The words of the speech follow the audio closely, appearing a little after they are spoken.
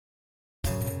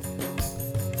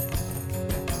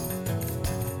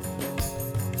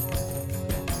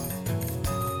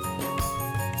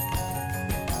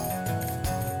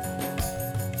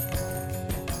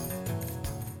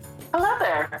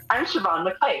I'm Siobhan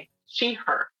McClay, she,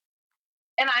 her.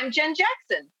 And I'm Jen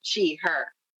Jackson, she, her.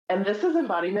 And this is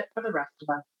Embodiment for the Rest of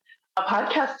Us, a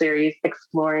podcast series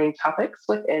exploring topics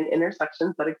within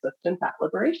intersections that exist in fat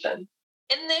liberation.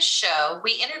 In this show,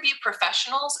 we interview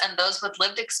professionals and those with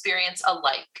lived experience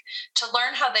alike to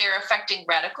learn how they are affecting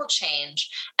radical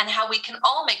change and how we can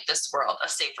all make this world a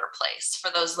safer place for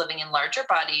those living in larger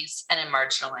bodies and in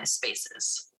marginalized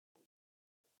spaces.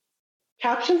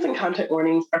 Captions and content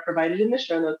warnings are provided in the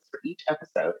show notes for each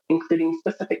episode, including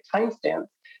specific timestamps,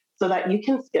 so that you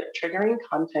can skip triggering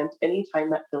content anytime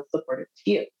that feels supportive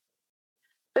to you.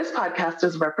 This podcast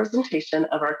is representation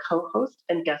of our co-host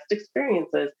and guest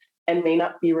experiences and may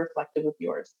not be reflective of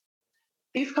yours.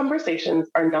 These conversations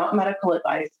are not medical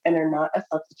advice and are not a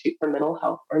substitute for mental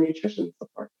health or nutrition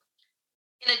support.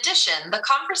 In addition, the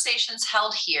conversations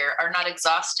held here are not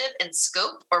exhaustive in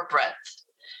scope or breadth.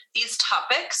 These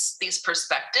topics, these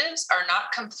perspectives are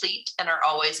not complete and are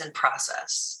always in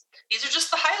process. These are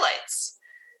just the highlights.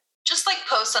 Just like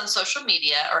posts on social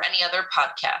media or any other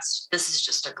podcast, this is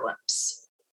just a glimpse.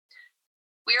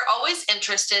 We are always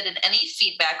interested in any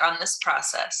feedback on this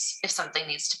process if something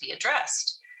needs to be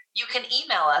addressed. You can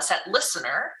email us at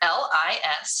listener, listener,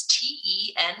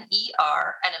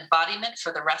 at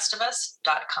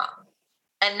embodimentfortherestofus.com.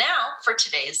 And now for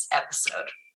today's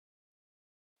episode.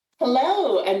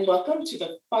 Hello, and welcome to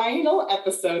the final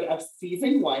episode of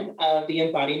season 1 of the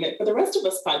Embodiment for the Rest of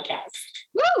Us podcast.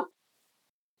 Woo!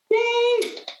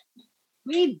 Yay!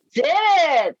 We did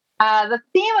it! The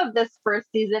theme of this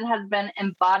first season has been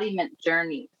embodiment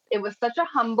journeys. It was such a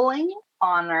humbling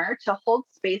honor to hold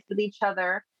space with each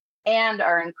other and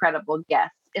our incredible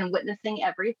guests in witnessing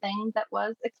everything that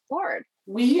was explored.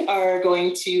 We are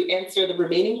going to answer the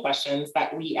remaining questions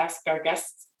that we asked our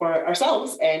guests for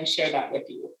ourselves and share that with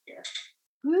you here.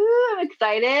 Woo, I'm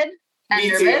excited and Me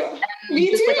nervous. too. And Me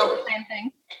just too. like all the same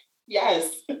thing.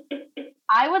 Yes.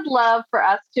 I would love for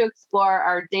us to explore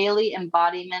our daily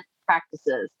embodiment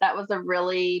practices. That was a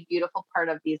really beautiful part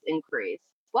of these inquiries.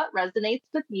 What resonates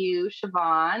with you,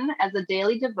 Siobhan, as a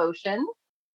daily devotion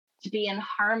to be in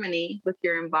harmony with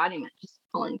your embodiment? Just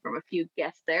pulling from a few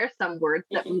guests there, some words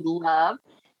that we love.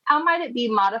 How might it be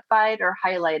modified or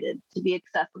highlighted to be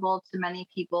accessible to many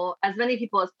people as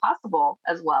possible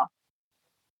as well?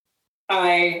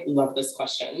 I love this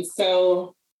question.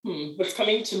 So what's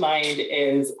coming to mind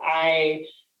is I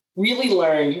really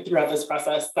learned throughout this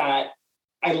process that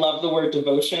I love the word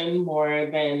devotion more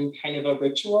than kind of a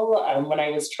ritual. When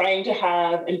I was trying to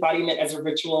have embodiment as a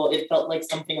ritual, it felt like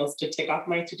something else to tick off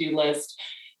my to-do list,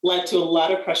 led to a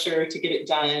lot of pressure to get it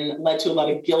done, led to a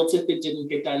lot of guilt if it didn't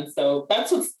get done. So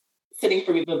that's what's sitting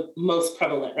for me the most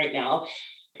prevalent right now.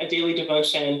 A daily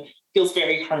devotion feels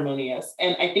very harmonious.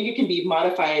 And I think it can be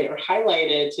modified or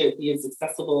highlighted to be as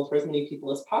accessible for as many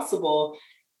people as possible,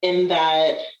 in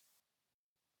that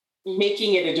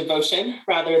making it a devotion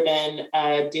rather than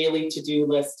a daily to-do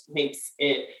list makes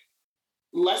it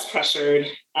less pressured,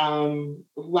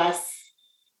 less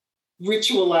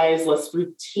ritualized, less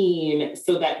routine,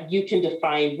 so that you can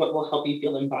define what will help you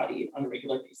feel embodied on a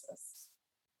regular basis.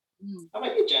 How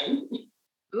about you, Jen?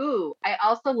 Ooh, I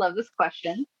also love this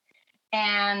question.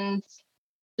 And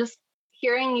just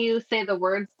hearing you say the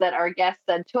words that our guest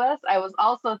said to us, I was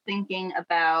also thinking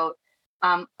about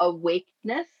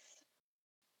awakeness,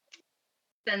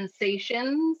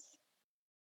 sensations,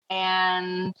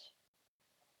 and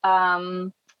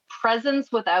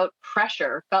presence without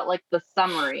pressure felt like the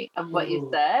summary of what you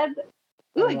said.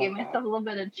 Ooh, I gave myself a little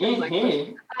bit of chills.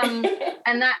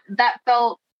 And that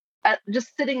felt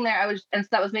just sitting there. So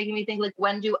that was making me think, like,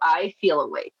 when do I feel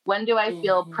awake? When do I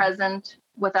feel present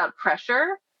without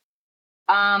pressure?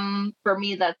 For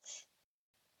me, that's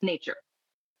nature.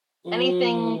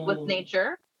 Anything with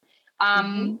nature.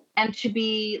 And to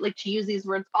be to use these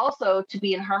words also, to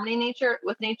be in harmony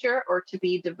with nature, or to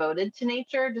be devoted to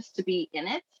nature, just to be in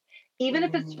it, even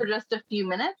if it's for just a few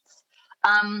minutes.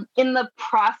 In the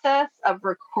process of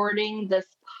recording this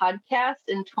podcast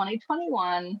in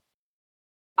 2021,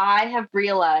 I have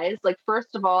realized,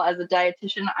 first of all, as a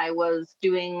dietitian, I was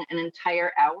doing an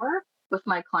entire hour with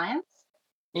my clients.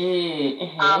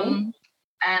 And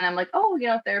I'm like,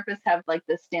 therapists have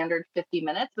this standard 50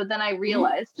 minutes. But then I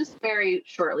realized just very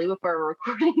shortly before we're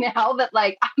recording now that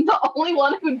I'm the only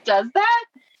one who does that.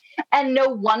 And no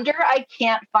wonder I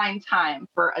can't find time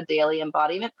for a daily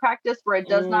embodiment practice where it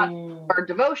does not, or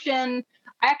devotion.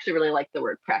 I actually really like the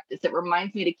word practice. It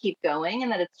reminds me to keep going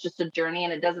and that it's just a journey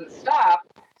and it doesn't stop.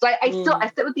 So I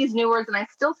sit with these new words and I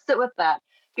still sit with that.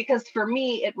 Because for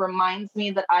me, it reminds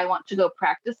me that I want to go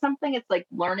practice something. It's like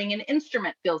learning an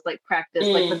instrument feels like practice,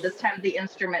 but this time the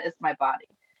instrument is my body.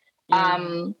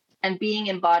 and being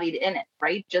embodied in it,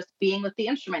 right? Just being with the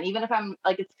instrument, even if I'm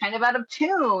like, it's kind of out of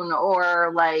tune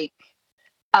or like,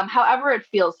 however it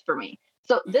feels for me.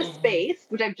 So this space,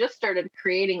 which I've just started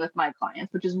creating with my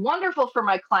clients, which is wonderful for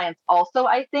my clients also,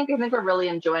 I think we're really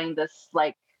enjoying this,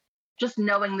 like just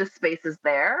knowing this space is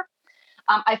there.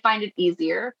 I find it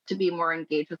easier to be more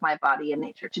engaged with my body and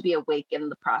nature, to be awake in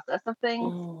the process of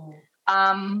things.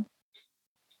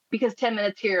 Because 10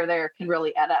 minutes here or there can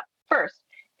really add up first.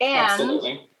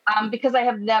 And because I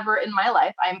have never in my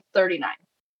life, I'm 39.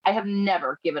 I have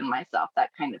never given myself that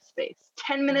kind of space.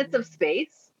 10 minutes of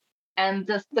space. And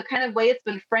just the kind of way it's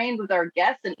been framed with our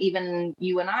guests and even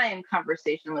you and I in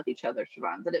conversation with each other,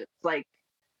 Siobhan, that it's like,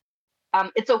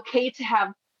 it's okay to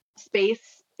have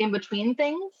space in between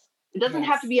things. It doesn't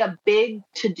have to be a big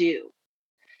to-do.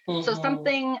 So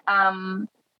something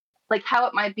like how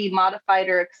it might be modified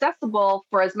or accessible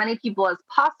for as many people as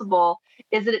possible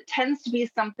is that it tends to be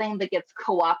something that gets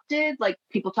co-opted. Like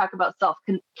people talk about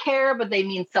self-care, but they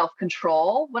mean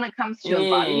self-control when it comes to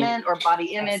embodiment or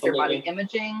body image or body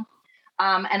imaging.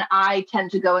 And I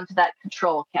tend to go into that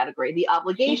control category, the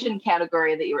obligation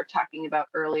category that you were talking about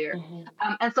earlier.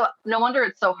 And so no wonder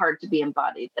it's so hard to be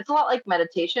embodied. It's a lot like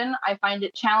meditation. I find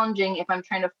it challenging if I'm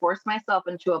trying to force myself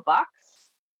into a box.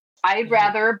 I'd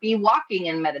rather be walking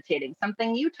and meditating,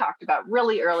 something you talked about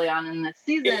really early on in this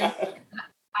season.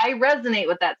 I resonate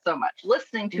with that so much.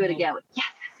 Listening to it again, like, yes.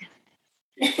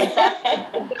 Like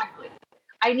that's exactly.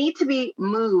 I need to be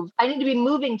moved. I need to be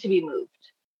moving to be moved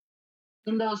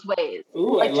in those ways.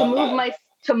 Ooh, like to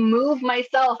move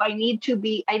myself, I need to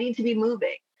be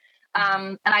moving.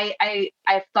 And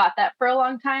I've thought that for a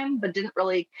long time, but didn't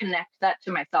really connect that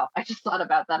to myself. I just thought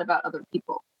about that about other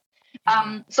people.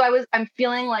 So I'm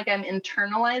feeling like I'm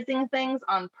internalizing things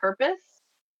on purpose.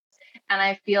 And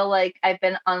I feel like I've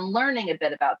been unlearning a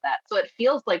bit about that. So it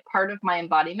feels like part of my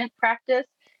embodiment practice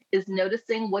is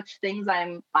noticing which things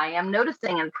I am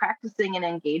noticing and practicing and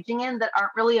engaging in that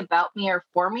aren't really about me or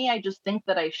for me. I just think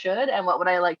that I should. And what would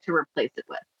I like to replace it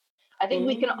with? I think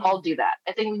we can all do that.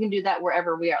 I think we can do that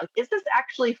wherever we are. Like, is this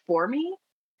actually for me?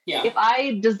 Yeah. If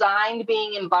I designed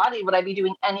being embodied, would I be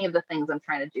doing any of the things I'm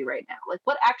trying to do right now? Like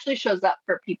what actually shows up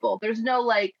for people? There's no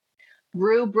like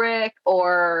rubric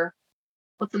or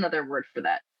what's another word for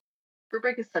that?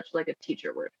 Rubric is such like a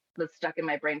teacher word that's stuck in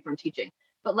my brain from teaching.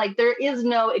 But like there is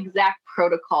no exact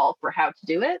protocol for how to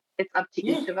do it. It's up to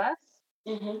each of us.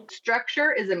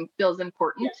 Structure feels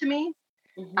important to me.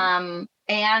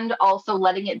 And also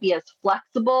letting it be as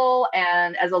flexible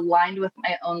and as aligned with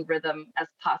my own rhythm as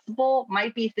possible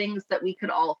might be things that we could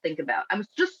all think about. I'm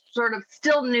just sort of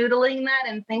still noodling that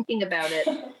and thinking about it.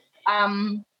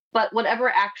 But whatever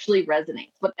actually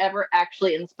resonates, whatever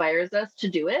actually inspires us to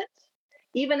do it,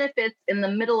 even if it's in the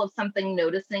middle of something,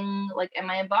 noticing like, am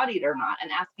I embodied or not?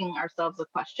 And asking ourselves a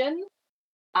question.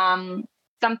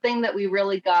 Something that we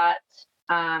really got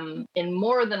in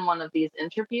more than one of these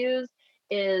interviews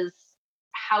is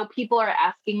how people are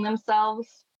asking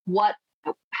themselves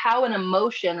how an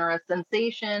emotion or a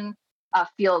sensation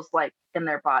feels like in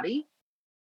their body.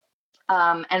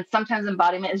 And sometimes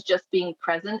embodiment is just being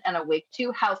present and awake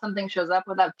to how something shows up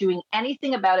without doing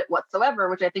anything about it whatsoever,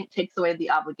 which I think takes away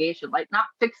the obligation, like not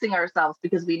fixing ourselves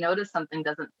because we notice something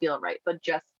doesn't feel right, but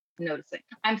just noticing.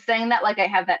 I'm saying that like I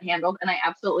have that handled, and I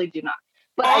absolutely do not.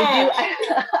 But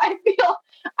I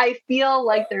feel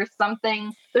like there's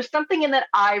something in that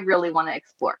I really want to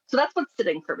explore. So that's what's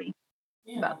sitting for me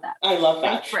about that. I love that.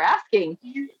 Thanks for asking.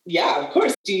 Yeah, of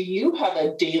course. Do you have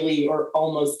a daily or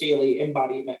almost daily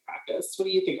embodiment practice? What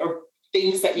do you think? Or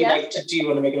things that you like to do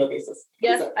on a regular basis?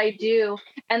 Yes, I do.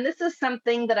 And this is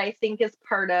something that I think is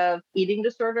part of eating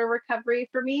disorder recovery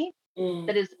for me.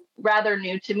 That is rather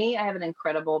new to me. I have an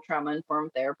incredible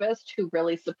trauma-informed therapist who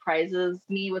really surprises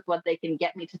me with what they can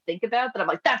get me to think about that I'm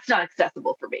like, that's not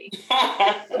accessible for me.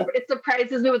 It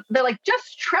surprises me. They're like,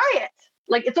 just try it.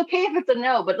 Like, it's okay if it's a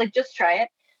no, but like, just try it.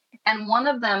 And one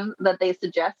of them that they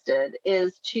suggested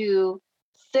is to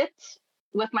sit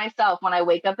with myself when I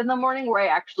wake up in the morning, where I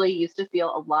actually used to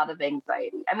feel a lot of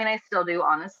anxiety. I mean, I still do,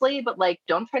 honestly, but like,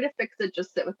 don't try to fix it,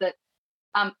 just sit with it.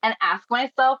 And ask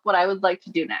myself what I would like to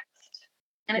do next.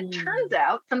 And it turns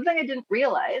out something I didn't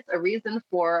realize, a reason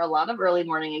for a lot of early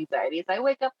morning anxiety is I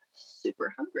wake up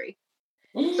super hungry.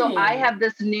 So I have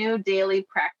this new daily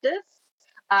practice.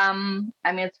 I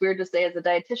mean, it's weird to say as a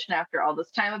dietitian after all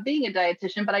this time of being a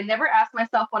dietitian, but I never asked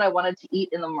myself what I wanted to eat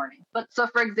in the morning. But so,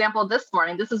 for example, this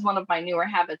morning, this is one of my newer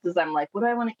habits, is I'm like, what do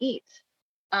I want to eat?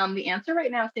 The answer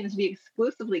right now seems to be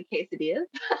exclusively quesadillas.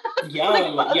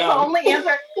 Yum, That's the only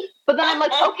answer. But then I'm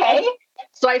like, okay.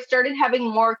 So I started having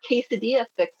more quesadilla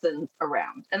fixins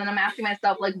around. And then I'm asking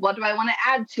myself, like, what do I want to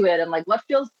add to it? And like, what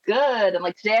feels good? And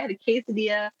like today I had a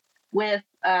quesadilla with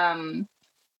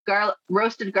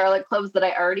roasted garlic cloves that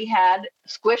I already had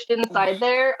squished inside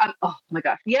there. Oh my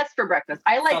gosh. Yes, for breakfast.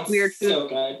 I like weird food. So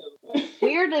good.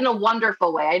 Weird in a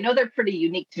wonderful way. I know they're pretty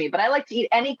unique to me, but I like to eat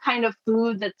any kind of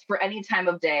food that's for any time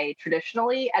of day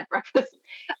traditionally at breakfast.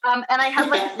 And I had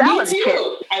like salad Me too.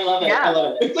 kit. I love it. Yeah. I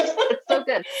love it. It's so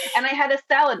good. And I had a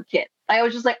salad kit. I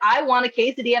was just like, I want a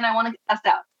quesadilla and I want a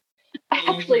salad. I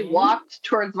actually walked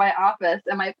towards my office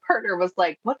and my partner was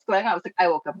like, what's going on? I was like, I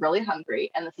woke up really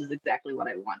hungry and this is exactly what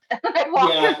I want. And I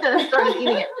walked in and started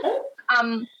eating it.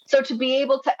 So to be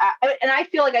able to, and I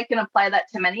feel like I can apply that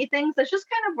to many things. That's just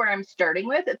kind of where I'm starting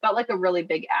with. It felt like a really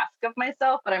big ask of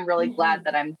myself, but I'm really glad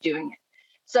that I'm doing it.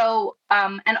 So,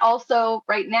 and also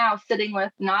right now sitting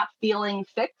with not feeling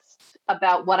fixed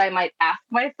about what I might ask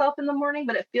myself in the morning,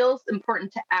 but it feels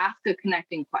important to ask a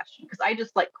connecting question because I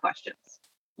just like questions.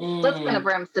 So that's kind of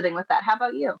where I'm sitting with that. How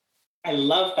about you? I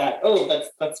love that. Oh,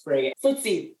 that's great. So let's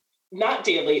see. Not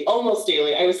daily, almost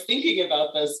daily. I was thinking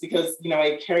about this because,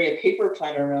 I carry a paper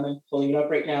planner around. I'm pulling it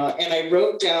up right now. And I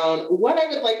wrote down what I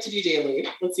would like to do daily.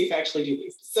 Let's see if I actually do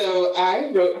these. So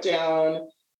I wrote down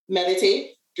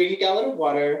meditate, drink a gallon of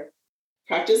water,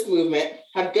 practice movement,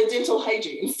 have good dental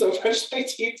hygiene. So brush my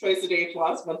teeth twice a day,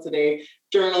 floss once a day,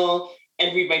 journal,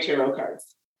 and read my tarot cards.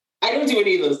 I don't do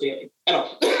any of those daily at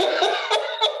all.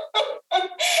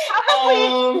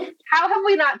 How have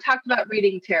we not talked about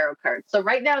reading tarot cards? So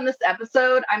right now in this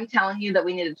episode, I'm telling you that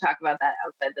we need to talk about that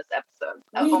outside this episode.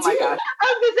 Oh my gosh. I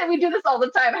was going to say we do this all the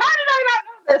time. How did I not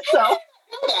know this? So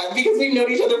because we've known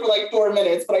each other for like 4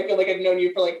 minutes, but I feel like I've known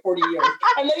you for like 40 years.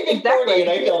 I'm not even 40 and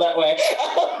I feel that way.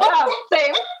 Wow,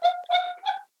 same.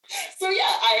 So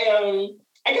yeah,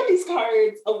 I got these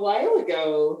cards a while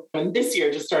ago, and this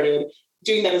year just started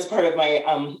doing that as part of my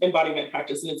embodiment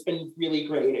practice. And it's been really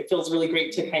great. It feels really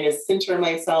great to kind of center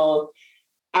myself,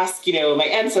 ask, my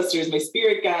ancestors, my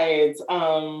spirit guides,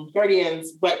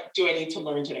 guardians, what do I need to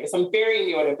learn today? So I'm very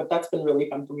new at it, but that's been really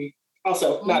fun for me.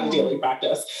 Also, not a daily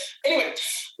practice. Anyway,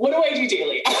 what do I do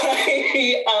daily?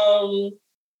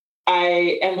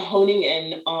 I am honing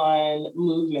in on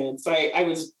movement. So I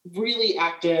was really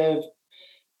active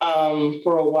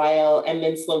for a while and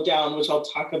then slowed down, which I'll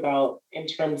talk about in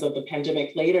terms of the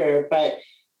pandemic later. But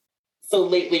so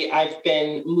lately I've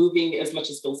been moving as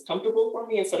much as feels comfortable for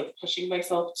me instead of pushing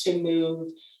myself to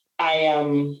move.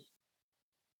 My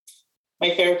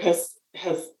therapist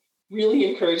has really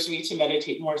encouraged me to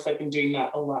meditate more. So I've been doing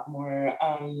that a lot more.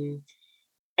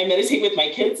 I meditate with my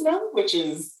kids now, which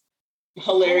is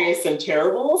hilarious and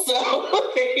terrible.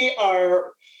 So they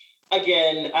are,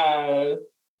 again,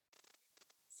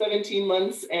 17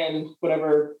 months and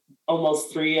whatever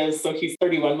almost 3 is. So he's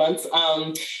 31 months.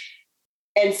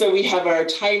 And so we have our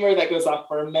timer that goes off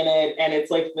for a minute. And it's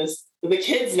like this, the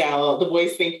kids now, the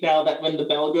boys think now that when the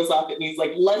bell goes off, it means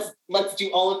like, let's do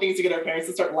all the things to get our parents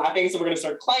to start laughing. So we're going to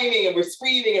start climbing and we're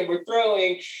screaming and we're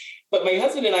throwing. But my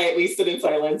husband and I at least sit in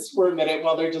silence for a minute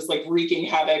while they're just like wreaking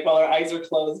havoc while our eyes are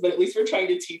closed. But at least we're trying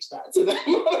to teach that to them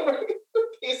on a regular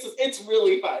basis. It's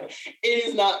really fun. It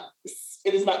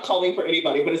is not calming for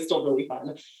anybody, but it's still really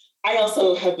fun. I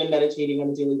also have been meditating on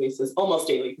a daily basis, almost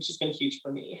daily, which has been huge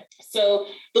for me. So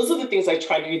those are the things I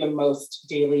try to do the most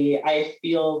daily. I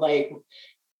feel like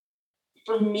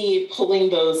for me, pulling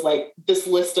those, like this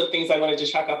list of things I wanted to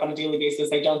check off on a daily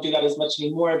basis, I don't do that as much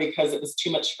anymore because it was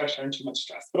too much pressure and too much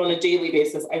stress. But on a daily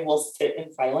basis, I will sit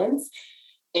in silence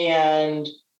and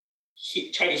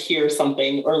try to hear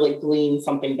something or like glean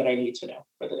something that I need to know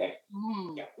for the day.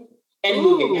 Yeah. And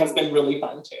moving has been really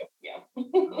fun too. Yeah.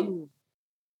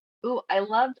 Ooh, I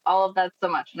loved all of that so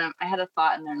much. And I had a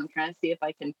thought in there and I'm trying to see if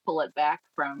I can pull it back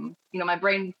from, my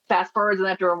brain fast forwards and I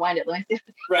have to rewind it. Let me see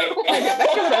if I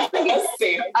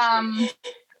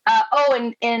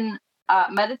can in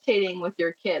meditating with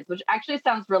your kids, which actually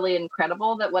sounds really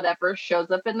incredible that whatever shows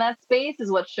up in that space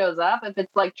is what shows up. If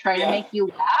it's like trying to make you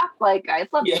laugh, like I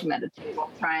love to meditate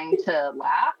while trying to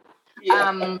laugh.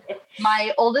 Yeah.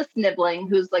 My oldest nibbling,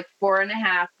 who's like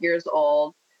 4.5 years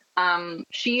old,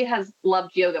 she has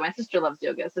loved yoga. My sister loves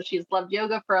yoga. So she's loved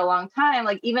yoga for a long time.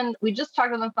 Like even we just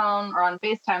talked on the phone or on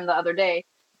FaceTime the other day.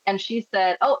 And she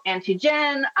said, oh, Auntie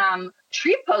Jen,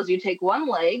 tree pose, you take one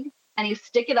leg and you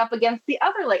stick it up against the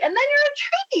other leg and then you're a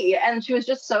tree. And she was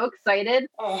just so excited.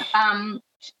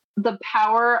 The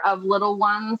power of little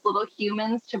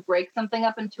humans to break something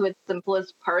up into its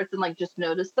simplest parts and like just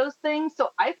notice those things. So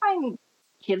I find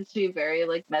kids to be very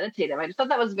like meditative. I just thought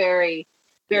that was very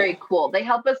very cool. They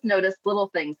help us notice little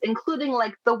things, including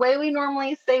like the way we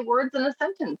normally say words in a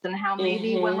sentence and how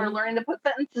maybe when we're learning to put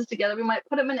sentences together, we might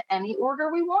put them in any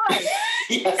order we want.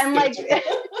 Yes, and like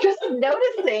just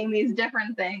noticing these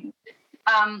different things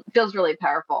feels really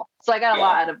powerful. So I got a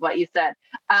lot out of what you said.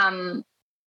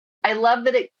 I love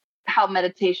that how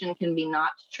meditation can be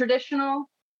not traditional.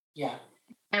 Yeah.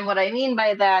 And what I mean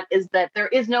by that is that there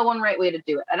is no one right way to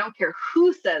do it. I don't care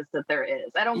who says that there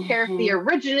is. I don't care if the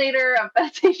originator of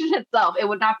meditation itself,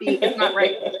 it's not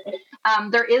right.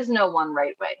 There is no one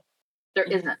right way. There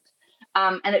isn't.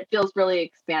 And it feels really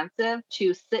expansive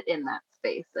to sit in that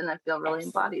space. And I feel really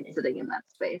embodied sitting in that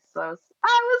space. So I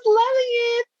was loving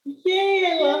it. Yay,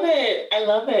 I love it. I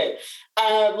love it.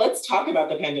 Let's talk about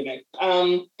the pandemic.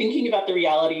 Thinking about the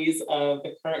realities of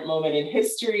the current moment in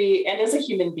history and as a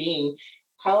human being,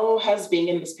 how has being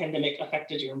in this pandemic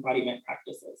affected your embodiment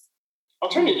practices?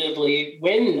 Alternatively,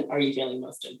 when are you feeling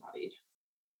most embodied?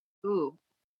 Ooh,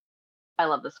 I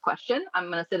love this question.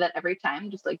 I'm going to say that every time,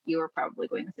 just like you are probably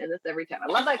going to say this every time. I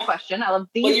love that question. I love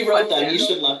these Well, you wrote questions. them. You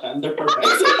should love them. They're perfect.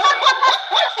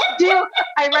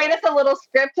 I write us a little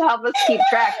script to help us keep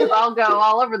track because I'll go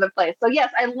all over the place. So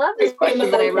yes, I love this question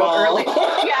that I wrote earlier.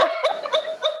 Yeah.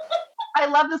 I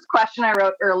love this question I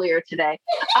wrote earlier today.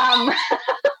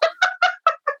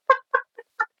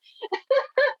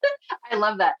 I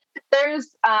love that.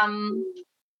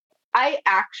 I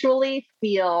actually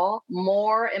feel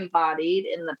more embodied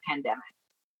in the pandemic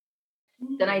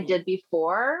than I did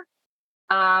before.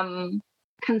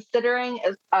 Considering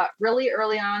really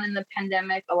early on in the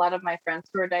pandemic, a lot of my friends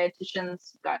who are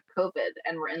dietitians got COVID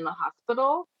and were in the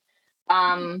hospital.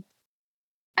 And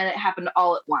it happened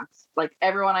all at once. Like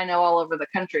everyone I know all over the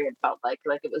country, it felt like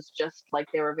it was just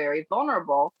like they were very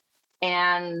vulnerable.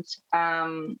 And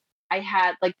I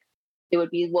had it would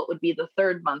be what would be the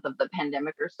third month of the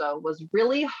pandemic or so, was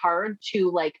really hard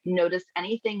to notice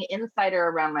anything inside or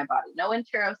around my body. No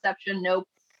interoception, no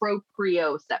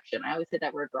proprioception. I always say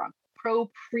that word wrong.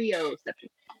 Proprioception.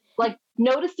 Like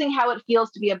noticing how it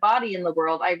feels to be a body in the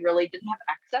world. I really didn't have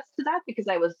access to that because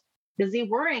I was busy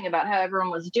worrying about how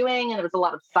everyone was doing. And there was a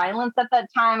lot of silence at that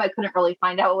time. I couldn't really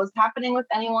find out what was happening with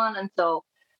anyone until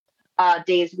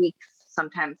days, weeks,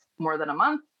 sometimes more than a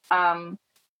month.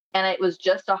 And it was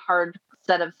just a hard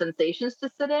set of sensations to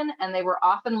sit in. And they were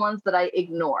often ones that I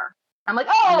ignore. I'm like,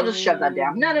 oh, I'll just shove that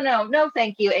down. No,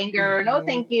 thank you. Anger. No,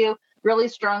 thank you. Really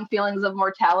strong feelings of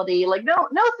mortality. Like, no,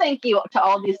 thank you to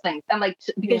all these things. And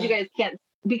because you guys can't,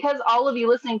 because all of you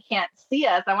listening can't see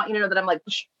us, I want you to know that I'm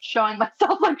showing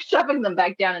myself, shoving them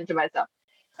back down into myself.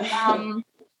 And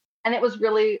it was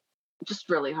really, just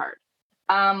really hard.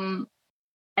 And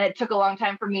it took a long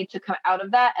time for me to come out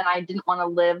of that. And I didn't want to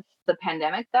live the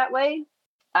pandemic that way.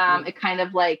 It kind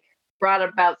of brought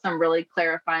about some really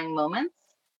clarifying moments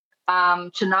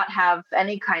to not have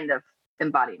any kind of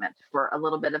embodiment for a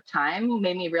little bit of time.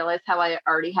 Made me realize how I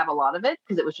already have a lot of it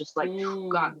because it was just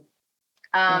gone.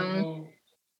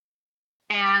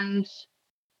 And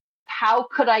how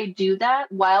could I do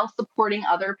that while supporting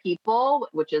other people,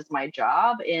 which is my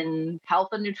job in health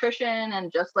and nutrition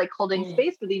and just holding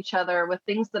space with each other with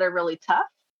things that are really tough.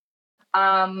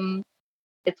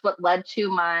 It's what led to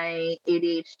my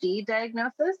ADHD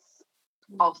diagnosis,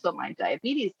 also my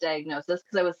diabetes diagnosis,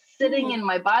 because I was sitting in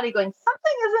my body going,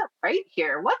 something isn't right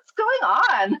here. What's going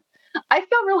on? I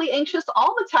feel really anxious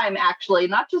all the time, actually,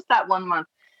 not just that 1 month.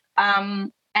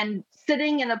 And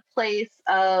sitting in a place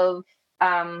of,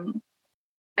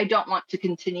 I don't want to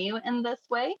continue in this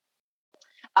way.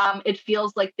 It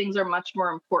feels like things are much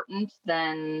more important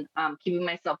than keeping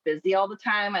myself busy all the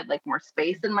time. I'd like more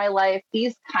space in my life.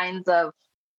 These kinds of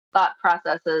thought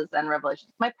processes and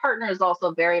revelations. My partner is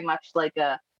also very much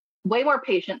way more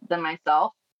patient than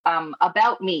myself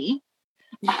about me,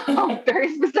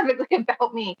 very specifically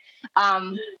about me.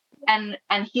 And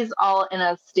he's all in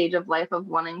a stage of life of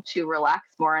wanting to relax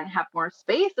more and have more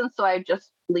space. And so I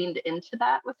just leaned into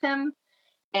that with him.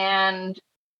 And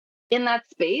in that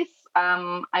space,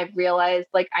 I've realized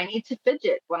I need to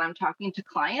fidget when I'm talking to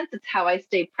clients. It's how I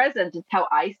stay present. It's how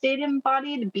I stayed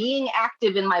embodied. Being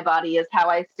active in my body is how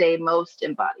I stay most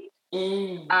embodied.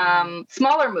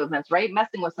 Smaller movements, right?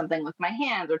 Messing with something with my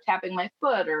hands or tapping my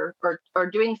foot or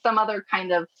doing some other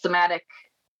kind of somatic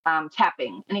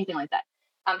tapping, anything like that.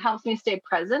 Helps me stay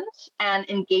present and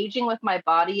engaging with my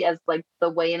body as the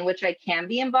way in which I can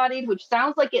be embodied, which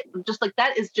sounds like it just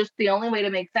that is just the only way to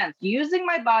make sense. Using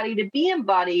my body to be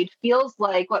embodied feels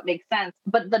like what makes sense,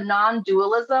 but the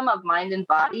non-dualism of mind and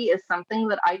body is something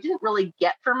that I didn't really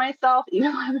get for myself,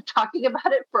 even though I've been talking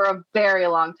about it for a very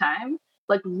long time,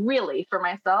 really for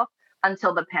myself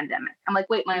until the pandemic. I'm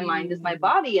wait, my mind is my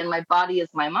body and my body is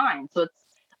my mind. So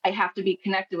I have to be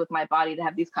connected with my body to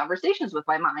have these conversations with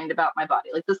my mind about my body,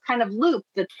 like this kind of loop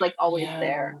that's like always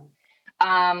there.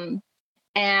 And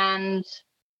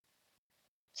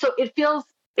so it feels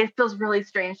really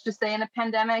strange to stay in a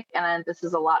pandemic. And this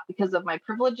is a lot because of my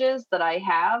privileges that I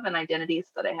have and identities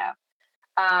that I have,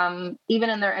 even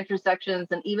in their intersections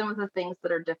and even with the things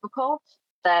that are difficult,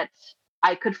 that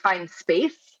I could find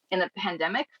space in a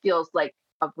pandemic feels like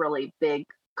a really big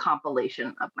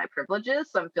compilation of my privileges.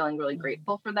 So I'm feeling really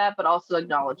grateful for that, but also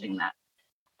acknowledging that.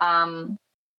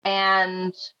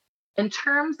 And in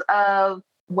terms of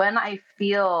when I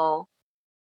feel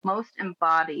most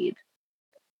embodied,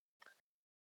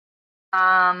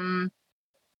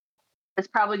 it's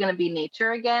probably going to be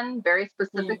nature again, very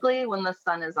specifically when the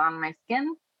sun is on my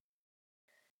skin.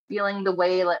 Feeling the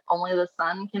way that only the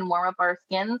sun can warm up our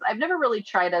skins. I've never really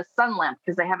tried a sun lamp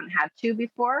because I haven't had to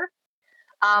before.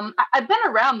 I've been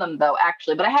around them though,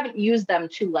 actually, but I haven't used them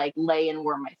to like lay down and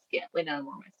warm my skin.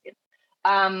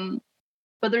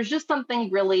 But there's just something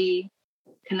really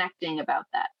connecting about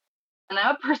that. And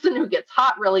I'm a person who gets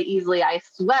hot really easily. I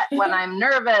sweat when I'm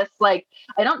nervous. Like,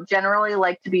 I don't generally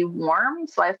like to be warm.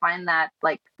 So I find that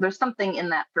like there's something in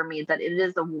that for me, that it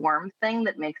is a warm thing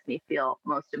that makes me feel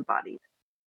most embodied.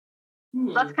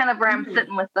 So that's kind of where I'm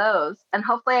sitting with those. And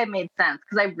hopefully I made sense,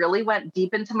 because I really went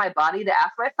deep into my body to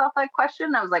ask myself that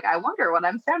question. I was like, I wonder what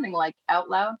I'm sounding like out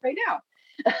loud right now.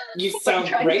 You sound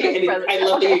great. And I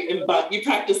love that you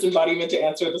practiced embodiment to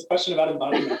answer this question about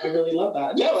embodiment. I really love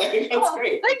that. No, I think that's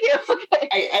great. Thank you.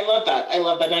 Okay. I love that. I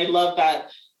love that. And I love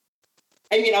that.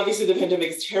 I mean, obviously the pandemic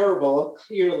is terrible,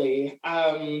 clearly.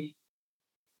 But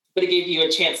it gave you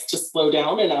a chance to slow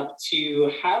down enough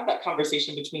to have that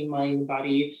conversation between mind and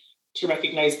body, to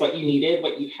recognize what you needed,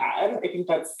 what you had. I think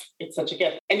it's such a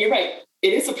gift. And you're right.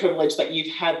 It is a privilege that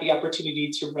you've had the opportunity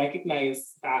to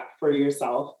recognize that for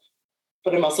yourself.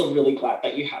 But I'm also really glad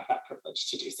that you have that privilege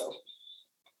to do so.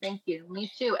 Thank you. Me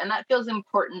too. And that feels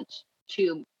important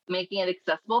to making it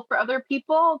accessible for other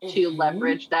people to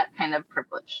leverage that kind of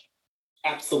privilege.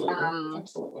 Absolutely.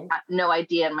 Absolutely. No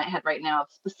idea in my head right now of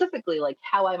specifically like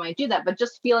how I might do that, but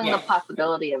just feeling the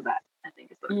possibility of that, I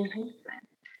think is what I'm saying.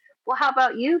 Well, how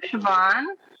about you, Siobhan?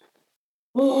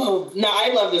 Oh, now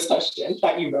I love this question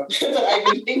that you wrote. I've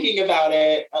been thinking about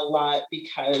it a lot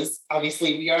because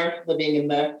obviously we are living in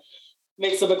the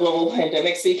midst of a global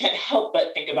pandemic, so you can't help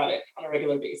but think about it on a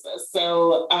regular basis.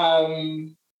 So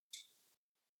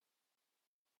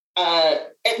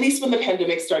at least when the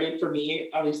pandemic started for me,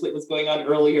 obviously it was going on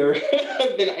earlier,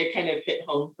 then it kind of hit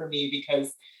home for me,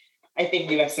 because I think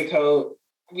New Mexico,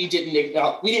 we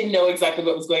didn't know exactly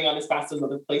what was going on as fast as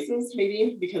other places,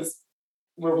 maybe because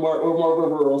we're more of a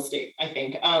rural state, I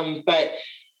think. But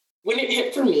when it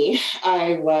hit for me,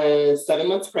 I was 7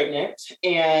 months pregnant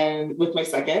and with my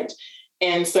second.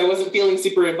 And so I wasn't feeling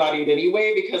super embodied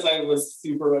anyway, because I was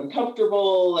super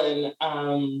uncomfortable, and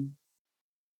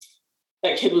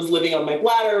that kid was living on my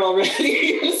bladder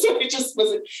already. So it just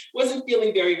wasn't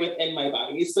feeling very within my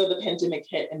body. So the pandemic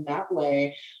hit in that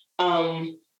way.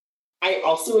 I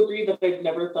also agree that I've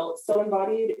never felt so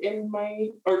embodied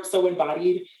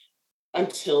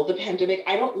until the pandemic.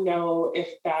 I don't know if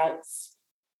that's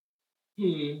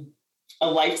a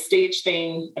life stage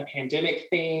thing, a pandemic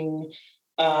thing.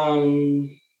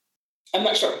 I'm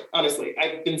not sure, honestly.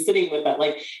 I've been sitting with that.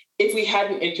 Like, if we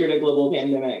hadn't entered a global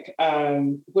pandemic,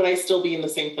 would I still be in the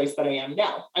same place that I am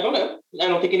now? I don't know. I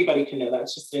don't think anybody can know that.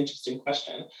 It's just an interesting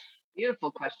question.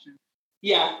 Beautiful question.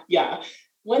 Yeah.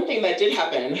 One thing that did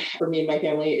happen for me and my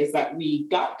family is that we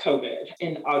got COVID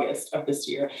in August of this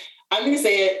year. I'm going to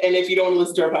say it, and if you don't want to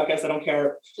listen to our podcast, I don't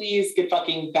care. Please get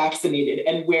fucking vaccinated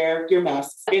and wear your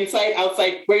masks. Inside,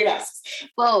 outside, wear your masks.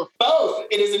 Both.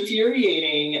 It is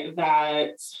infuriating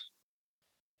that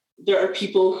there are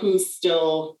people who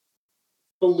still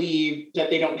believe that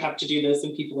they don't have to do this,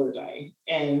 and people are dying.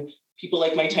 And people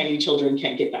like my tiny children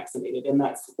can't get vaccinated, and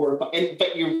that's horrifying.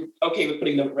 But you're okay with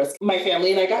putting them at risk. My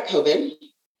family and I got COVID.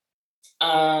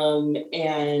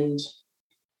 And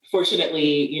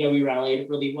fortunately, we rallied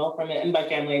really well from it. And by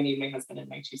family, I mean my husband and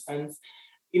my two sons.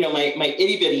 My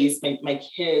itty bitties, my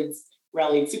kids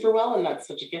rallied super well, and that's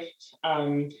such a gift.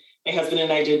 My husband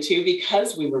and I did too,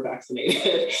 because we were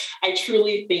vaccinated. I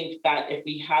truly think that if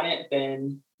we hadn't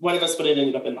been, one of us would have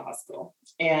ended up in the hospital.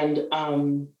 And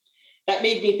that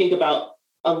made me think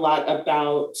a lot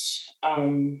about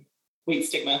weight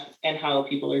stigma and how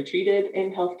people are treated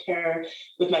in healthcare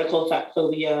with medical fat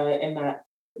phobia, and that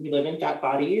we live in fat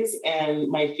bodies. And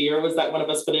my fear was that one of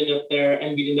us would end up there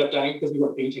and we'd end up dying because we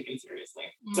weren't being taken seriously.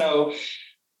 So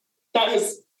that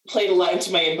has played a lot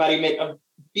into my embodiment of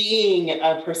being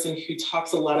a person who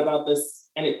talks a lot about this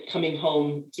and it coming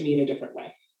home to me in a different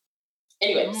way.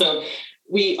 Anyway, so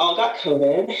we all got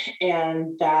COVID,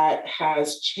 and that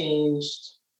has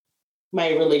changed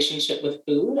my relationship with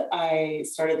food. I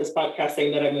started this podcast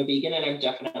saying that I'm a vegan, and I'm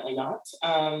definitely not.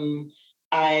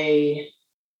 I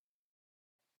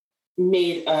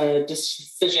made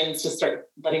decisions to start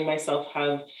letting myself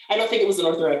have, I don't think it was an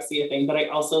orthorexia thing, but I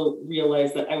also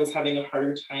realized that I was having a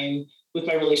harder time with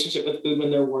my relationship with food when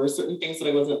there were certain things that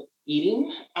I wasn't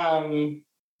eating.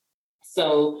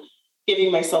 So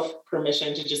giving myself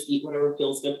permission to just eat whatever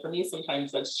feels good for me.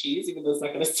 Sometimes that's cheese, even though it's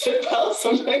not going to sit well.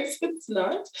 Sometimes it's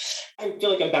not. I feel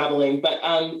like I'm babbling, but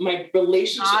my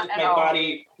relationship with my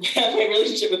body, my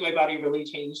relationship with my body really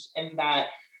changed in that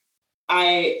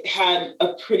I had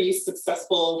a pretty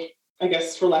successful, I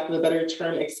guess, for lack of a better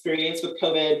term, experience with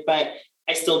COVID, but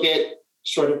I still get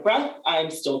short of breath. I'm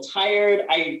still tired.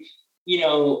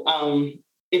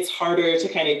 It's harder to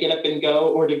kind of get up and go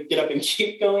or to get up and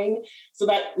keep going. So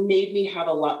that made me have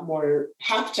a lot more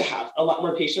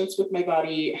patience with my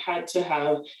body, had to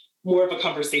have more of a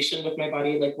conversation with my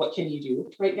body, like, what can you do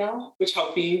right now? Which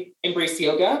helped me embrace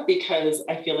yoga, because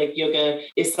I feel like yoga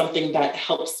is something that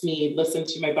helps me listen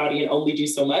to my body and only do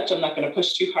so much. I'm not going to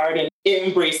push too hard, and it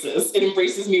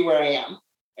embraces me where I am.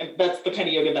 And that's the kind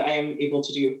of yoga that I am able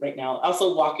to do right now.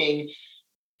 Also, walking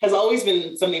has always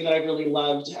been something that I really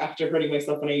loved after hurting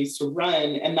myself when I used to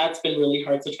run. And that's been really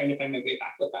hard. So trying to find my way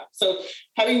back with that. So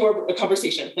having more of a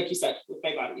conversation, like you said, with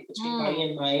my body, between body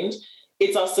and mind.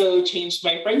 It's also changed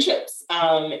my friendships,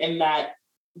 in that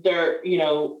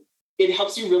it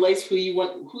helps you realize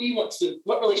what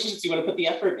relationships you want to put the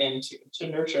effort into to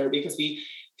nurture, because we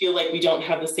feel like we don't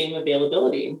have the same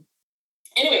availability.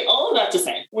 Anyway, all of that to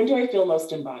say, when do I feel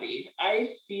most embodied?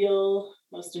 I feel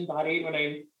most embodied when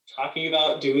I'm talking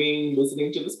about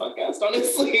listening to this podcast,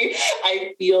 honestly.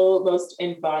 I feel most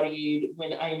embodied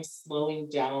when I'm slowing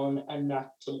down enough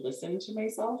to listen to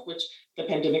myself, which the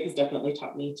pandemic has definitely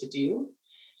taught me to do.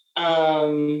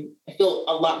 I feel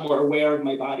a lot more aware of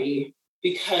my body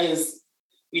because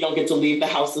we don't get to leave the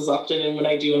house as often. And when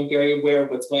I do, I'm very aware of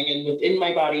what's going on within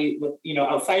my body,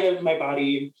 outside of my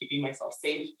body, and keeping myself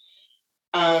safe.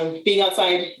 Being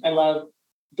outside, I love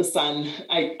the sun.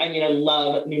 I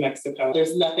love New Mexico.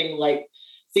 There's nothing like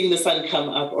seeing the sun come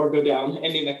up or go down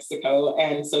in New Mexico.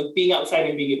 And so being outside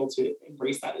and being able to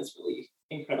embrace that is really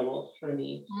incredible for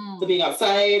me. So being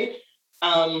outside,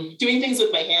 doing things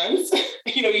with my hands.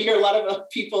 You hear a lot of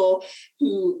people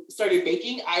who started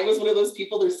baking. I was one of those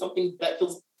people. There's something that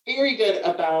feels very good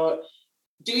about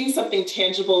doing something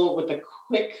tangible with a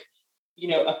quick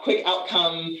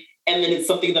outcome. And then it's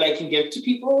something that I can give to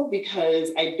people, because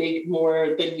I bake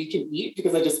more than we can eat,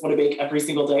 because I just want to bake every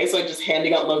single day. So I'm just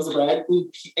handing out loaves of bread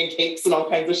and cakes and all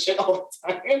kinds of shit all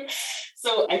the time.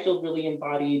 So I feel really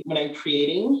embodied when I'm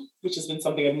creating, which has been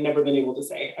something I've never been able to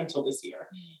say until this year,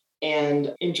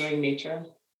 and enjoying nature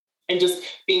and just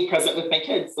being present with my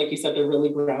kids. Like you said, they're really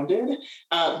grounded.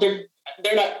 They're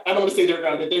not, I don't want to say they're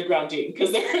grounded, they're grounding,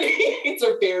 because their needs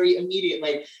are very immediate.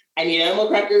 Like, I need animal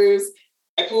crackers,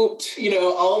 I pooped,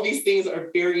 all of these things are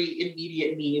very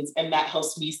immediate needs. And that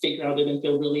helps me stay grounded and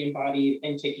feel really embodied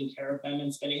and taking care of them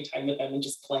and spending time with them and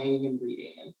just playing and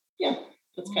reading. And yeah,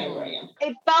 that's kind of where I am.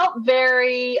 It felt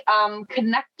very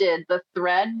connected, the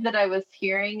thread that I was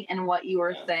hearing in what you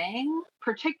were saying,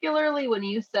 particularly when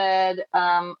you said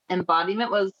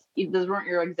embodiment those weren't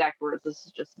your exact words. This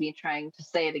is just me trying to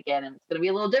say it again. And it's going to be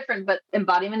a little different, but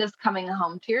embodiment is coming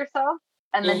home to yourself.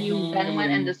 And then you then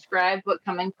went and described what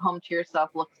coming home to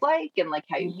yourself looks like and like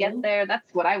how you get there.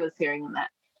 That's what I was hearing in that.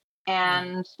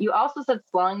 And you also said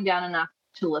slowing down enough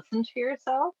to listen to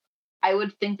yourself. I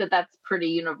would think that that's pretty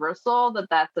universal,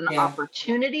 that's an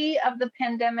opportunity of the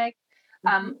pandemic.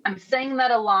 I'm saying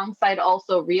that alongside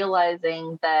also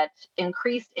realizing that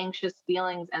increased anxious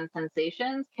feelings and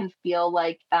sensations can feel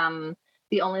like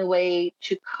the only way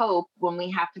to cope when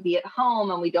we have to be at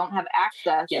home and we don't have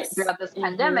access throughout this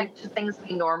pandemic to things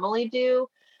we normally do.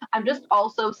 I'm just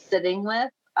also sitting with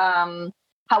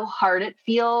how hard it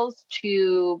feels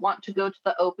to want to go to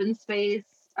the open space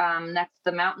next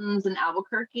to the mountains in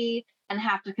Albuquerque and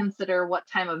have to consider what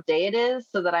time of day it is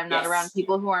so that I'm not around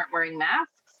people who aren't wearing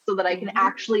masks, so that I can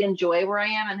actually enjoy where I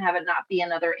am and have it not be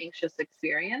another anxious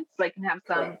experience, so I can have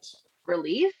some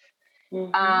relief.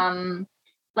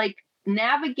 Like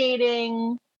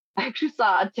navigating, I actually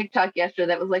saw a TikTok yesterday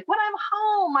that was like, when I'm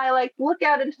home, I like look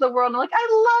out into the world and I'm like,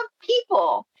 I love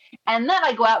people. And then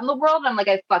I go out in the world and I'm like,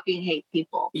 I fucking hate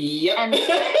people. Yep. And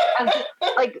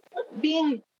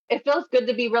it feels good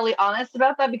to be really honest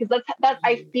about that, because that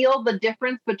I feel the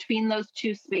difference between those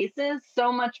two spaces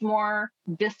so much more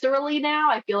viscerally now.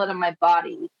 I feel it in my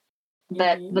body.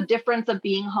 that the difference of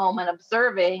being home and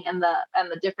observing and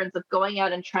the difference of going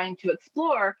out and trying to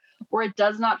explore, where it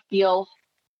does not feel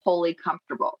wholly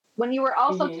comfortable. When you were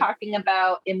also talking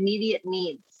about immediate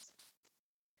needs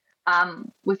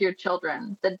with your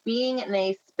children, that being in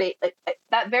a space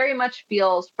that very much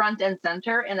feels front and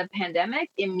center in a pandemic,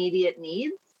 immediate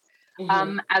needs.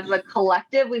 As a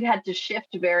collective, we've had to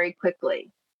shift very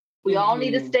quickly. We all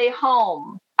need to stay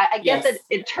home. I get that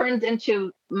it turns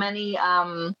into many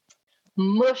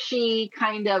mushy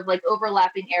kind of like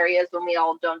overlapping areas when we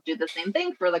all don't do the same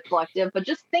thing for the collective, but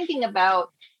just thinking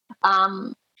about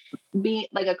being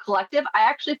like a collective, I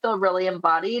actually feel really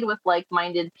embodied with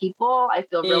like-minded people. I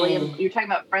feel really, you were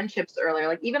talking about friendships earlier,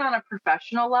 like even on a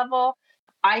professional level,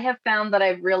 I have found that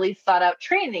I've really sought out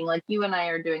training like you and I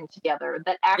are doing together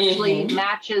that actually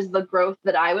matches the growth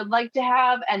that I would like to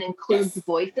have and includes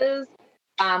voices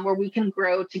where we can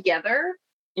grow together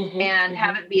and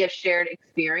have it be a shared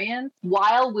experience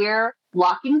while we're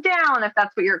locking down, if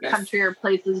that's what your country or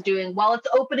place is doing, while it's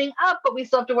opening up, but we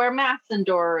still have to wear masks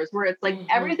indoors, where it's like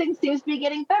everything seems to be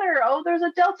getting better. Oh, there's a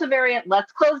Delta variant.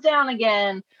 Let's close down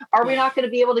again. Are we not going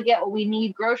to be able to get what we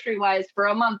need grocery wise for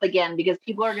a month again? Because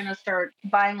people are going to start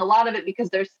buying a lot of it because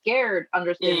they're scared,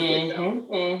 understandably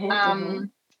so.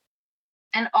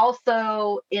 And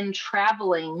also in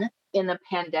traveling in a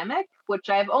pandemic, which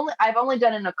I've only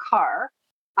done in a car,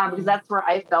 because that's where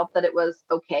I felt that it was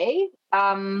okay.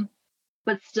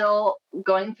 But still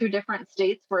going through different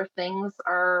states where things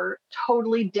are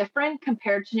totally different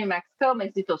compared to New Mexico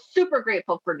makes me feel super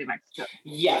grateful for New Mexico.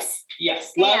 Yes.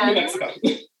 Love New Mexico.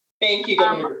 Thank you,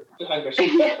 Governor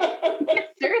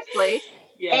Seriously.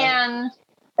 And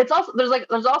it's also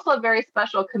there's also a very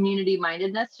special community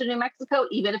mindedness to New Mexico,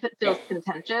 even if it feels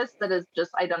contentious, that is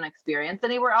just I don't experience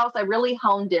anywhere else. I really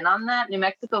honed in on that. New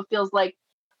Mexico feels like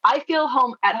I feel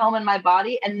at home in my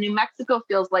body, and New Mexico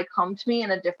feels like home to me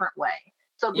in a different way.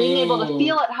 So being able to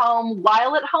feel at home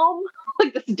while at home,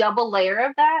 like this double layer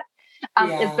of that,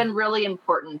 it's been really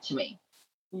important to me.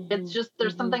 It's just,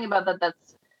 there's something about that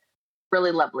that's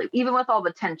really lovely. Even with all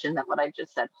the tension that what I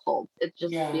just said holds, it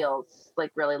just feels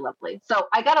like really lovely. So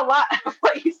I got a lot of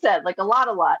what you said, like a lot.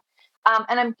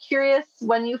 And I'm curious,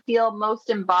 when you feel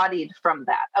most embodied from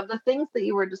that, of the things that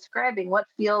you were describing, what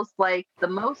feels like the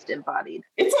most embodied?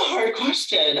 It's a hard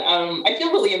question. I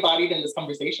feel really embodied in this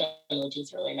conversation, which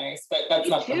is really nice, but that's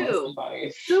not the most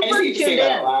embodied. Super I just need to say tuned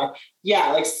that in. out loud.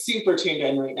 Yeah, like super tuned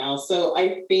in right now. So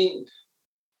I think,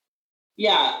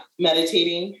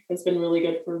 meditating has been really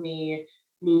good for me,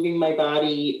 moving my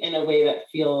body in a way that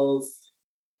feels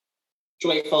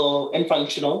joyful and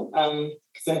functional,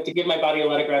 because I have to give my body a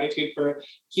lot of gratitude for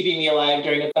keeping me alive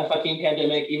during a fucking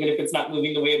pandemic, even if it's not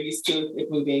moving the way I'm used to it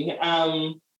moving.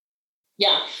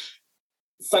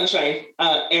 Sunshine,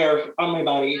 air on my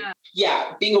body.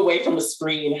 Being away from a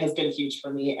screen has been huge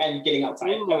for me, and getting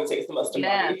outside, I would say, is the most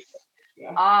embodied.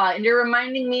 And you're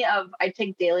reminding me of, I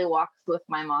take daily walks with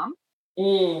my mom.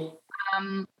 Well,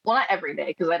 not every day,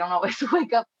 because I don't always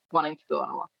wake up wanting to go on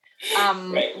a walk.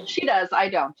 She does, I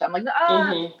don't. I'm like,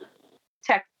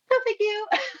 text, no, thank you.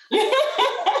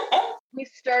 We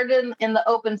started in the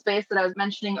open space that I was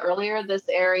mentioning earlier, this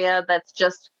area that's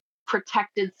just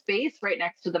protected space right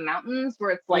next to the mountains,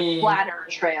 where it's like flatter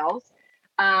trails.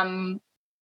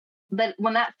 That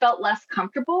when that felt less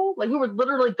comfortable, like we would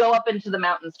literally go up into the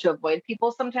mountains to avoid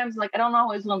people sometimes. Like, I don't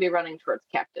always want to be running towards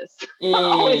cactus. I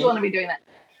always want to be doing that.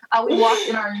 We walked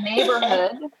in our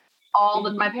neighborhood.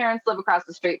 My parents live across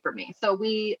the street from me. So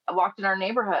we walked in our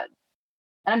neighborhood,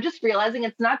 and I'm just realizing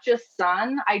it's not just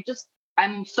sun.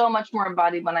 I'm so much more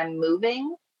embodied when I'm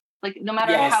moving, like no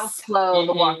matter how slow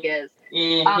the walk is,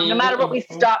 no matter what we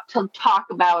stop to talk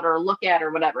about or look at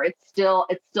or whatever, it's still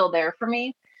there for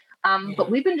me. But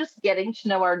we've been just getting to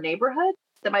know our neighborhood,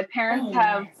 that my parents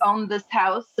have owned this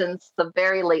house since the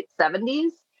very late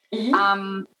 70s.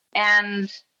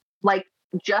 And like,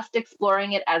 just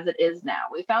exploring it as it is now.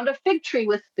 We found a fig tree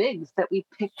with figs that we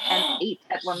picked and ate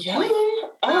at one point.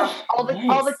 All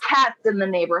the cats in the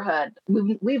neighborhood,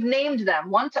 we've named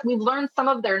them. We've learned some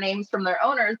of their names from their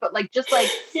owners, but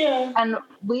and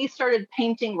we started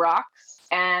painting rocks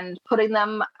and putting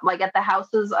them like at the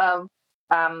houses of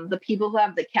the people who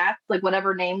have the cats, like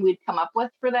whatever name we'd come up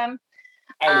with for them.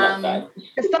 I love that.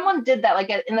 Because someone did that,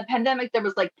 like in the pandemic, there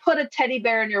was like, put a teddy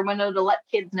bear in your window to let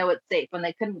kids know it's safe when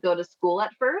they couldn't go to school at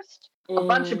first. A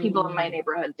bunch of people in my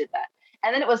neighborhood did that.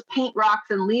 And then it was paint rocks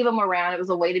and leave them around. It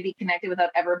was a way to be connected without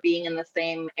ever being in the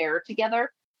same air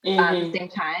together at the same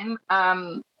time.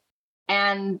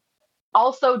 And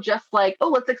also just like,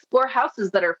 let's explore houses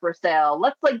that are for sale.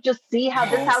 Let's like just see how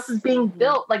this house is being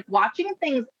built. Like watching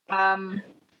things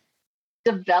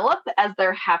develop as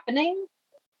they're happening,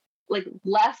 like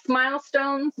less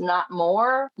milestones, not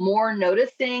more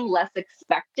noticing, less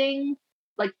expecting,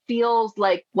 like feels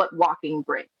like what walking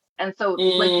brings. And so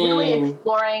like really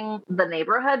exploring the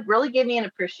neighborhood really gave me an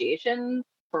appreciation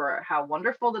for how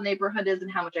wonderful the neighborhood is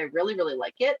and how much I really, really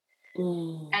like it.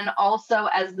 And also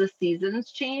as the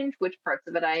seasons change, which parts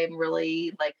of it I am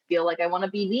really like feel like I want to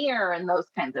be near and those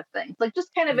kinds of things. Like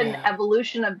just kind of an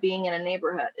evolution of being in a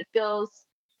neighborhood. It feels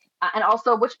and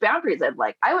also which boundaries I'd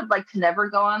like. I would like to never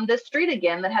go on this street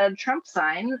again that had a Trump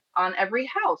sign on every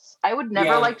house. I would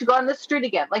never like to go on this street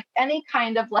again. Like any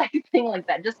kind of like thing like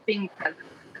that, just being present.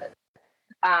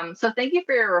 So thank you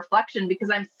for your reflection,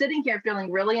 because I'm sitting here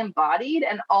feeling really embodied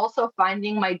and also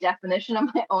finding my definition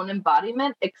of my own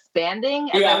embodiment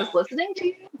expanding as I was listening to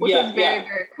you, which was very,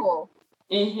 very cool.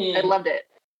 I loved it.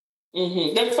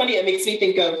 That's funny. It makes me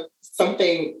think of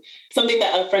something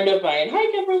that a friend of mine,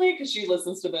 hi Kimberly, because she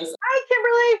listens to this. Hi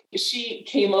Kimberly. She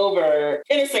came over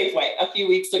in a safe way a few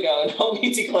weeks ago and helped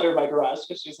me declutter my garage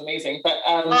because she's amazing. But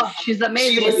she's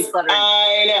amazing at decluttering.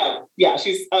 I know. Yeah,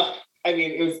 she's. I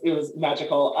mean, it was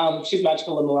magical. She's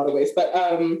magical in a lot of ways. But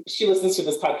she listens to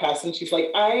this podcast and she's like,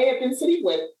 I have been sitting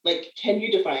with like, can you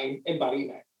define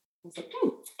embodiment? I was like,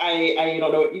 I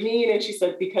don't know what you mean. And she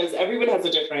said, because everyone has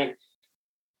a different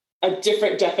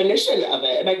definition of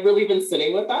it. And I've really been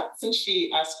sitting with that since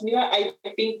she asked me that. I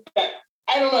think that,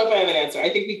 I don't know if I have an answer. I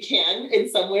think we can in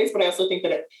some ways, but I also think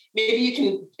that maybe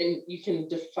you can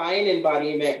define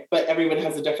embodiment, but everyone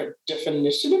has a different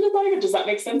definition of embodiment. Does that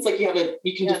make sense? Like you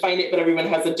can define it, but everyone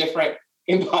has a different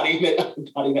embodiment of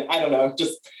embodiment. I don't know.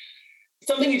 Just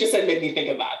something you just said made me think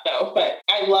of that though. But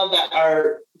I love that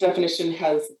our definition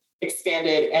has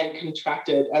expanded and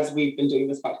contracted as we've been doing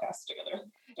this podcast together.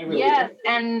 Really do.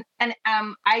 And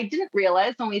I didn't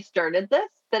realize when we started this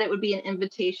that it would be an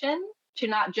invitation to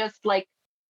not just like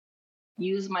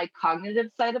use my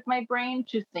cognitive side of my brain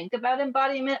to think about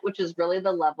embodiment, which is really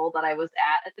the level that I was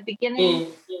at the beginning,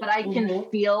 but I can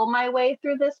feel my way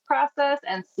through this process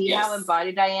and see how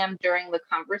embodied I am during the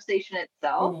conversation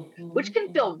itself, which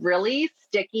can feel really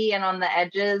sticky and on the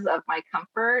edges of my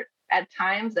comfort at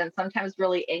times, and sometimes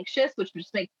really anxious, which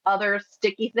just makes other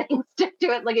sticky things stick to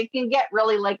it. Like it can get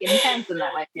really like intense in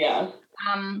that way.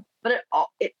 But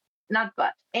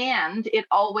it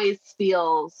always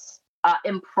feels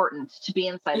important to be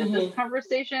inside of this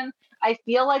conversation. I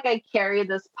feel like I carry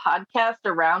this podcast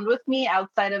around with me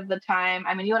outside of the time.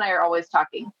 I mean, you and I are always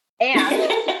talking. And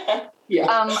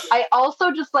I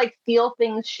also just like feel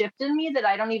things shift in me that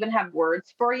I don't even have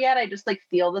words for yet. I just like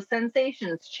feel the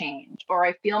sensations change, or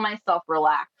I feel myself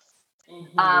relax.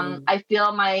 I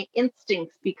feel my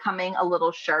instincts becoming a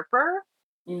little sharper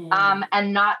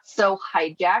and not so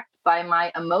hijacked by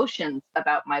my emotions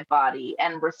about my body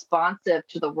and responsive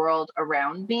to the world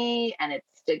around me and its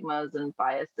stigmas and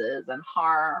biases and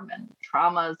harm and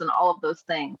traumas and all of those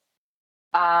things.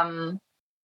 And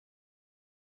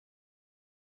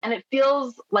it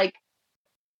feels like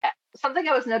something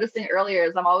I was noticing earlier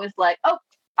is I'm always like, oh,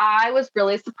 I was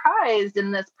really surprised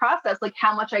in this process, like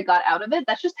how much I got out of it.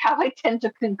 That's just how I tend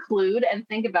to conclude and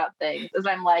think about things, is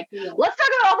I'm like, let's talk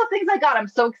about all the things I got. I'm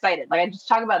so excited. Like I just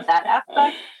talk about that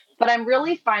aspect, but I'm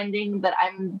really finding that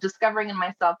I'm discovering in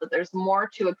myself that there's more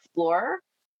to explore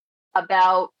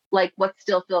about like what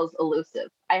still feels elusive.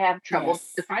 I have trouble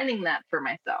defining that for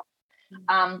myself.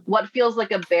 What feels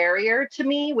like a barrier to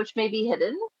me, which may be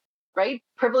hidden, right?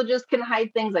 Privileges can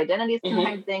hide things, identities can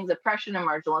hide things, oppression and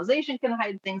marginalization can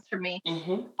hide things for me.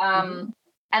 And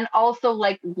also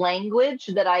like language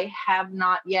that I have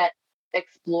not yet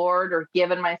explored or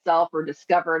given myself or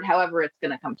discovered, however it's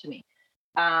going to come to me,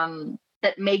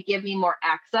 that may give me more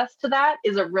access to that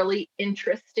is a really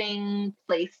interesting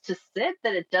place to sit,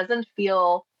 that it doesn't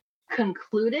feel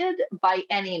concluded by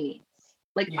any means.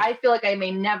 Like, I feel like I may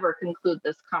never conclude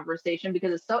this conversation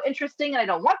because it's so interesting and I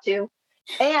don't want to.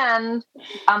 And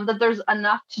that there's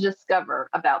enough to discover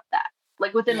about that.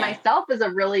 Like within myself is a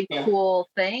really cool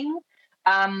thing.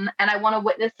 And I want to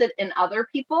witness it in other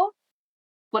people,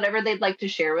 whatever they'd like to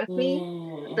share with me.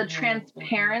 The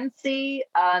transparency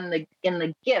in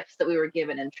the gifts that we were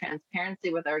given, and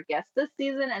transparency with our guests this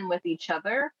season and with each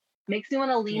other, makes me want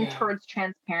to lean towards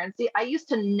transparency. I used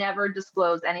to never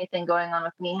disclose anything going on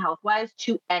with me health-wise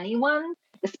to anyone,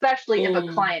 especially if a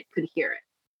client could hear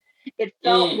it. It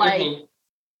felt like,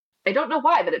 I don't know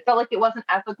why, but it felt like it wasn't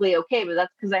ethically okay, but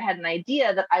that's because I had an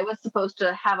idea that I was supposed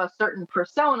to have a certain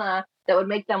persona that would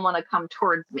make them want to come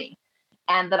towards me,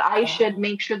 and that I should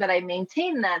make sure that I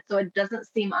maintain that so it doesn't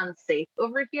seem unsafe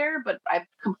over here. But I've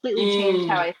completely changed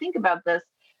how I think about this,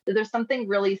 that there's something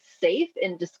really safe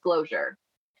in disclosure.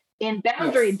 in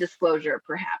boundary disclosure,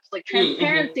 perhaps. Like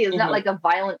transparency is not like a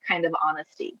violent kind of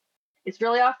honesty. It's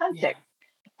really authentic.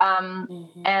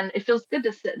 And it feels good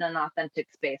to sit in an authentic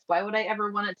space. Why would I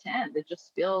ever want it to end? It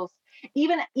just feels,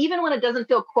 even when it doesn't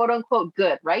feel quote unquote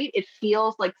good, right? It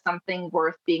feels like something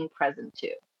worth being present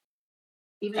to.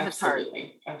 Even if it's hard.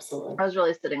 Absolutely. I was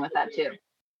really sitting with that too.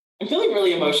 I'm feeling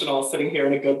really emotional sitting here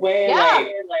in a good way. Yeah.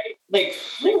 Like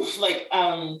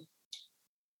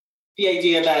the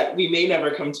idea that we may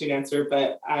never come to an answer,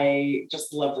 but I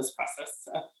just love this process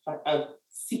of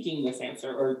seeking this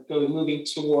answer or moving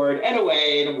toward and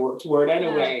away and toward and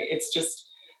away.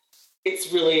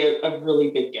 It's really a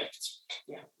really big gift.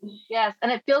 Yeah. Yes.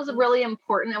 And it feels really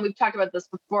important. And we've talked about this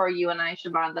before, you and I,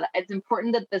 Siobhan, that it's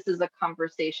important that this is a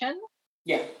conversation.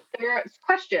 Yeah. There's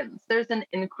questions, there's an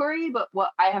inquiry, but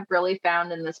what I have really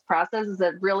found in this process is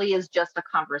that it really is just a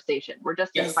conversation. We're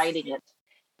just inviting it,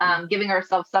 giving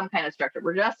ourselves some kind of structure.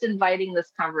 We're just inviting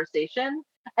this conversation.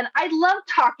 And I love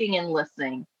talking and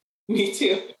listening. Me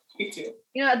too. You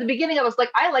know, at the beginning, I was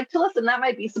like, I like to listen. That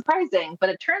might be surprising. But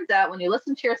it turns out when you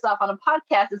listen to yourself on a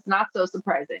podcast, it's not so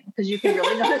surprising because you can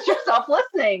really notice yourself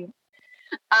listening.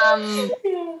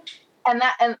 And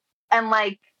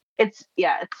like, it's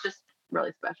just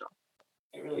really special.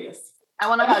 It really is. I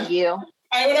want to hug you.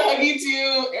 I want to hug you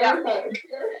too. Air hug.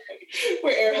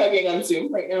 We're air hugging on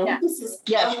Zoom right now. Yeah. This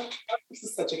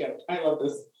is such a good. I love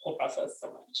this whole process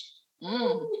so much.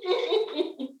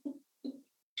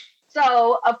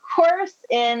 So, of course,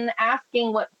 in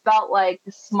asking what felt like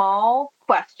small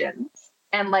questions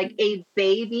and like a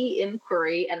baby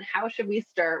inquiry and how should we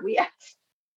start, we asked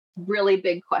really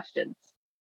big questions.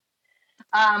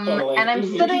 Totally. And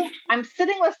I'm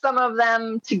sitting with some of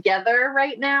them together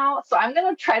right now. So I'm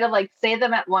going to try to like say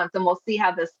them at once and we'll see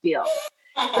how this feels.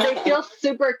 But they feel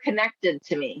super connected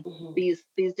to me, these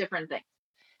different things.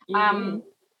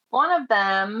 One of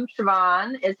them,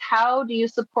 Siobhan, is how do you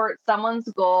support someone's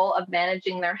goal of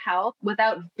managing their health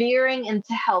without veering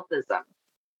into healthism?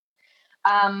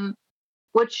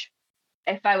 Which,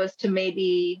 if I was to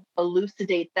maybe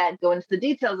elucidate that, go into the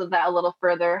details of that a little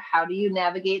further, how do you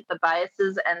navigate the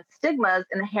biases and stigmas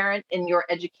inherent in your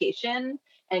education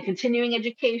and continuing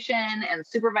education and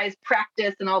supervised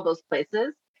practice and all those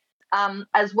places?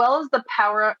 As well as the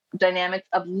power dynamics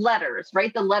of letters,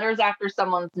 right? The letters after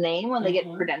someone's name when they get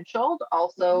credentialed,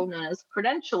 also known as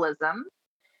credentialism.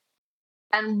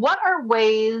 And what are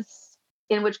ways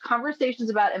in which conversations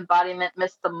about embodiment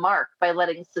miss the mark by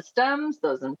letting systems,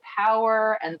 those in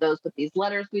power, and those with these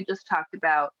letters we just talked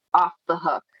about, off the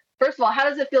hook? First of all, how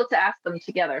does it feel to ask them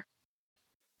together?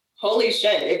 Holy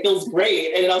shit, it feels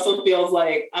great. And it also feels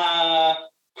like,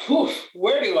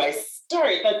 where do I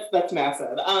start? That's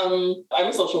massive. I'm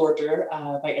a social worker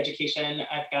by education.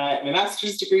 I've got my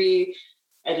master's degree.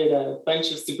 I did a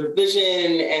bunch of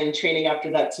supervision and training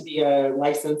after that to be a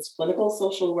licensed clinical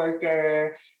social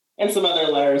worker and some other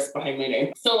letters behind my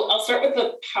name. So I'll start with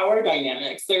the power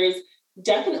dynamics. There's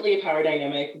definitely a power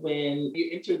dynamic when you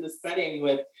enter the setting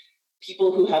with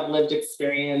people who have lived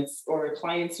experience or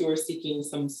clients who are seeking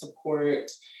some support,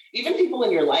 even people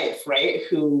in your life, right,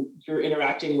 who you're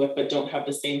interacting with but don't have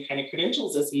the same kind of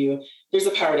credentials as you. There's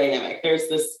a power dynamic. There's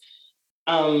this,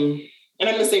 and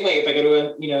I'm the same way. If I go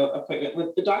to a appointment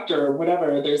with the doctor or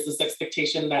whatever, there's this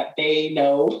expectation that they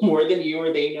know more than you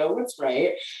or they know what's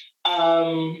right.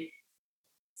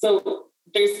 So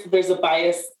there's a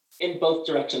bias in both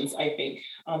directions, I think,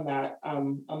 on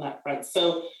that front.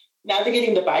 So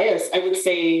navigating the bias, I would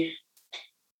say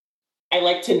I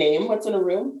like to name what's in a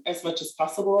room as much as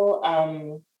possible.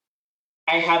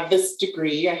 I have this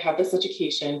degree, I have this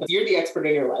education, but you're the expert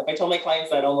in your life. I tell my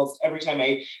clients that almost every time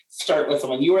I start with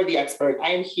someone. You are the expert.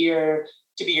 I am here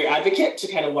to be your advocate,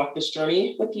 to kind of walk this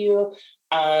journey with you,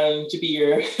 to be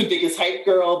your biggest hype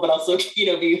girl, but also,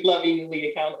 be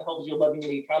hold you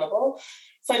lovingly accountable.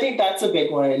 So I think that's a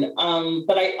big one.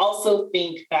 But I also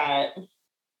think that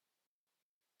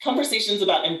conversations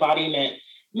about embodiment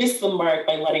miss the mark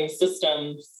by letting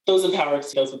systems, those empowered,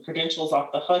 those with credentials,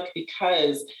 off the hook,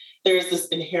 because there's this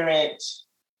inherent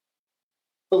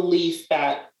belief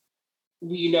that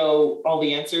we know all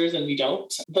the answers and we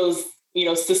don't. Those,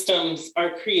 systems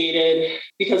are created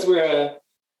because we're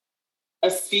a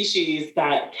species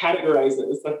that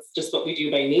categorizes. That's just what we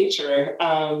do by nature.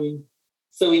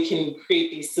 So we can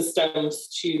create these systems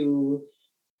to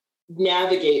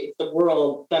navigate the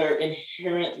world that are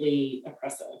inherently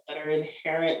oppressive, that are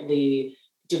inherently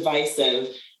divisive.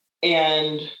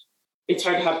 And it's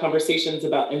hard to have conversations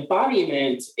about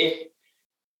embodiment if,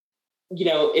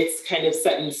 it's kind of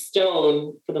set in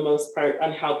stone for the most part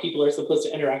on how people are supposed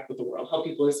to interact with the world, how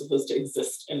people are supposed to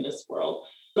exist in this world.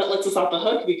 That lets us off the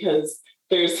hook because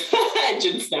There's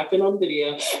Jen snapping on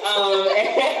video.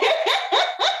 That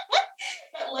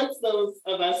lets those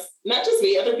of us, not just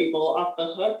me, other people off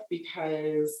the hook,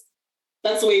 because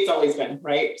that's the way it's always been,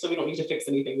 right? So we don't need to fix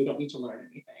anything. We don't need to learn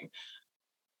anything.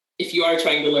 If you are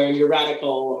trying to learn, you're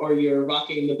radical or you're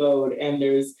rocking the boat. And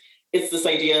it's this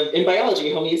idea of, in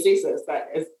biology, homeostasis, that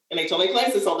is, and I tell my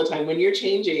clients this all the time, when you're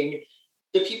changing,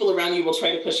 the people around you will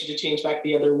try to push you to change back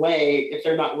the other way if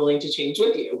they're not willing to change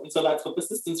with you. And so that's what the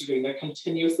systems are doing. They're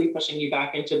continuously pushing you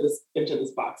back into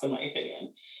this box, in my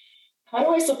opinion. How do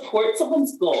I support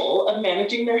someone's goal of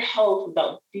managing their health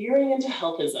without veering into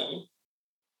healthism?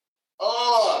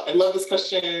 Oh, I love this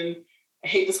question. I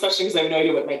hate this question because I have no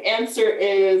idea what my answer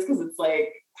is, because it's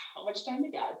like, how much time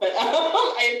you got? But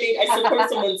I think I support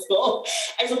someone's goal.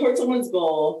 I support someone's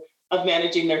goal of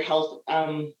managing their health.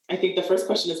 I think the first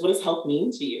question is, what does health mean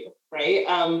to you, right?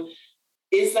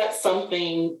 Is that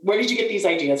something, where did you get these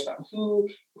ideas from?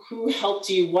 Who helped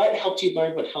you? What helped you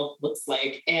learn what health looks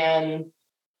like? And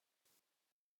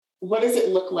what does it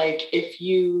look like if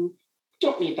you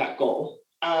don't meet that goal?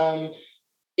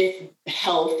 If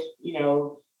health,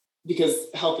 because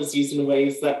health is used in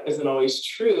ways that isn't always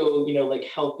true, like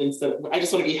health instead of, I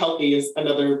just want to be healthy is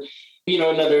another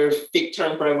fake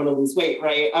term for I want to lose weight,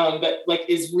 right? But like,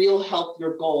 is real health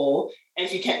your goal? And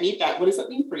if you can't meet that, what does that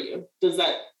mean for you? Does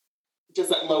that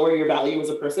lower your value as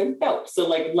a person? No. So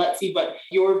like, let's see what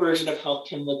your version of health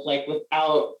can look like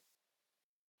without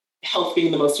health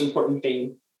being the most important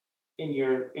thing in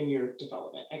your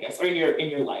development, I guess, or in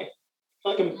your life.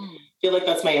 I feel like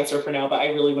that's my answer for now, but I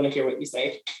really want to hear what you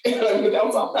say. I'm going to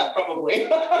bounce off that probably.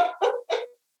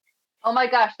 Oh my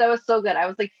gosh, that was so good. I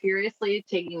was like furiously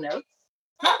taking notes.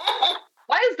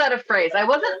 Why is that a phrase? I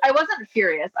wasn't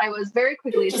furious. I was very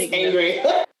quickly just taking angry.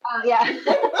 notes.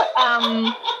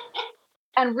 Yeah.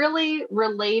 And really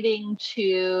relating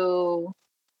to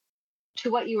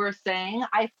what you were saying,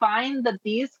 I find that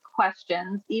these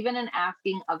questions, even in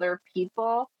asking other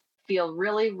people, feel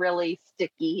really, really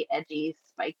sticky, edgy,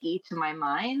 spiky to my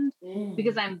mind,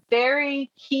 because I'm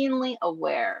very keenly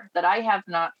aware that I have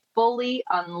not fully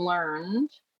unlearned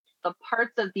the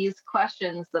parts of these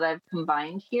questions that I've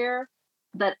combined here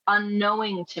that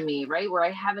unknowing to me, right, where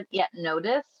I haven't yet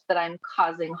noticed that I'm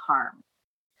causing harm.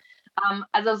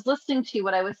 As I was listening to you,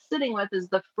 what I was sitting with is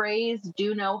the phrase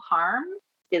 "do no harm"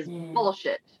 is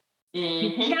bullshit.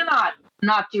 You cannot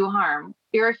not do harm.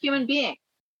 You're a human being.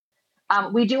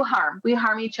 We do harm. We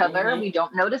harm each other. We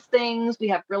don't notice things. We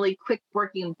have really quick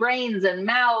working brains and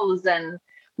mouths, and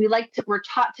we're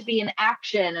taught to be in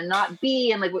action and not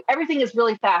be, and like everything is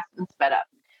really fast and sped up.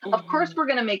 Of course, we're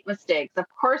going to make mistakes. Of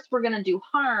course, we're going to do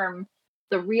harm.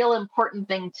 The real important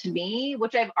thing to me,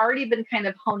 which I've already been kind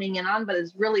of honing in on, but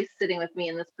is really sitting with me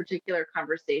in this particular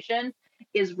conversation,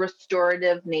 is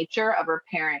restorative nature of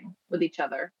repairing with each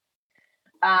other.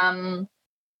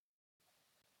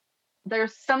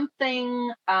 There's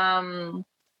something that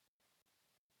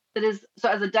is, so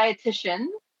as a dietitian,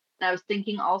 and I was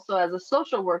thinking also as a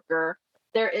social worker,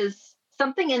 there is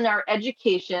something in our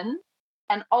education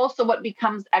and also what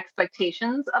becomes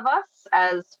expectations of us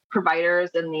as providers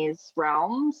in these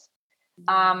realms,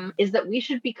 is that we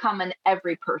should become an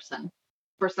every person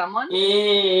for someone.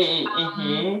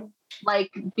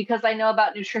 Like, because I know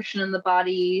about nutrition in the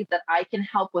body, that I can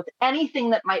help with anything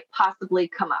that might possibly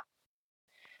come up.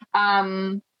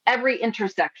 Every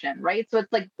intersection, right? So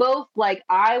it's like both, like,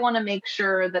 I want to make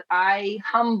sure that I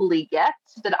humbly get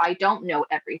that I don't know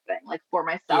everything, like for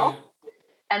myself,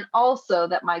 and also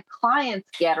that my clients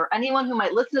get, or anyone who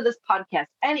might listen to this podcast,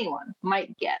 anyone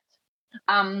might get,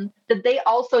 that they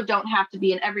also don't have to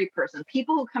be an every person.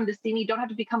 People who come to see me don't have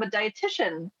to become a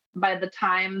dietitian by the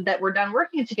time that we're done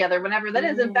working together, whenever that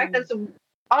is. In fact, that's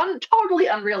totally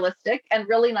unrealistic and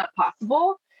really not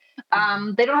possible.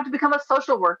 They don't have to become a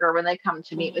social worker when they come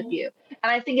to meet with you.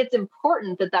 And I think it's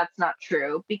important that that's not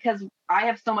true, because I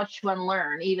have so much to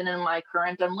unlearn. Even in my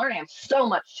current unlearning, I have so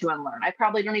much to unlearn. I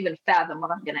probably don't even fathom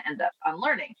what I'm going to end up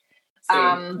unlearning.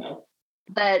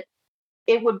 That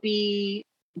it would be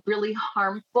really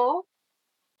harmful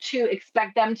to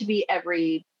expect them to be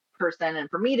every person and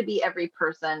for me to be every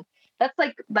person. That's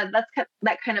like, that's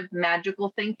that kind of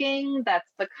magical thinking. That's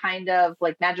the kind of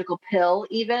like magical pill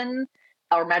even,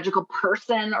 or magical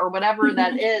person, or whatever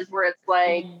that is, where it's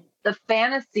like the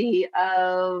fantasy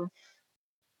of,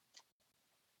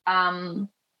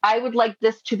 I would like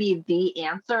this to be the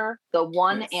answer. The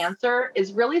one answer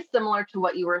is really similar to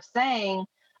what you were saying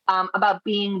about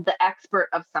being the expert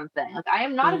of something. Like, I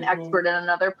am not an expert in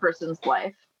another person's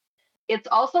life. It's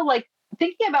also like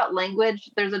thinking about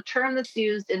language. There's a term that's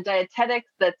used in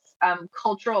dietetics that's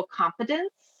cultural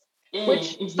competence.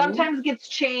 which sometimes gets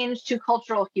changed to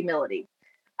cultural humility.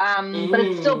 But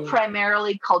it's still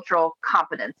primarily cultural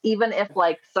competence. Even if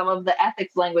like some of the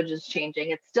ethics language is changing,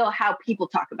 it's still how people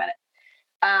talk about it.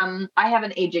 I have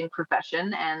an aging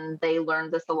profession and they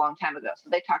learned this a long time ago. So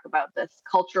they talk about this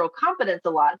cultural competence a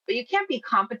lot, but you can't be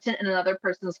competent in another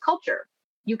person's culture.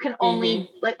 You can only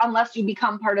like, unless you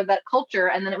become part of that culture,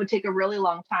 and then it would take a really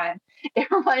long time. It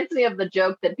reminds me of the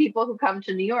joke that people who come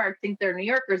to New York think they're New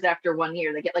Yorkers after 1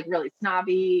 year. They get like really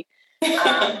snobby.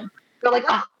 They're like,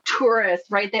 oh, tourists,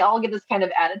 right? They all get this kind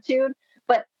of attitude,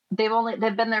 but they've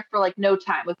been there for like no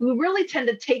time. Like we really tend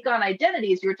to take on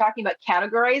identities. You were talking about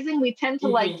categorizing. We tend to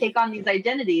like take on these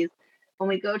identities when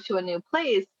we go to a new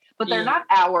place, but they're not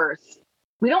ours.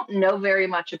 We don't know very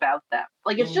much about them.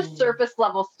 Like it's just surface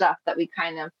level stuff that we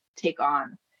kind of take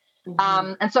on.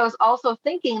 And so I was also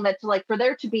thinking that for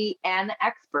there to be an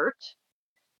expert,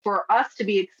 for us to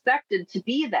be expected to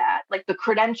be that, like the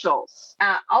credentials.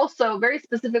 Also, very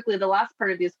specifically, the last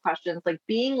part of these questions, like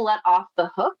being let off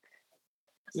the hook.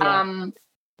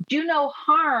 Do no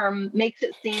harm makes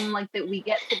it seem like that we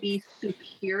get to be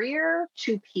superior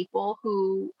to people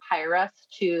who hire us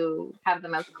to have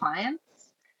them as clients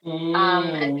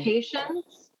and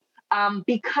patients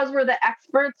because we're the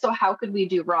experts. So how could we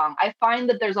do wrong? I find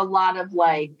that there's a lot of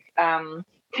like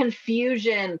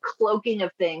confusion, cloaking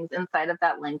of things inside of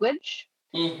that language.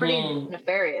 Pretty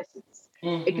nefarious.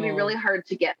 It can be really hard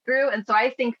to get through. And so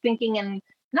I think thinking in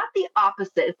not the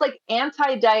opposite. It's like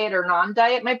anti-diet or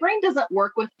non-diet. My brain doesn't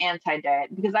work with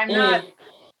anti-diet because I'm not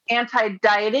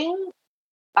anti-dieting.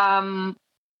 I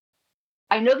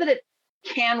know that it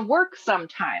can work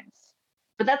sometimes,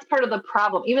 but that's part of the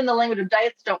problem. Even the language of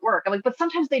diets don't work. I'm like, but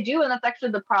sometimes they do, and that's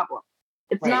actually the problem.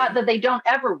 It's not that they don't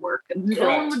ever work. No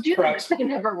one would do that if they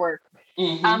never work.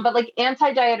 But like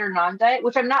anti-diet or non-diet,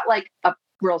 which I'm not like a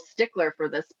real stickler for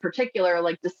this particular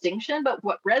like distinction, but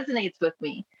what resonates with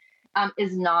me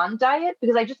is non-diet,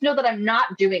 because I just know that I'm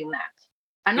not doing that.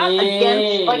 I'm not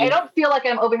against, like, I don't feel like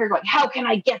I'm over here going, how can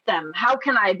I get them? How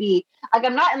can I be, like,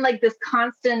 I'm not in like this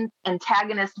constant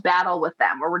antagonist battle with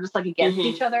them where we're just like against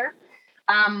each other.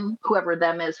 Whoever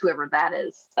them is, whoever that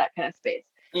is, that kind of space.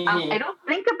 I don't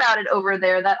think about it over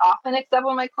there that often, except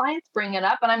when my clients bring it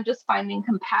up, and I'm just finding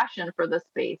compassion for the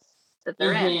space that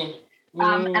they're in.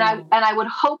 And I would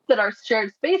hope that our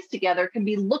shared space together can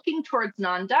be looking towards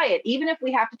non-diet, even if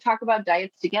we have to talk about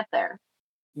diets to get there.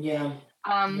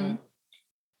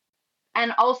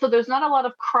 And also, there's not a lot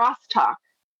of crosstalk,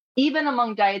 even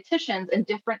among dietitians in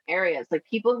different areas. Like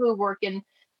people who work in,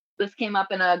 this came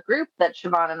up in a group that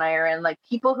Siobhan and I are in, like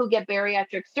people who get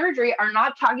bariatric surgery are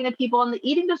not talking to people in the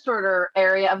eating disorder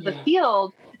area of the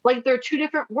field. Like they're two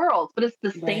different worlds, but it's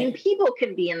the same people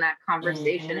can be in that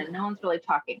conversation and no one's really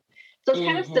talking. So it's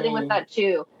kind of sitting with that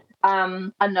too.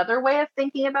 Another way of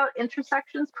thinking about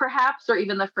intersections, perhaps, or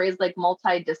even the phrase like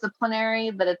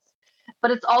multidisciplinary, but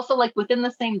it's also like within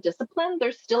the same discipline,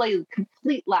 there's still a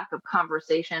complete lack of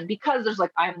conversation because there's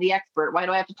like, I'm the expert. Why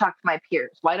do I have to talk to my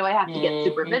peers? Why do I have to get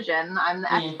supervision? I'm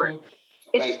the expert.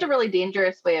 It's just a really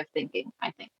dangerous way of thinking,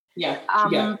 I think.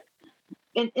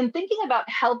 In thinking about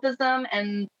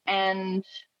healthism and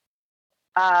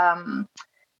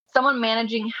someone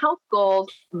managing health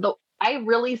goals, I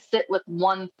really sit with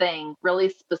one thing really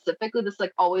specifically. This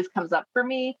like always comes up for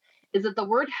me, is that the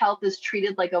word health is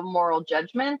treated like a moral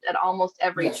judgment at almost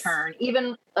every turn,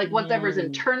 even like whatever's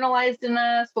internalized in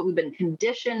us, what we've been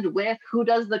conditioned with, who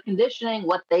does the conditioning,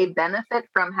 what they benefit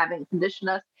from having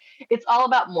conditioned us. It's all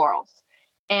about morals.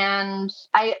 And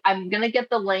I'm going to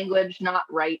get the language not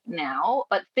right now,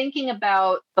 but thinking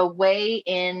about the way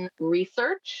in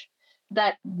research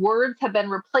that words have been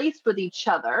replaced with each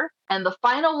other, and the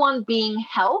final one being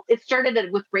health, it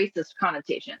started with racist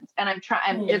connotations. And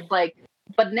it's like,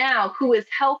 but now who is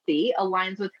healthy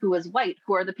aligns with who is white,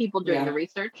 who are the people doing the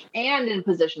research and in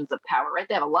positions of power, right?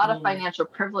 They have a lot of financial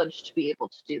privilege to be able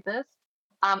to do this.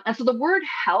 And so the word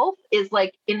health is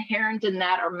like inherent in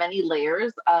that are many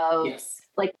layers of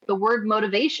like the word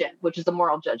motivation, which is a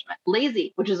moral judgment,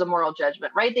 lazy, which is a moral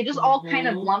judgment, right? They just all kind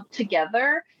of lump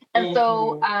together. And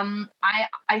so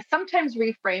I sometimes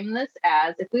reframe this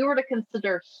as, if we were to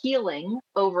consider healing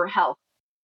over health,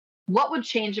 what would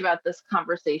change about this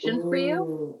conversation for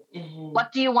you?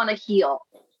 What do you want to heal?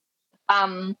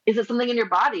 Is it something in your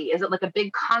body? Is it like a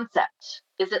big concept?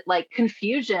 Is it like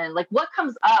confusion? Like what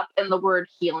comes up in the word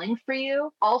healing for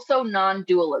you? Also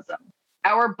non-dualism.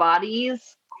 Our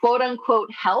body's quote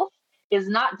unquote health is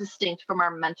not distinct from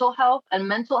our mental health, and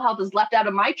mental health is left out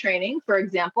of my training. For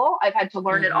example, I've had to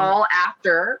learn it all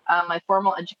after my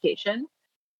formal education.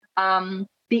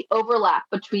 the overlap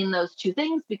between those two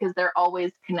things, because they're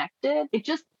always connected,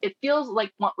 it feels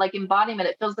like embodiment.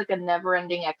 It feels like a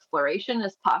never-ending exploration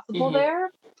is possible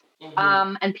there.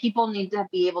 And people need to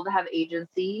be able to have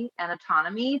agency and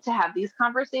autonomy to have these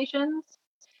conversations.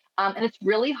 And it's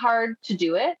really hard to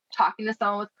do it talking to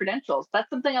someone with credentials. That's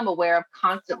something I'm aware of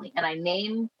constantly, and I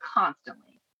name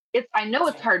constantly. I know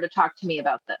it's hard to talk to me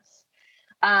about this.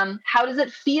 How does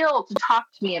it feel to talk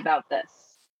to me about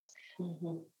this?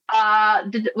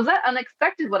 Was that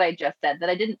unexpected what I just said, that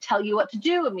I didn't tell you what to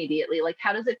do immediately? Like,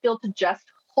 how does it feel to just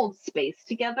hold space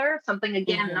together? Something,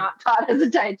 again, not taught as a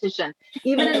dietitian.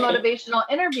 Even in motivational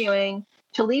interviewing,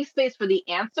 to leave space for the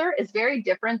answer is very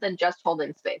different than just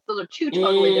holding space. Those are two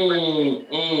totally different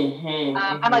things.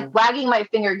 I'm like wagging my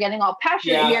finger, getting all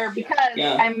passionate here, because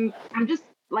I'm just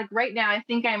like, right now, I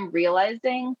think I'm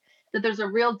realizing that there's a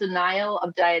real denial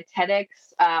of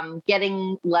dietetics,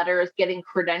 getting letters, getting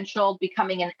credentialed,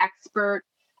 becoming an expert,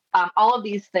 all of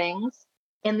these things,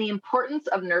 and the importance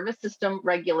of nervous system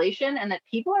regulation, and that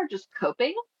people are just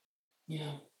coping.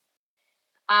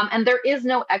 And there is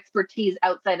no expertise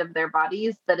outside of their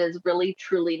bodies that is really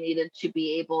truly needed to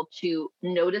be able to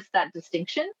notice that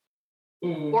distinction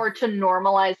or to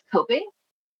normalize coping.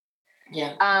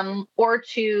 Or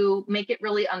to make it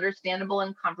really understandable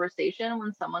in conversation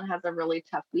when someone has a really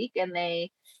tough week and they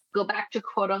go back to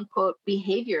quote unquote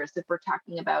behaviors. If we're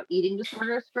talking about eating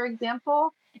disorders, for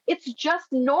example, it's just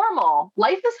normal.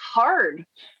 Life is hard.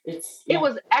 It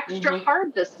was extra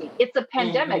hard this week. It's a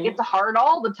pandemic. It's hard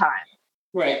all the time.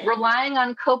 Right. Relying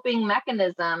on coping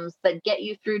mechanisms that get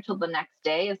you through till the next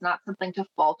day is not something to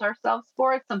fault ourselves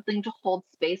for. It's something to hold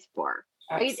space for.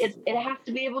 Right? It has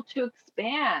to be able to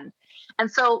expand. And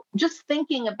so just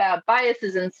thinking about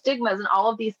biases and stigmas and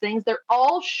all of these things, they're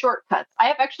all shortcuts. I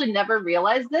have actually never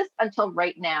realized this until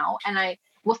right now. And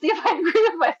we'll see if I agree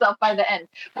with myself by the end.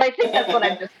 But I think that's what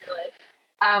I've just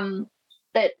realized.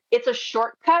 That it's a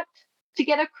shortcut to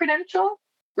get a credential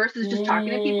versus just talking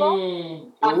to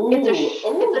people.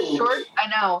 It's a short, I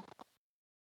know.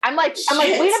 I'm like,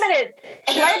 wait a minute.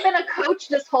 Should I have been a coach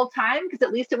this whole time? Because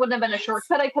at least it wouldn't have been a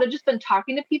shortcut. I could have just been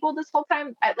talking to people this whole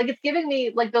time. It's giving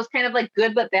me like those kind of like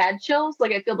good but bad chills.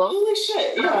 Like I feel both. Holy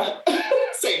shit! Yeah,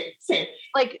 same.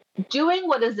 Like doing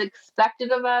what is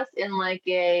expected of us in like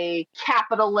a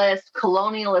capitalist,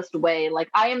 colonialist way.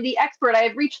 Like I am the expert. I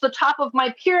have reached the top of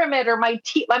my pyramid, or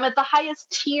I'm at the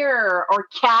highest tier or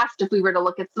caste. If we were to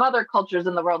look at some other cultures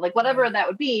in the world, like whatever that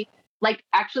would be. Like,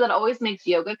 actually, that always makes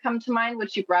yoga come to mind,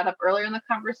 which you brought up earlier in the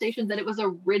conversation, that it was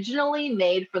originally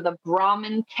made for the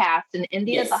Brahmin caste in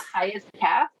India, the highest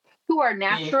caste, who are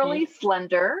naturally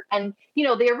slender. And,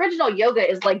 the original yoga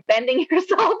is like bending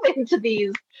yourself into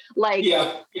these, like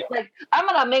I'm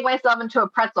going to make myself into a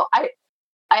pretzel.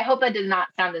 I hope that did not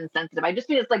sound insensitive. I just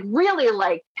mean it's like really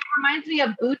like, it reminds me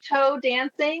of Bhutto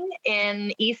dancing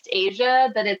in East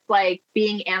Asia, that it's like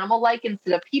being animal-like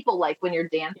instead of people-like when you're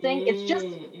dancing. It's just,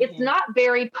 it's not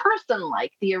very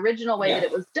person-like, the original way that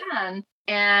it was done.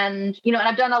 And, and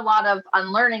I've done a lot of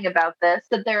unlearning about this,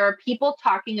 that there are people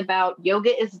talking about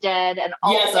yoga is dead. And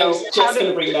also, yes, I was just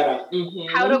going to bring that up.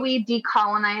 How do we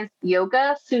decolonize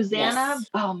yoga? Susanna,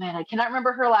 oh man, I cannot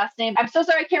remember her last name. I'm so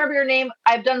sorry, I can't remember your name.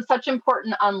 I've done such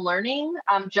important unlearning,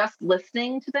 just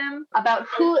listening to them about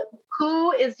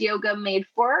who is yoga made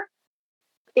for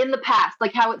in the past,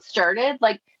 like how it started,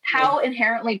 like how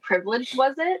inherently privileged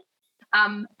was it?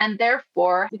 And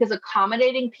therefore, because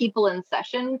accommodating people in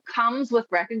session comes with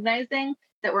recognizing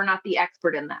that we're not the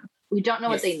expert in them. We don't know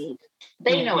what they need.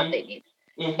 They know what they need.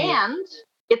 And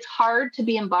it's hard to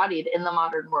be embodied in the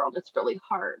modern world. It's really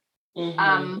hard.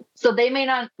 So they may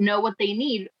not know what they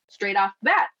need straight off the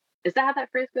bat. Is that how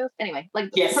that phrase goes? Anyway,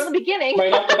 like from the beginning.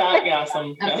 Right off the bat,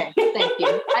 Okay, thank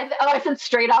you. I said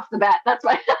straight off the bat. That's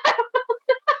why.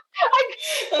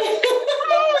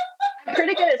 I'm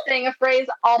pretty good at saying a phrase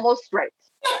almost right.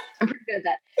 I'm pretty good at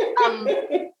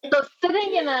that. So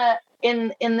sitting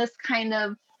in this kind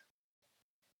of,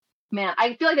 man,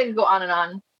 I feel like I could go on and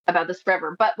on about this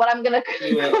forever, but what I'm going to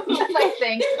I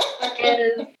think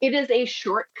is it is a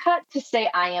shortcut to say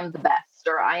I am the best,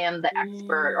 or I am the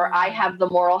expert, or I have the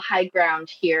moral high ground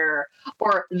here,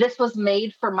 or this was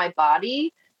made for my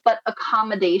body. But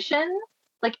accommodation,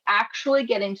 like actually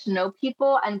getting to know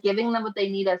people and giving them what they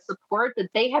need as support that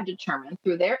they have determined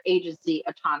through their agency,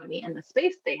 autonomy, and the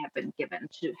space they have been given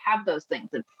to have those things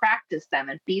and practice them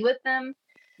and be with them,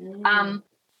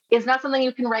 is not something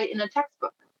you can write in a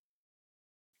textbook.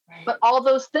 Right. But all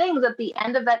those things at the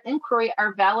end of that inquiry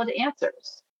are valid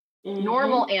answers,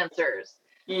 normal answers.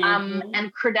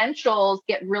 And credentials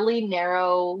get really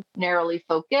narrowly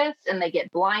focused, and they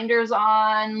get blinders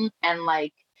on, and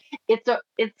like it's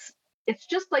it's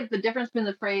just like the difference between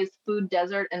the phrase food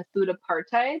desert and food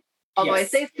apartheid. Although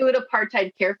Yes. I say food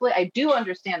apartheid carefully, I do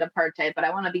understand apartheid, but I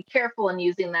want to be careful in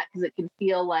using that because it can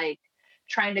feel like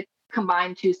trying to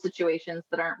combine two situations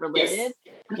that aren't related.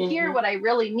 Yes. But here, what I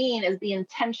really mean is the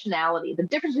intentionality. The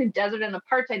difference between desert and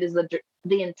apartheid is the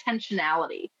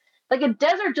intentionality. Like a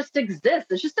desert just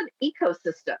exists. It's just an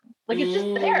ecosystem. Like it's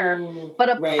just there. But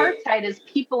apartheid is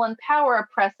people in power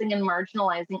oppressing and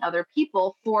marginalizing other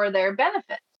people for their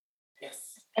benefit.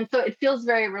 Yes. And so it feels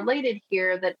very related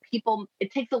here that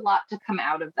it takes a lot to come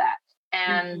out of that.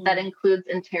 And that includes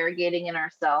interrogating in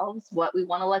ourselves what we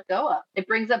want to let go of. It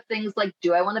brings up things like,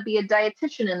 do I want to be a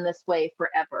dietitian in this way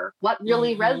forever? What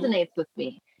really resonates with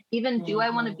me? Even do I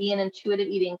want to be an intuitive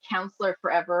eating counselor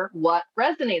forever? What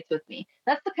resonates with me?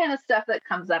 That's the kind of stuff that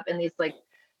comes up in these like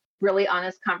really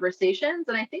honest conversations.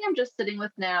 And I think I'm just sitting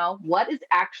with now, what is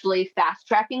actually fast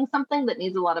tracking something that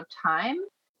needs a lot of time?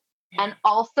 And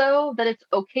also that it's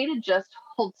okay to just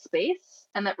hold space,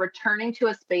 and that returning to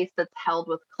a space that's held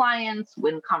with clients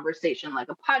when conversation like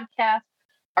a podcast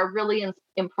are really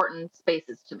important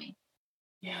spaces to me.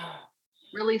 Yeah.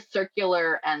 Really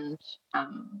circular and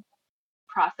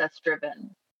process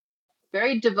driven,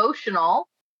 very devotional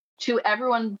to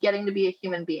everyone getting to be a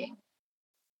human being.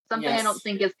 Something I don't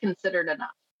think is considered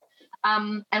enough.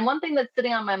 And one thing that's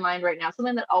sitting on my mind right now,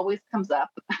 something that always comes up,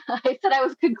 I said I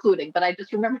was concluding, but I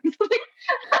just remembered something.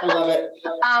 I love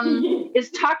it.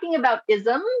 Is talking about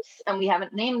isms, and we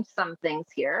haven't named some things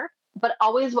here, but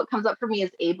always what comes up for me is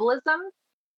ableism,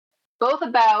 both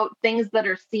about things that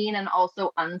are seen and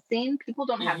also unseen. People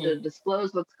don't have to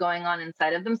disclose what's going on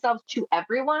inside of themselves to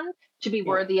everyone to be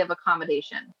worthy of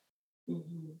accommodation.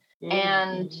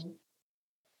 And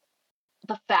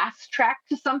the fast track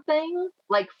to something,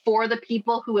 like for the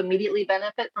people who immediately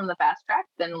benefit from the fast track,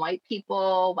 then white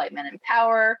people, white men in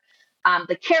power,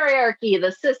 the hierarchy,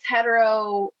 the cis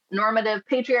hetero normative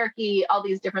patriarchy, all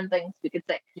these different things we could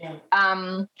say,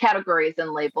 categories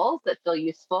and labels that feel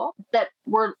useful, that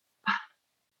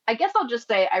I guess I'll just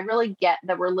say, I really get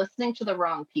that we're listening to the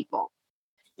wrong people.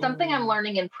 Something I'm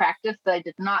learning in practice that I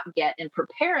did not get in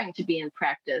preparing to be in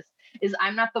practice is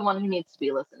I'm not the one who needs to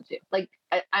be listened to. Like,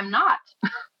 I'm not.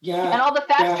 Yeah. And all the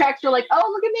fast tracks are like,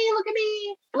 oh, look at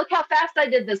me. Look how fast I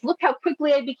did this. Look how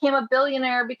quickly I became a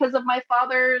billionaire because of my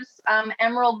father's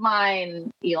emerald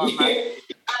mine, Elon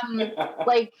Musk.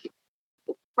 Like,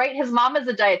 right, his mom is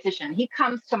a dietitian. He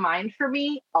comes to mind for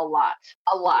me a lot.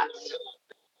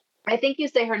 I think you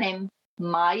say her name,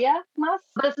 Maya Musk,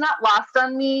 but it's not lost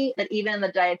on me that even in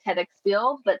the dietetics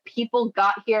field, that people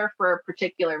got here for a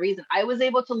particular reason. I was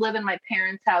able to live in my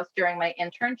parents' house during my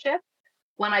internship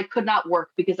when I could not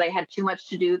work because I had too much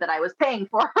to do that I was paying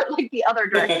for, like the other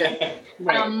direction.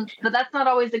 But that's not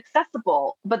always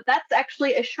accessible. But that's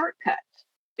actually a shortcut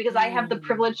because I have the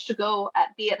privilege to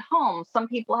be at home. Some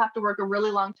people have to work a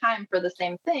really long time for the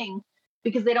same thing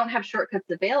because they don't have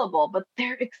shortcuts available, but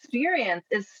their experience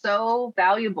is so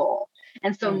valuable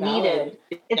and so needed.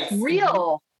 It's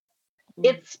real.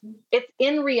 It's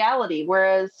in reality,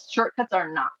 whereas shortcuts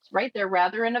are not, right? They're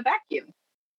rather in a vacuum.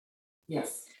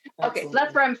 Yes. Absolutely. Okay, so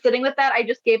that's where I'm sitting with that. I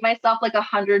just gave myself like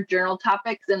 100 journal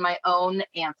topics in my own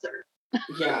answer.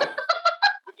 Yeah.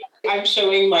 I'm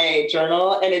showing my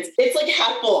journal and it's like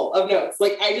half full of notes.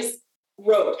 Like I just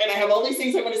wrote and I have all these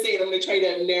things I want to say and I'm going to try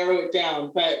to narrow it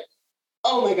down, but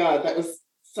oh my God, that was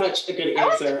such a good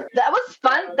answer. That was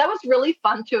fun. That was really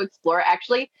fun to explore.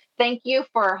 Actually, thank you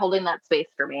for holding that space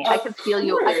for me. I could feel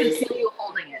you. I could feel you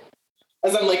holding it.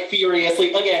 As I'm like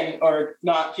furiously, again, or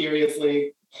not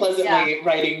furiously, pleasantly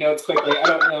writing notes quickly. I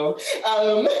don't know.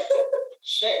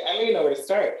 Shit, I don't even know where to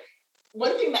start.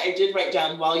 One thing that I did write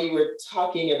down while you were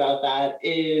talking about that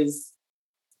is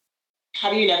how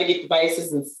do you navigate the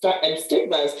biases and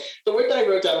stigmas? The word that I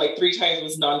wrote down like 3 times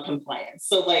was non-compliance.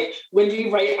 So like when we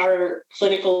write our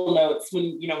clinical notes,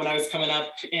 when I was coming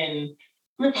up in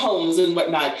group homes and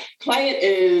whatnot, client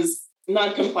is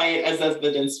non-compliant as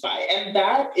evidenced by. And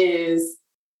that is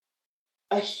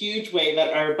a huge way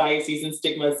that our biases and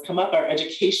stigmas come up. Our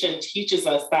education teaches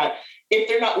us that if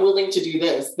they're not willing to do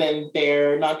this, then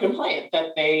they're non-compliant,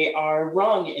 that they are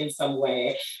wrong in some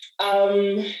way.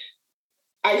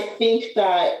 I think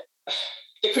that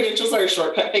the credentials are a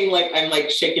shortcut thing. Like I'm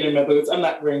like shaking in my boots. I'm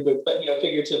not wearing boots, but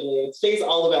figuratively, today's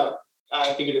all about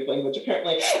figurative language.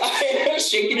 Apparently, I'm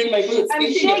shaking in my boots.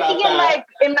 I'm shaking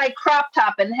in my crop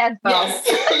top and headphones.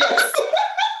 Yes.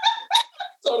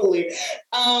 Totally.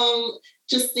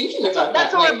 Just thinking about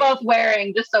that's that. what we're both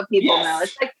wearing, just so people know.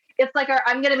 It's like our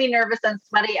I'm gonna be nervous and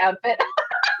sweaty outfit.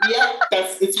 Yeah,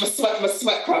 it's my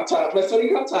sweat crop top, my sweaty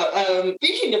crop top.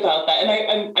 Thinking about that,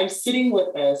 and I'm sitting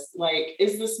with this, like,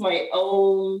 is this my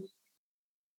own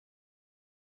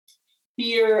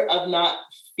fear of not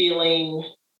feeling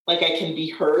like I can be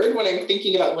heard when I'm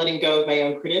thinking about letting go of my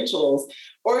own credentials?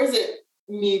 Or is it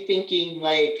me thinking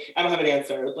like, I don't have an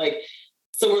answer? Like,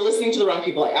 so we're listening to the wrong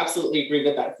people. I absolutely agree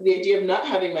with that. So the idea of not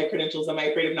having my credentials, am I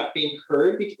afraid of not being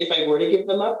heard if I were to give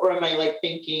them up? Or am I like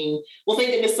thinking, well,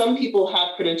 thank goodness some people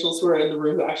have credentials who are in the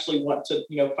room who actually want to,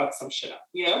 fuck some shit up,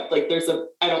 like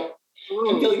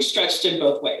I'm feeling stretched in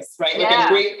both ways, right? Like I'm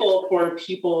grateful for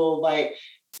people, like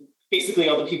basically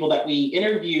all the people that we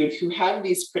interviewed who have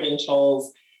these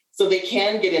credentials so they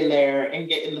can get in there and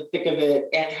get in the thick of it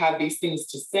and have these things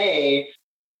to say,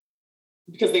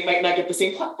 because they might not get the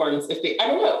same platforms if they, I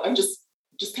don't know. I'm just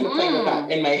kind of playing with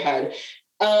that in my head.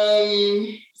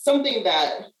 Something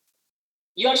that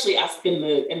you actually asked in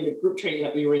the group training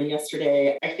that we were in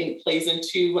yesterday, I think plays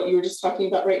into what you were just talking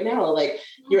about right now. Like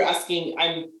you're asking,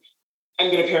 I'm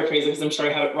going to paraphrase it because I'm sure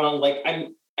I have it wrong. Like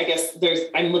I'm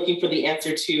looking for the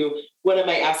answer to what am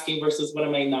I asking versus what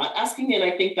am I not asking? And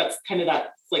I think that's kind of that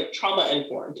like trauma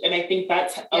informed. And I think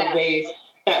that's a way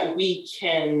that we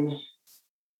can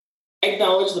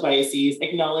acknowledge the biases,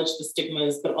 acknowledge the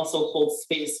stigmas, but also hold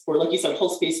space for, like you said,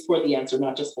 hold space for the answer,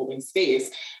 not just holding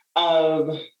space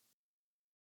of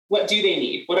what do they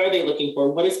need? What are they looking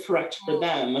for? What is correct for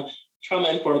them? Trauma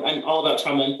informed. I'm all about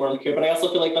trauma informed care, but I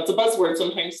also feel like that's a buzzword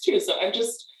sometimes too. So I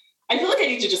feel like I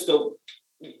need to just go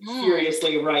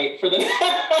furiously right for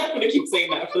I'm going to keep saying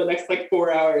that for the next like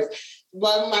 4 hours.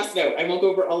 One last note. I won't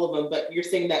go over all of them, but you're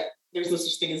saying that there's no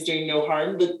such thing as doing no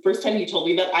harm. The first time you told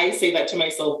me that, I say that to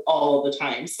myself all the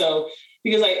time. So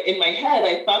because in my head,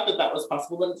 I thought that was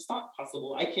possible, but it's not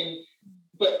possible.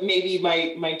 But maybe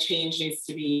my change needs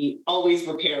to be always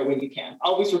repair when you can,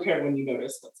 always repair when you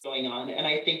notice what's going on. And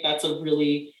I think that's a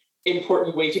really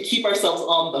important way to keep ourselves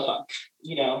on the hook,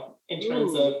 in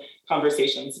terms of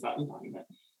conversations about embodiment.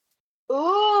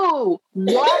 Ooh,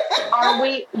 what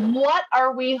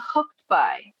are we hooked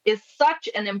by is such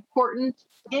an important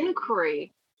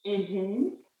inquiry. Mm-hmm.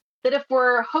 That if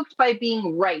we're hooked by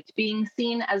being right, being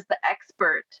seen as the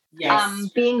expert,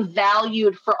 being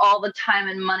valued for all the time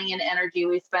and money and energy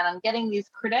we spend on getting these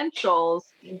credentials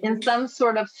in some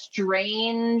sort of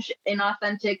strange,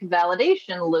 inauthentic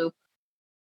validation loop,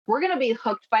 we're going to be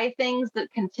hooked by things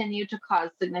that continue to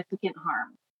cause significant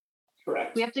harm.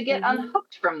 Correct. We have to get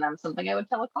unhooked from them, something I would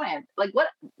tell a client. Like,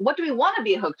 what do we want to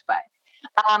be hooked by?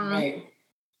 Right.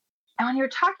 And when you're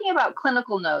talking about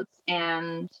clinical notes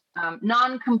and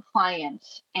non-compliant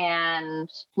and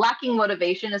lacking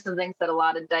motivation is some things that a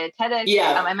lot of dietetics,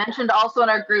 I mentioned also in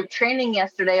our group training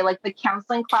yesterday, like the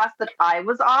counseling class that I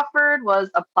was offered was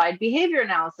applied behavior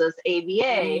analysis,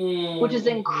 ABA, which is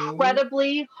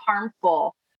incredibly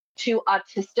harmful to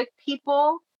autistic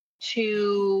people,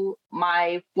 to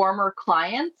my former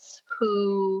clients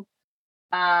who,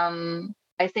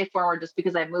 I say former just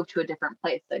because I moved to a different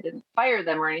place. I didn't fire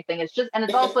them or anything. It's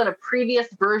also in a previous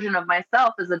version of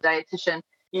myself as a dietitian,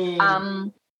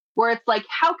 where it's like,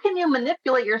 how can you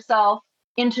manipulate yourself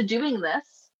into doing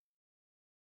this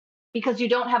because you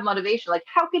don't have motivation? Like,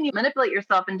 how can you manipulate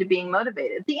yourself into being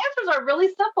motivated? The answers are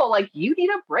really simple. Like, you need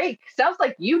a break. Sounds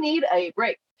like you need a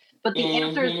break. But the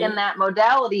answers in that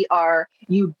modality are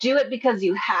you do it because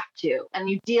you have to, and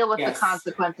you deal with the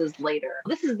consequences later.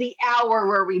 This is the hour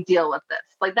where we deal with this,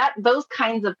 like that, those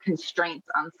kinds of constraints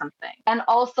on something. And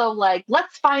also like,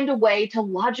 let's find a way to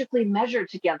logically measure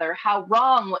together how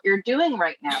wrong what you're doing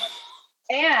right now.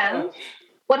 And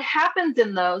what happens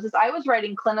in those is I was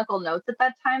writing clinical notes at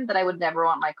that time that I would never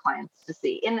want my clients to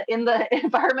see. In the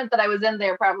environment that I was in,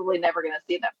 they're probably never going to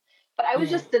see them. But I was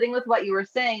just sitting with what you were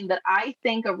saying, that I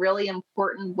think a really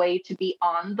important way to be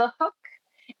on the hook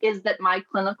is that my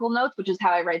clinical notes, which is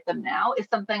how I write them now, is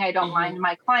something I don't mind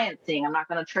my client seeing. I'm not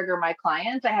going to trigger my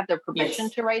client. I have their permission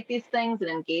to write these things and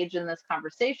engage in this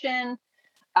conversation.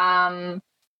 And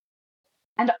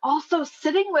also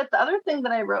sitting with the other thing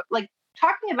that I wrote, like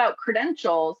talking about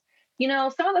credentials,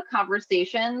 some of the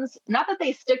conversations, not that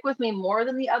they stick with me more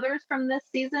than the others from this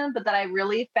season, but that I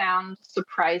really found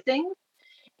surprising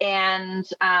and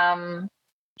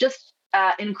just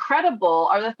incredible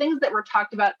are the things that were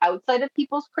talked about outside of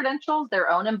people's credentials,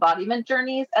 their own embodiment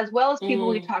journeys, as well as people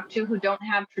we talk to who don't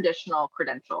have traditional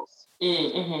credentials,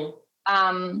 and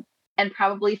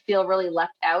probably feel really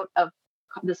left out of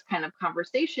this kind of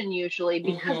conversation usually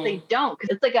because they don't,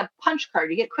 because it's like a punch card.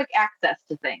 You get quick access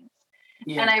to things.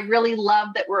 And I really love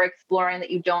that we're exploring that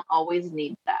you don't always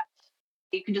need that.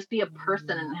 You can just be a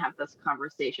person and have this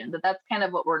conversation, but that's kind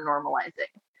of what we're normalizing.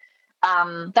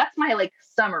 That's my like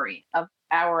summary of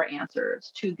our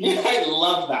answers to these. I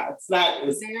love that. That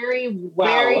is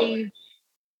very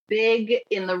big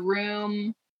in the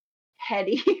room,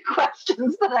 heady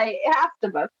questions that I asked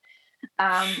about.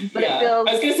 But it feels.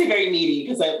 I was going to say very meaty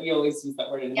because you always use that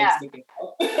word and it makes me think.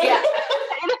 Yeah,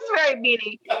 it is very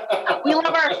meaty. We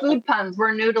love our food puns.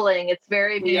 We're noodling. It's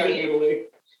very meaty. We are noodling.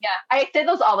 Yeah, I say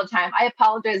those all the time. I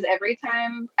apologize every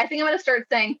time. I think I'm going to start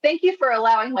saying, thank you for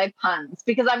allowing my puns,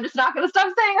 because I'm just not going to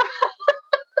stop saying them.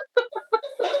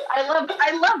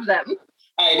 I love them.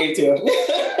 I do too.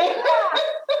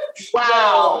 Wow.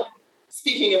 Well,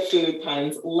 speaking of food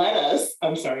puns,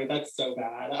 I'm sorry, that's so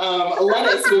bad. Let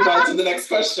us move on to the next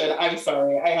question. I'm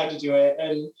sorry, I had to do it.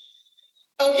 And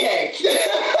okay,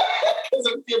 because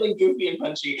I'm feeling goofy and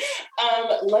punchy.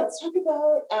 Let's talk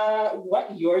about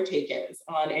what your take is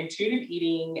on intuitive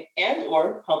eating and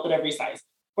or Health at Every Size.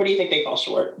 Where do you think they fall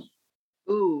short?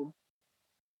 Ooh.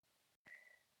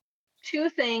 Two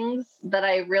things that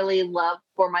I really love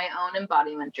for my own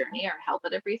embodiment journey are Health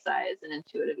at Every Size and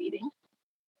intuitive eating,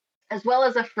 as well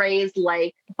as a phrase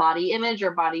like body image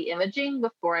or body imaging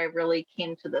before I really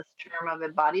came to this term of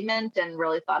embodiment and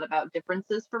really thought about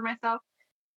differences for myself.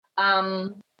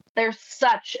 There's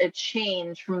such a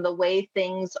change from the way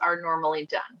things are normally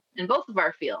done in both of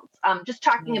our fields. Just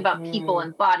talking about people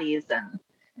and bodies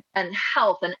and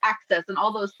health and access and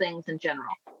all those things in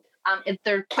general.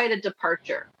 They're quite a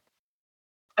departure.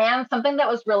 And something that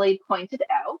was really pointed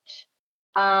out,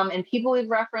 and people we've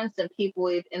referenced and people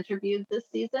we've interviewed this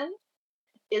season,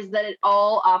 is that it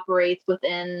all operates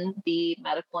within the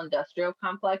medical industrial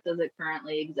complex as it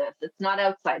currently exists. It's not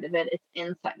outside of it, it's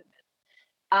inside of it.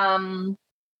 And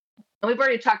we've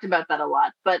already talked about that a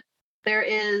lot, but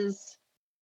I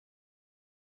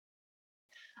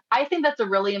think that's a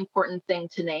really important thing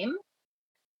to name,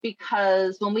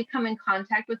 because when we come in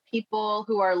contact with people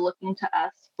who are looking to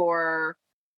us for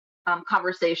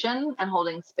conversation and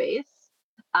holding space,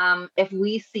 if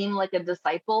we seem like a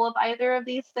disciple of either of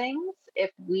these things,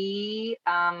 if we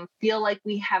feel like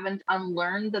we haven't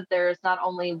unlearned that there is not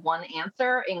only one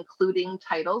answer, including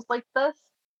titles like this.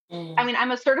 I mean,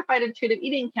 I'm a certified intuitive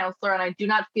eating counselor, and I do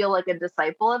not feel like a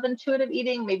disciple of intuitive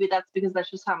eating. Maybe that's because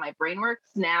that's just how my brain works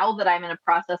now that I'm in a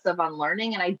process of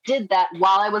unlearning. And I did that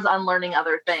while I was unlearning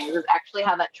other things, is actually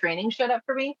how that training showed up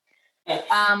for me.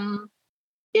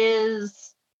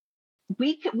 Is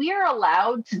we are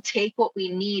allowed to take what we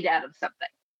need out of something.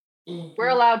 We're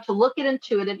allowed to look at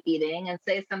intuitive eating and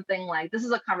say something like, this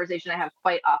is a conversation I have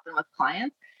quite often with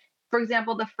clients. For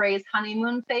example, the phrase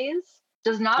honeymoon phase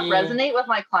does not resonate with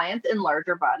my clients in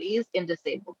larger bodies, in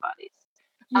disabled bodies.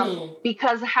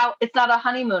 Because it's not a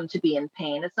honeymoon to be in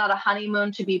pain. It's not a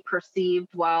honeymoon to be perceived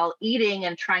while eating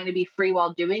and trying to be free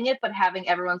while doing it, but having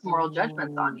everyone's moral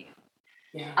judgments on you.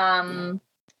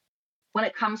 When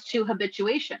it comes to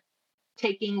habituation,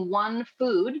 taking one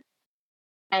food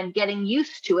and getting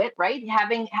used to it, right?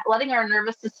 Letting our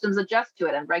nervous systems adjust to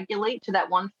it and regulate to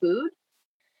that one food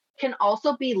can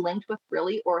also be linked with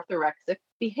really orthorexic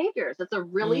behaviors. It's a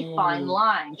really fine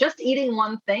line. Just eating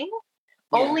one thing,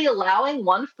 only allowing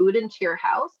one food into your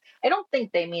house. I don't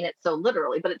think they mean it so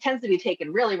literally, but it tends to be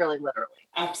taken really, really literally.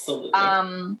 Absolutely.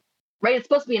 Right? It's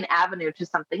supposed to be an avenue to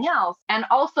something else. And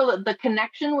also the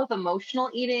connection with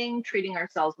emotional eating, treating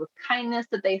ourselves with kindness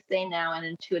that they say now in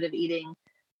intuitive eating.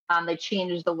 They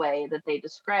changed the way that they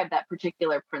describe that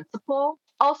particular principle.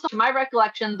 Also, to my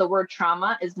recollection, the word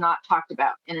trauma is not talked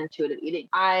about in intuitive eating.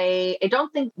 I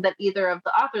don't think that either of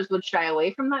the authors would shy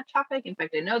away from that topic. In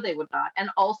fact, I know they would not. And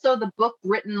also the book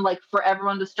written like for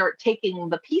everyone to start taking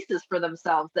the pieces for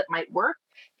themselves that might work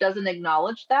doesn't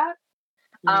acknowledge that.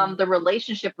 The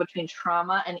relationship between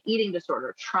trauma and eating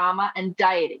disorder, trauma and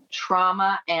dieting,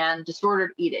 trauma and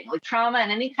disordered eating, like trauma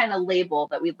and any kind of label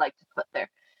that we'd like to put there.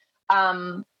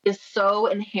 Is so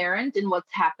inherent in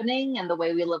what's happening and the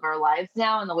way we live our lives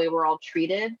now and the way we're all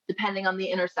treated, depending on the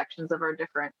intersections of our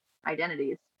different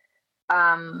identities.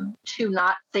 To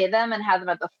not say them and have them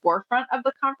at the forefront of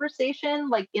the conversation,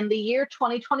 like in the year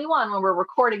 2021, when we're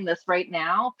recording this right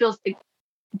now, it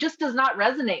just does not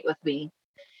resonate with me.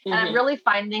 And I'm really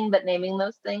finding that naming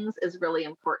those things is really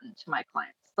important to my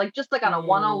clients. Like just like on a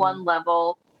 101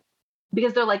 level,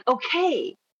 because they're like,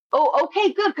 okay,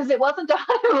 good, because it wasn't a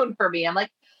honeymoon for me. I'm like,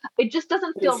 it just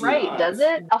doesn't feel right, does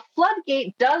it? A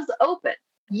floodgate does open.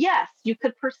 Yes, you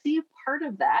could perceive part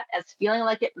of that as feeling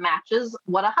like it matches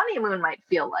what a honeymoon might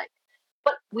feel like.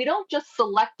 But we don't just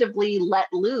selectively let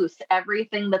loose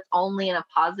everything that's only in a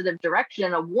positive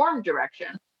direction, a warm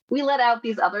direction. We let out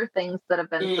these other things that have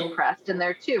been suppressed in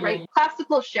there too, right?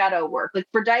 Classical shadow work, like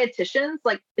for dietitians,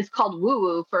 like it's called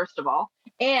woo-woo, first of all.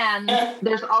 And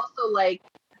there's also like,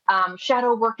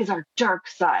 shadow work is our dark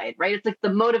side, right? It's like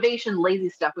the motivation, lazy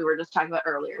stuff we were just talking about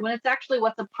earlier, when it's actually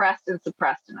what's oppressed and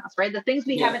suppressed in us, right? The things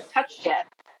we haven't touched yet.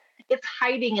 It's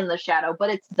hiding in the shadow, but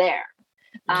it's there.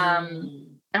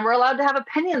 And we're allowed to have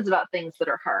opinions about things that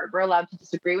are hard. We're allowed to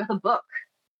disagree with a book.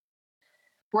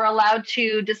 We're allowed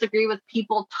to disagree with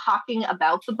people talking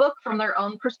about the book from their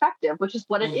own perspective, which is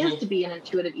what it is to be an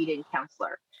intuitive eating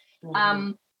counselor.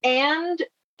 And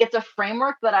it's a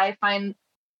framework that I find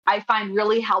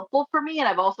really helpful for me. And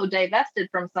I've also divested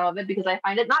from some of it because I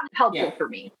find it not helpful for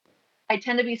me. I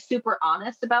tend to be super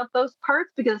honest about those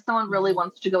parts because if someone really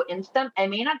wants to go into them, I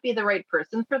may not be the right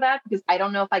person for that because I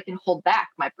don't know if I can hold back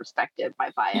my perspective, my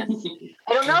bias.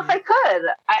 I don't know if I could.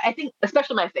 I think,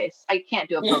 especially my face, I can't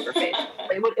do a poker face.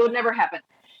 It would never happen.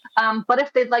 But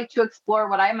if they'd like to explore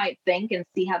what I might think and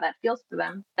see how that feels for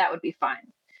them, that would be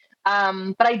fine.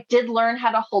 But I did learn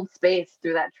how to hold space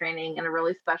through that training in a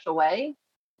really special way.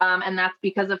 And that's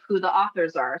because of who the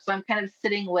authors are. So I'm kind of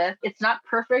sitting with, it's not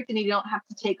perfect and you don't have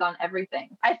to take on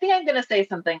everything. I think I'm going to say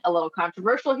something a little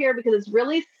controversial here because it's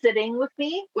really sitting with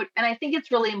me. And I think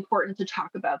it's really important to talk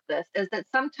about this, is that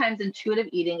sometimes intuitive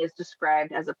eating is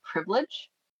described as a privilege.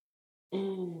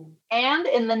 And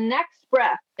in the next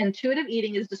breath, intuitive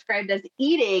eating is described as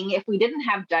eating if we didn't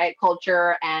have diet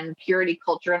culture and purity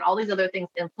culture and all these other things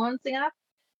influencing us.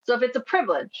 So if it's a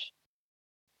privilege,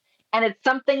 and it's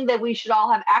something that we should all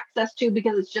have access to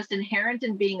because it's just inherent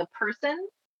in being a person,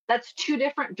 that's two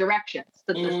different directions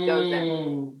that this goes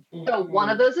in. So one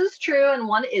of those is true and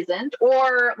one isn't,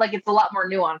 or like it's a lot more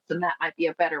nuanced than that might be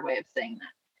a better way of saying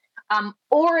that.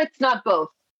 Or it's not both.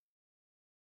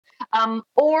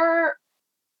 Or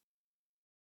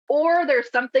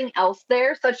there's something else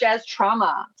there, such as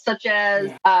trauma, such as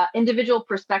individual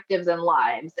perspectives and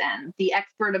lives, and the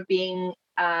expert of being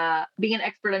an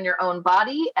expert in your own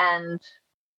body, and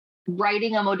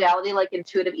writing a modality like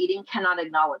intuitive eating cannot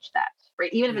acknowledge that,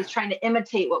 right? Even if it's trying to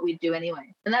imitate what we do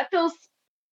anyway. And it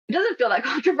doesn't feel that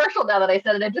controversial now that I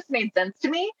said it. It just made sense to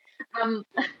me.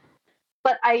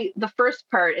 But the first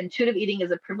part, intuitive eating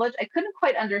is a privilege, I couldn't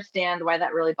quite understand why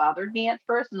that really bothered me at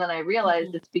first. And then I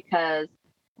realized it's because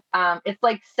it's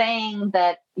like saying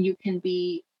that you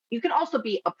can also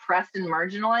be oppressed and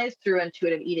marginalized through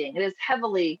intuitive eating. It is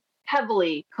heavily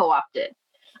co-opted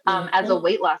as a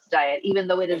weight loss diet, even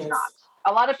though it is not.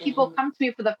 A lot of people come to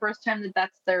me for the first time that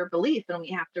that's their belief, and we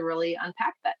have to really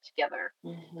unpack that together.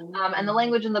 And the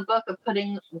language in the book of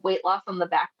putting weight loss on the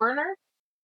back burner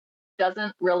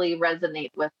doesn't really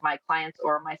resonate with my clients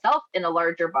or myself in a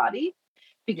larger body,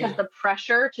 because the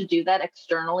pressure to do that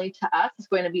externally to us is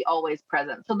going to be always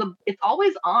present. So it's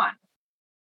always on.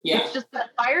 It's just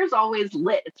that fire's always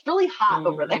lit. It's really hot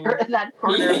over there in that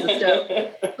corner of the stove.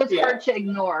 It's hard to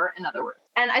ignore, in other words.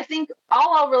 And I think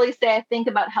all I'll really say, I think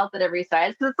about health at every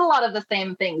size, because it's a lot of the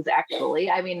same things, actually.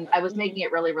 I mean, I was making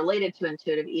it really related to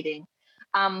intuitive eating.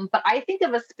 But I think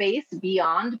of a space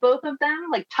beyond both of them,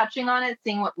 like touching on it,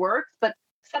 seeing what works. But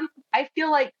I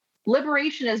feel like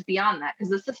liberation is beyond that,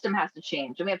 because the system has to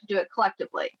change and we have to do it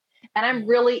collectively. And I'm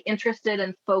really interested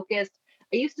and focused.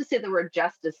 I used to say the word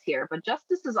justice here, but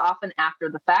justice is often after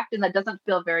the fact, and that doesn't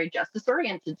feel very justice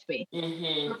oriented to me.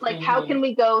 It's like, how can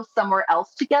we go somewhere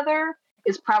else together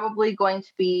is probably going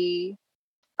to be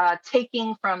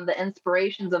taking from the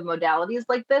inspirations of modalities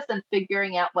like this and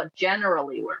figuring out what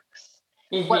generally works.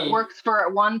 What works for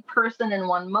one person in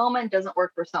one moment doesn't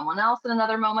work for someone else in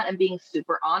another moment, and being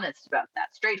super honest about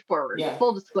that, straightforward,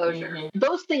 full disclosure.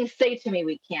 Those things say to me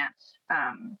we can't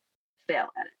fail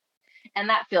at it. And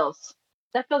that feels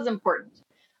important.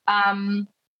 And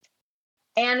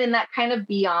in that kind of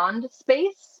beyond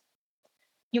space,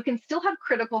 you can still have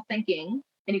critical thinking,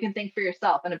 and you can think for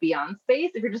yourself in a beyond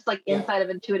space. If you're just like inside of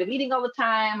intuitive eating all the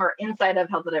time, or inside of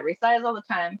health at every size all the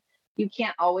time, you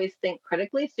can't always think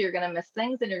critically. So you're going to miss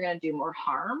things and you're going to do more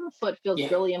harm. So it feels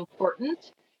really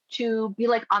important to be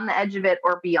like on the edge of it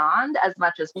or beyond as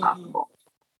much as possible.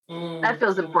 That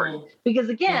feels important, because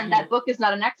again, that book is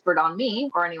not an expert on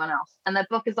me or anyone else. And that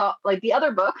book is all like the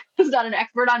other book is not an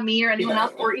expert on me or anyone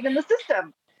else, or even the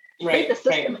system. Right? The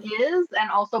system is, and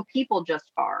also people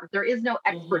just are. There is no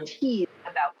expertise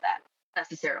about that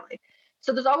necessarily.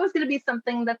 So there's always going to be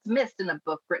something that's missed in a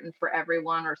book written for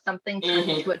everyone, or something turned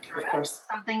into a trend,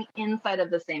 something inside of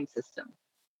the same system.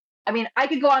 I mean, I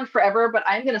could go on forever, but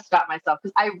I'm going to stop myself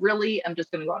because I really am just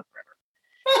going to go on forever.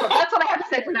 So that's what I have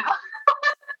to say for now.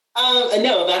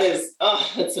 No,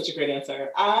 that's such a great answer.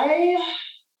 Actually,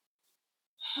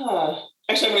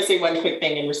 I'm going to say one quick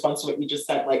thing in response to what you just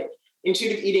said. Like,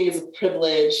 intuitive eating is a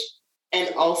privilege,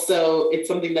 and also it's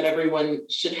something that everyone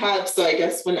should have. So I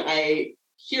guess when I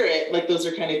hear it, like, those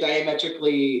are kind of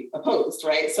diametrically opposed,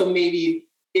 right? So maybe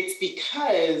it's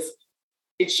because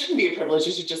it shouldn't be a privilege.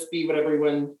 It should just be what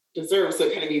everyone deserve. So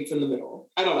it kind of meets in the middle.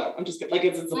 I don't know. I'm just like,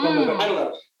 it's a fun moment. I don't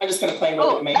know. I'm just kind of playing with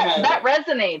it in my head. That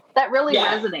resonates. That really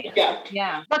resonates. Yeah.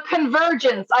 Yeah. The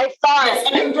convergence. I saw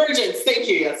it. A convergence. Thank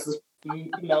you. Yes.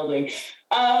 Melding.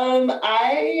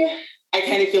 I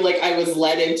kind of feel like I was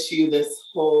led into this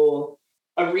whole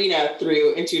arena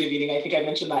through intuitive eating. I think I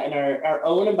mentioned that in our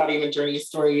own embodiment journey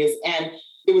stories, and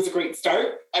it was a great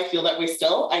start. I feel that way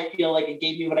still. I feel like it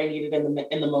gave me what I needed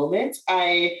in the moment.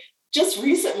 I just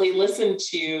recently listened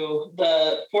to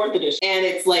the 4th edition, and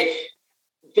it's like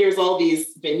there's all these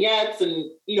vignettes and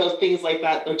things like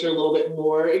that, which are a little bit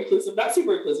more inclusive, not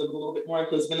super inclusive, a little bit more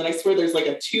inclusive. And then I swear there's like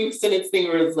a 2-sentence thing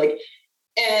where it's like,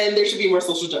 and there should be more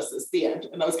social justice, the end.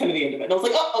 And that was kind of the end of it. And I was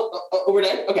like, oh, we're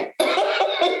done? Okay.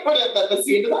 That's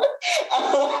the end of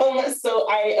that. So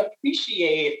I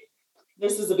appreciate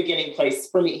this is a beginning place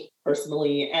for me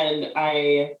personally. And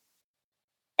I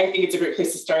think it's a great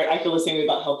place to start. I feel the same way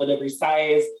about health at every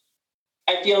size.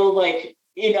 I feel like,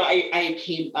 I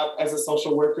came up as a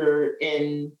social worker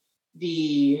in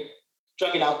the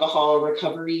drug and alcohol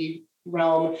recovery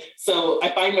realm. So I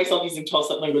find myself using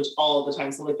 12-step language all the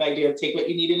time. So like the idea of take what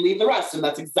you need and leave the rest. And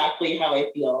that's exactly how I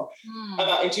feel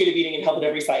about intuitive eating and health at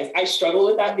every size. I struggle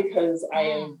with that because I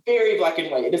am very black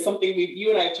and white. It is something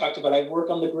you and I have talked about. I work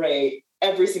on the gray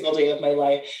every single day of my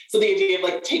life. So the idea of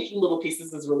like taking little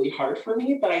pieces is really hard for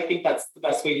me, but I think that's the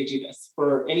best way to do this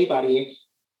for anybody.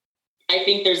 I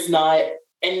think there's not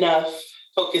enough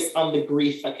focus on the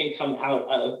grief that can come out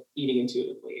of eating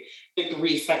intuitively. The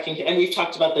grief that can, and we've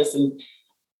talked about this in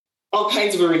all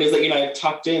kinds of arenas that, I've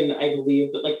talked in, I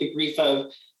believe, but like the grief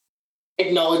of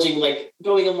acknowledging, like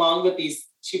going along with these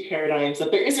 2 paradigms,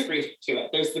 that there is a grief to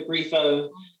it. There's the grief of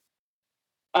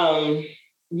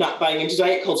not buying into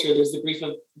diet culture. There's the grief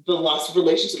of the loss of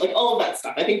relationship, like all of that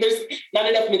stuff. I think there's not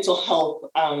enough mental health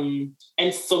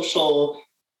and social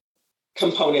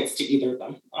components to either of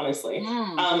them, honestly.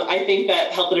 I think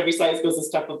that health at every size goes a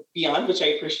step beyond, which I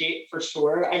appreciate for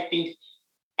sure. I think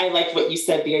I like what you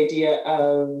said, the idea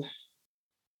of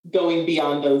going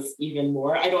beyond those even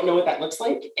more. I don't know what that looks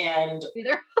like. And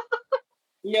either.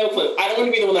 No clue. I don't want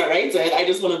to be the one that writes it. I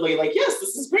just want to be like, yes,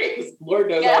 this is great, because Lord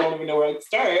knows I don't even know where I'd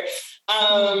start.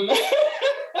 I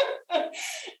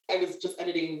was just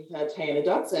editing the Tiana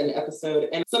Dotson episode,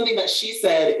 and something that she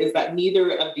said is that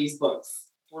neither of these books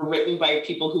were written by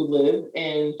people who live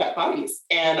in fat bodies.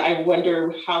 And I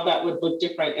wonder how that would look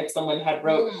different if someone had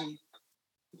wrote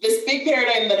this big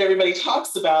paradigm that everybody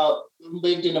talks about,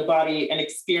 lived in a body and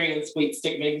experienced weight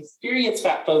stigma, experienced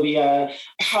fat phobia,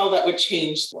 how that would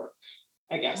change work,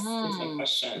 I guess, is my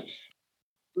question.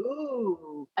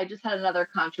 Ooh, I just had another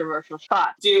controversial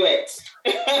thought. Do it.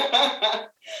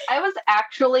 I was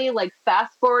actually like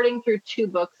fast forwarding through 2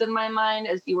 books in my mind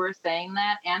as you were saying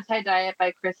that. Anti-Diet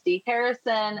by Christy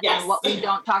Harrison and What We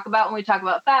Don't Talk About When We Talk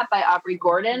About Fat by Aubrey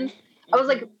Gordon. I was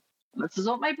like, this is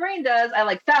what my brain does. I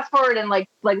like fast forward and like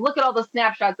look at all the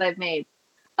snapshots I've made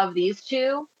of these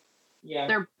 2. Yeah.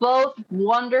 They're both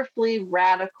wonderfully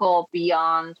radical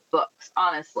beyond books,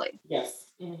 honestly. Yes.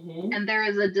 Mm-hmm. And there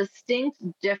is a distinct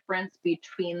difference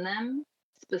between them,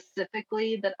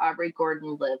 specifically that Aubrey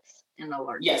Gordon lives in a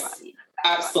larger body.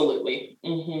 Absolutely.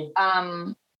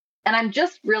 Mm-hmm. And I'm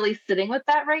just really sitting with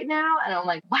that right now. And I'm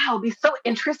like, wow, it'd be so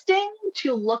interesting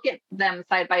to look at them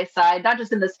side by side, not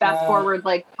just in this fast forward,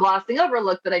 like glossing over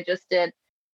look that I just did,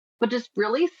 but just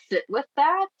really sit with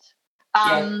that.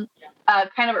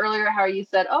 Kind of earlier, how you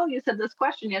said, you said this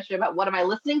question yesterday about what am I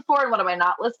listening for and what am I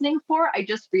not listening for? I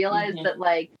just realized that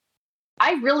like,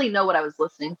 I really know what I was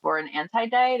listening for in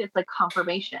Anti-Diet. It's like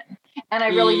confirmation. And I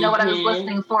really know what I was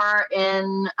listening for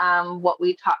in what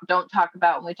we don't talk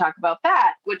about when we talk about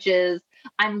fat, which is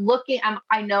I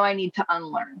know I need to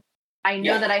unlearn. I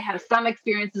know that I have some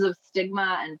experiences of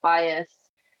stigma and bias.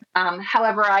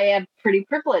 However, I am pretty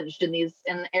privileged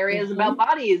in areas about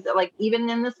bodies, like even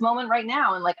in this moment right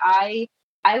now. And like,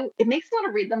 it makes me want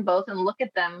to read them both and look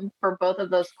at them for both of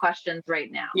those questions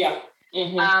right now. Yeah.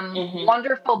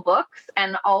 Wonderful books.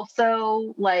 And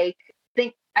also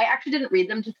I actually didn't read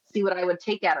them to see what I would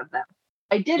take out of them.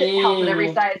 I did Health at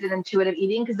Every Size and Intuitive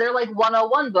Eating because they're like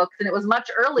 101 books and it was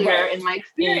much earlier in my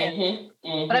experience.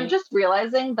 But I'm just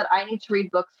realizing that I need to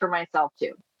read books for myself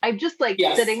too. I'm just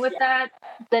sitting with that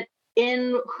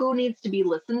in who needs to be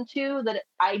listened to, that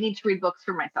I need to read books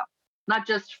for myself, not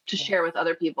just to share with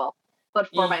other people, but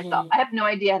for myself. I have no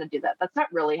idea how to do that. That's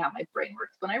not really how my brain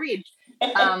works when I read.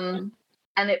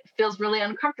 And And it feels really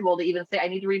uncomfortable to even say I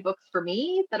need to read books for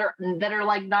me that are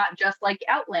like not just like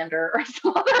Outlander or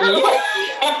some other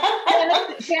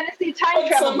like fantasy time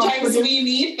travel books. Sometimes we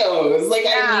need those. Like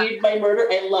I need my murder.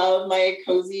 I love my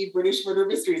cozy British murder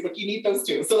mysteries. Like you need those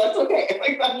too. So that's okay.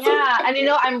 Like that's okay. And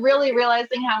I'm really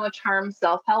realizing how much harm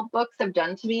self-help books have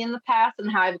done to me in the past,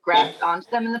 and how I've grabbed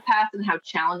onto them in the past, and how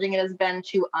challenging it has been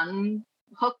to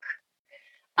unhook.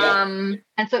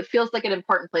 And so it feels like an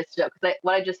important place to go, because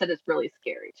what I just said is really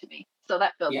scary to me. So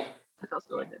that feels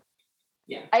really good.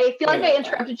 Yeah. I feel like I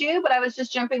interrupted you, but I was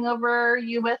just jumping over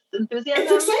you with enthusiasm.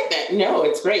 It's excitement. No,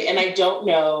 it's great. And I don't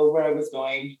know where I was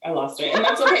going. I lost it. And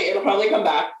that's okay. It'll probably come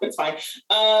back. It's fine.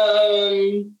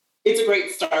 It's a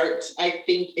great start. I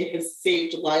think it has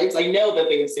saved lives. I know that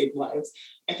they have saved lives.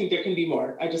 I think there can be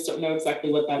more. I just don't know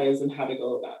exactly what that is and how to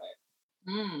go about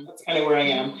it. That's kind of where I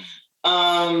am.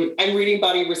 I'm reading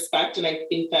Body Respect, and I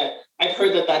think that I've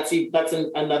heard that that's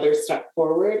another step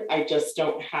forward. I just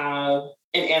don't have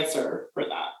an answer for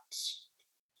that.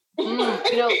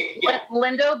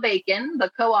 Lindo Bacon, the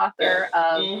co-author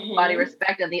of Body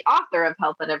Respect and the author of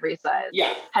Health at Every Size,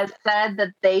 has said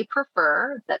that they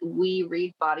prefer that we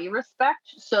read Body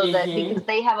Respect, so that because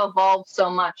they have evolved so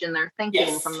much in their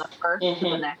thinking from the first to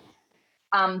the next.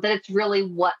 That it's really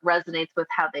what resonates with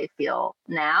how they feel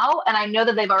now. And I know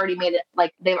that they've already made it,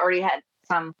 like they've already had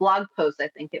some blog posts, I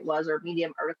think it was, or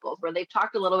Medium articles where they've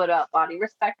talked a little bit about Body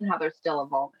Respect and how they're still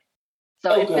evolving.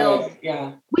 So it feels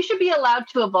we should be allowed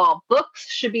to evolve. Books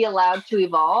should be allowed to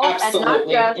evolve.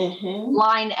 Absolutely. And not just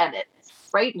line edits,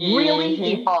 right?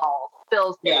 Really evolve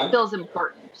feels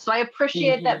important. So I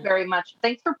appreciate that very much.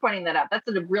 Thanks for pointing that out. That's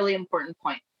a really important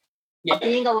point.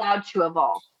 Being allowed to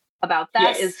evolve. About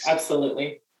that is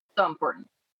absolutely so important.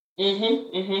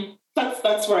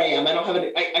 That's where I am. I don't have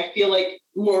it. I feel like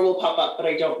more will pop up, but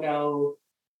I don't know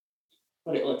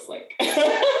what it looks like.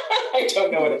 I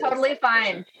don't know what it totally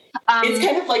fine. It's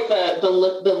kind of like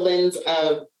the lens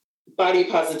of body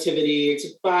positivity to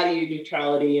body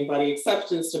neutrality and body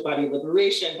acceptance to body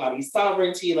liberation, body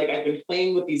sovereignty. Like I've been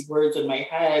playing with these words in my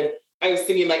head. I was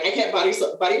thinking like, I can't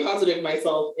body positive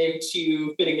myself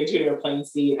into fitting into an airplane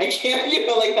seat. I can't,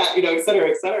 like that, et cetera,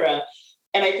 et cetera.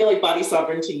 And I feel like body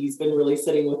sovereignty has been really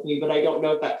sitting with me, but I don't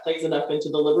know if that plays enough into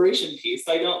the liberation piece.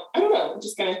 I don't know. I'm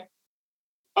just kind of,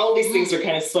 all of these things are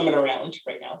kind of swimming around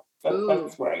right now.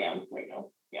 That's where I am right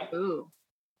now. Yeah. Ooh.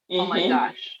 Oh my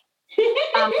gosh.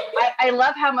 I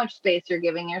love how much space you're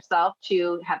giving yourself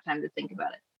to have time to think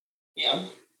about it. Yeah.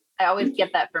 I always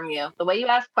get that from you. The way you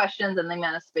ask questions and the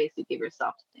amount of space you give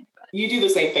yourself to think about it. You do the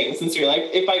same thing since you're like,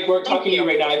 if I weren't talking to you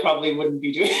right now, I probably wouldn't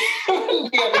be doing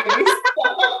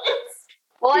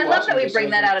Well, I love that we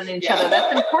bring that out in each other.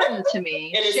 That's important to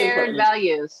me. Shared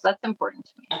values. That's important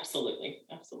to me. Absolutely.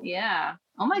 Yeah.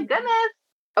 Oh my goodness.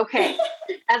 Okay.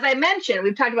 As I mentioned,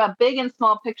 we've talked about big and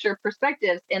small picture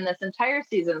perspectives in this entire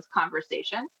season's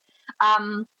conversation.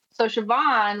 So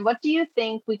Siobhan, what do you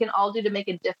think we can all do to make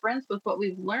a difference with what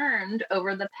we've learned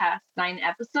over the past 9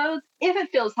 episodes, if it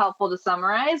feels helpful to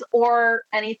summarize, or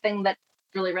anything that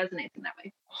really resonates in that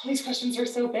way? All these questions are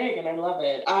so big and I love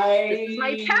it. This is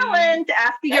my talent,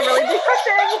 asking a really big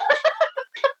question.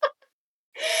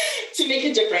 To make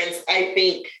a difference, I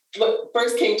think what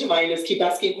first came to mind is keep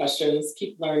asking questions,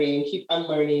 keep learning, keep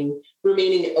unlearning,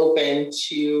 remaining open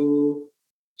to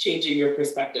changing your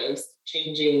perspectives,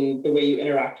 changing the way you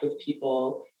interact with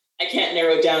people. I can't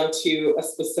narrow it down to a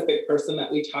specific person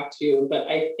that we talk to, but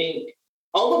I think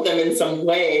all of them in some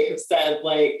way have said,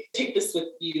 like, take this with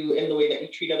you in the way that you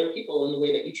treat other people, in the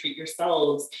way that you treat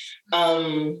yourselves.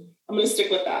 I'm going to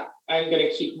stick with that. I'm going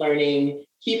to keep learning,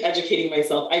 keep educating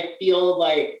myself. I feel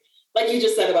like you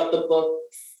just said about the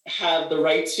books have the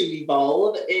right to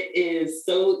evolve. It is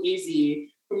so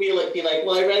easy for me to be like,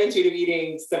 well, I read Intuitive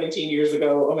Eating 17 years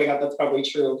ago. Oh my God, that's probably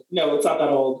true. No, it's not that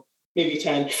old. Maybe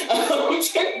 10. 10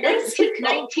 years ago.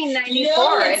 1994.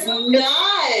 No,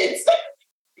 it's not.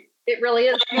 It really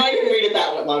is. I might have read it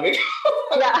that long ago.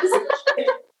 Yeah.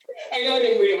 I know I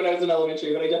didn't read it when I was in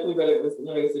elementary, but I definitely read it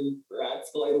when I was in grad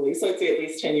school, I believe. So I'd say at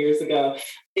least 10 years ago.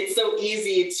 It's so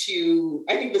easy to,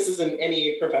 I think this is in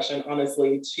any profession,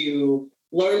 honestly, to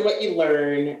learn what you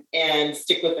learn and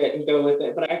stick with it and go with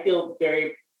it. But I feel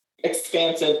very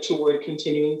expansive toward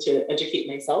continuing to educate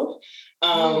myself.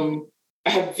 I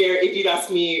have if you'd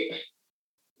asked me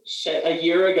a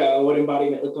year ago what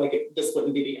embodiment looked like, this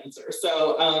wouldn't be the answer.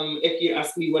 So if you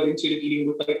asked me what intuitive eating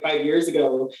looked like 5 years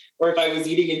ago, or if I was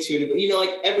eating intuitively,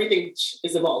 everything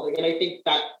is evolving. And I think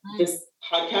that this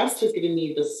podcast has given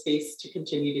me the space to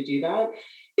continue to do that.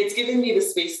 It's given me the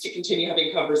space to continue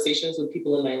having conversations with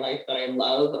people in my life that I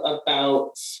love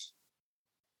about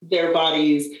their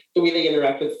bodies, the way they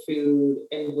interact with food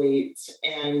and weight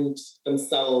and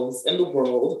themselves and the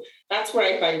world. That's where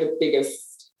I find the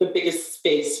biggest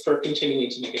space for continuing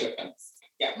to make a difference.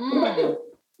 Yeah. What about you?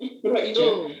 What about you,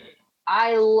 Jen?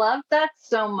 I love that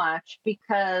so much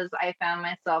because I found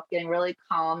myself getting really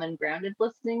calm and grounded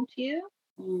listening to you.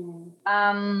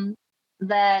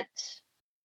 That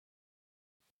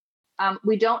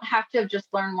we don't have to just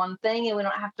learn one thing, and we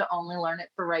don't have to only learn it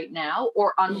for right now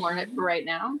or unlearn it for right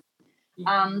now.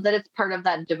 That it's part of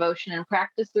that devotion and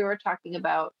practice we were talking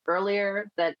about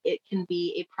earlier, that it can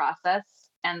be a process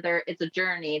and it's a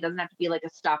journey. It doesn't have to be like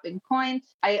a stopping point.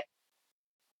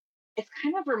 It's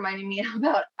kind of reminding me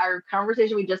about our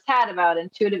conversation we just had about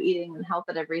intuitive eating and health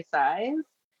at every size.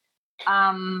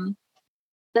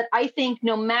 That I think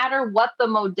no matter what the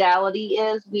modality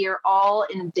is, we are all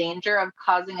in danger of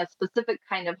causing a specific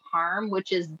kind of harm,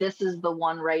 which is this is the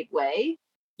one right way.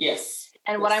 Yes.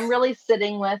 And what I'm really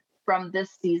sitting with from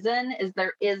this season is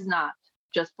there is not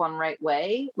just one right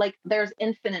way. Like there's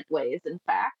infinite ways, in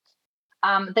fact.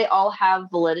 They all have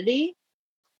validity.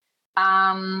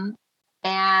 And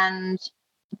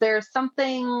there's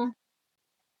something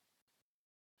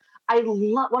I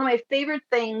love. One of my favorite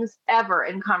things ever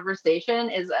in conversation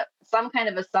is some kind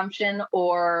of assumption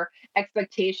or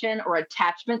expectation or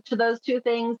attachment to those two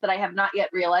things that I have not yet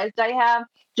realized I have,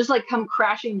 just like come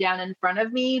crashing down in front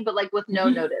of me, but like with no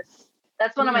notice.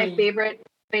 That's one of my favorite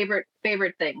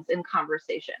things in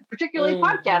conversation, particularly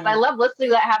podcasts. I love listening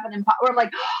to that happen where I'm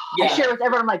like, I share with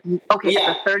everyone. I'm like, okay,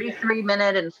 at the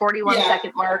 33-minute and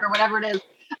 41-second mark or whatever it is.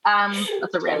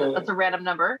 That's a random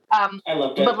number. I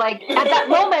loved it. But like at that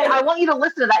moment, I want you to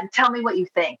listen to that and tell me what you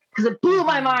think, because it blew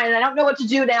my mind. I don't know what to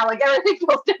do now. Like everything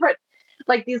feels different.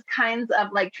 Like these kinds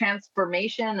of like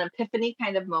transformation and epiphany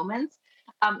kind of moments.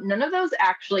 None of those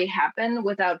actually happen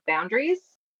without boundaries.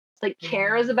 Like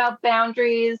care is about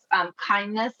boundaries.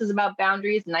 Kindness is about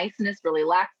boundaries. Niceness really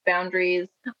lacks boundaries.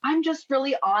 I'm just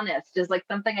really honest is like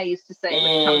something I used to say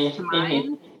that comes to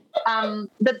mind.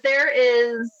 But there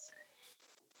is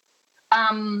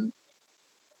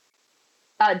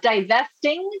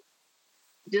divesting,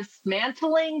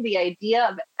 dismantling the idea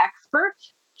of expert,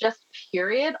 just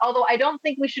period. Although I don't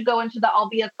think we should go into the I'll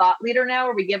be a thought leader now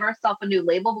where we give ourselves a new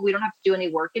label, but we don't have to do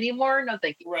any work anymore. No,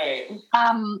 thank you. Right.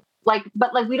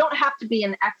 But we don't have to be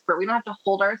an expert. We don't have to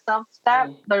hold ourselves to that.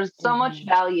 There's so much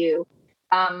value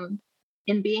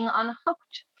in being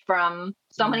unhooked from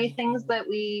so many things that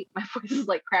my voice is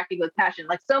like cracking with passion,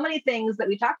 like so many things that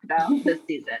we talked about this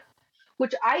season,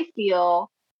 which I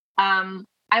feel I'm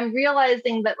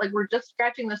realizing that like we're just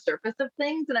scratching the surface of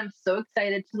things, and I'm so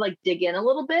excited to like dig in a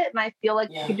little bit. And I feel like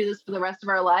we could do this for the rest of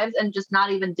our lives and just not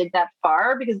even dig that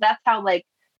far, because that's how like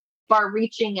far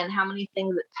reaching and how many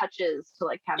things it touches to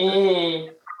like have this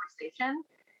conversation.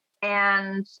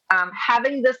 And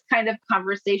having this kind of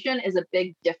conversation is a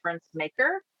big difference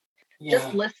maker.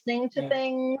 Just listening to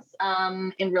things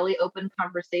in really open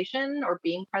conversation, or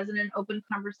being present in open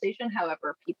conversation,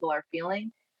 however people are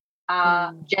feeling,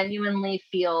 genuinely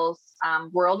feels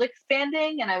world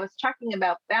expanding. And I was talking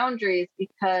about boundaries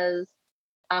because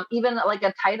even like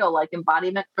a title like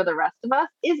embodiment for the rest of us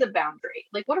is a boundary.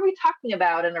 Like, what are we talking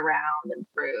about and around and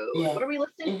through? What are we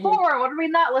listening for? What are we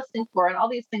not listening for? And all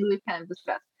these things we've kind of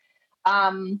discussed.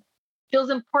 Feels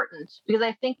important because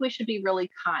I think we should be really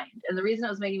kind. And the reason it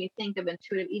was making me think of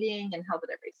intuitive eating and health at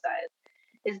every size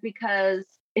is because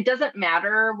it doesn't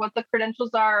matter what the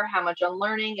credentials are, how much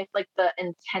unlearning, if like the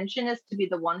intention is to be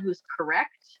the one who's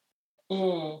correct.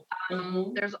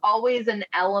 There's always an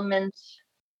element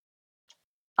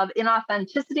of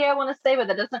inauthenticity, I want to say, but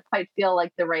that doesn't quite feel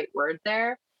like the right word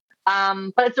there.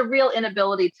 But it's a real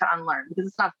inability to unlearn because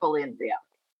it's not fully in reality.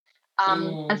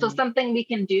 And so something we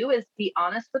can do is be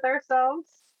honest with ourselves.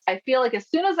 I feel like as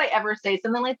soon as I ever say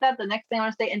something like that, the next thing I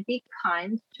want to say, and be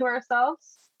kind to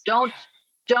ourselves. Don't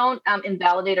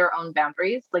invalidate our own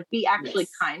boundaries. Like, be actually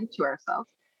kind to ourselves.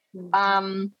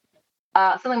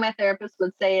 Something my therapist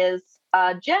would say is,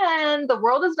 Jen, the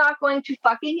world is not going to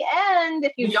fucking end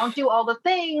if you don't do all the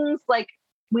things. Like,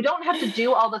 we don't have to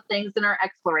do all the things in our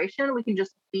exploration. We can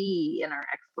just be in our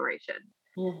exploration.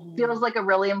 Feels like a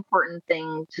really important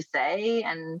thing to say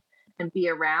and be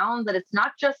around, that it's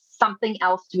not just something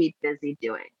else to be busy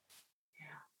doing.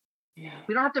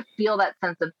 We don't have to feel that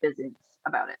sense of busyness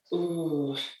about it.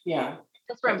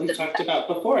 That's what we talked about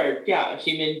before.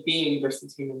 Human being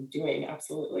versus human doing.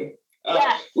 Absolutely.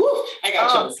 Yes. I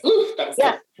got chills. That was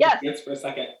good. Yes, for a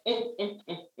second.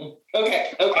 Okay.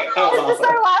 That was awesome. Is this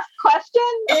our last question?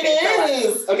 It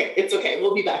is. Okay, it's okay.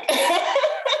 We'll be back.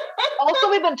 Also,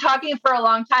 we've been talking for a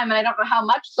long time, and I don't know how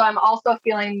much, so I'm also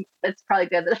feeling it's probably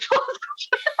good that it's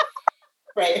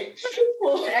Right.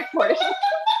 Well,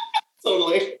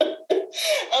 totally.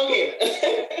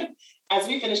 Okay. As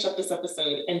we finish up this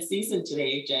episode and season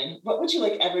today, Jen, what would you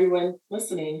like everyone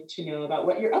listening to know about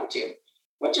what you're up to?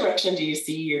 What direction do you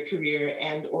see your career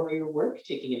and or your work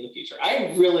taking in the future?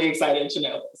 I'm really excited to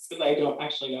know this because I don't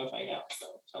actually know if I know. So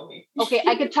tell me. Okay,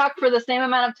 I could talk for the same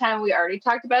amount of time we already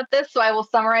talked about this, so I will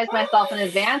summarize myself in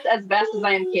advance as best as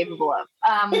I am capable of.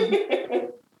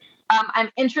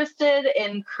 I'm interested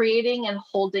in creating and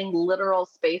holding literal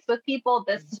space with people.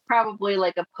 This is probably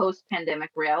like a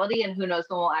post-pandemic reality, and who knows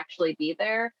when we'll actually be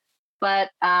there.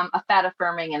 But a fat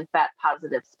affirming and fat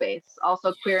positive space.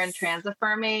 Also queer and trans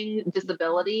affirming,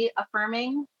 disability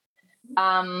affirming,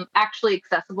 actually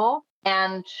accessible,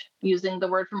 and using the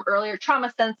word from earlier,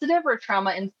 trauma sensitive or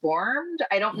trauma informed.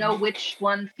 I don't know which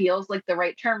one feels like the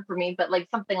right term for me, but like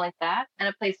something like that, and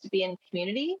a place to be in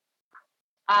community.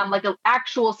 Like an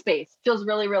actual space feels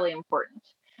really, really important.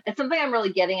 It's something I'm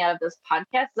really getting out of this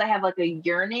podcast is I have like a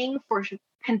yearning for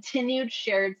continued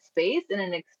shared space in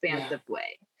an expansive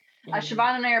way.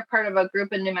 Siobhan and I are part of a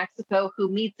group in New Mexico who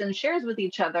meets and shares with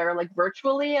each other like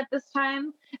virtually at this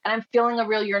time. And I'm feeling a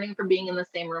real yearning for being in the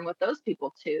same room with those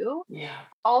people too. Yeah.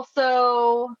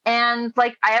 Also, and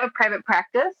like I have a private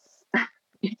practice.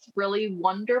 It's really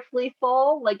wonderfully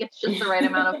full. Like it's just the right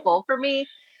amount of full for me.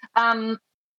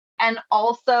 And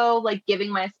also like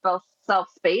giving myself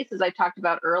space, as I talked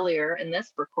about earlier in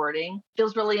this recording,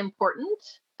 feels really important.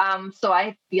 So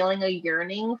I'm feeling a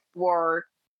yearning for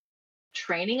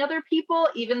training other people,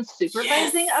 even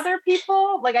supervising other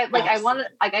people. I want to,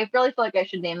 like, I really feel like I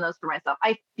should name those for myself.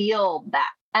 I feel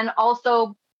that. And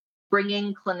also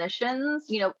bringing clinicians,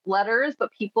 letters,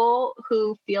 but people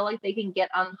who feel like they can get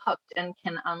unhooked and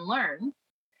can unlearn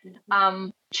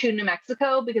to New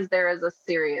Mexico, because there is a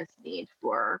serious need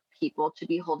for people to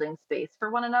be holding space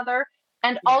for one another.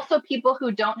 And also people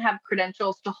who don't have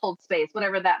credentials to hold space,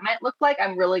 whatever that might look like.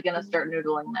 I'm really going to start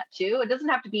noodling that too. It doesn't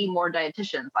have to be more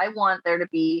dietitians. I want there to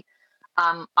be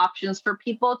options for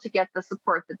people to get the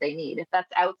support that they need. If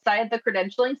that's outside the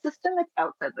credentialing system, it's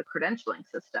outside the credentialing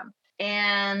system.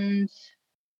 And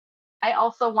I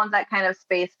also want that kind of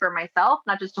space for myself,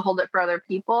 not just to hold it for other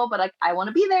people, but like I want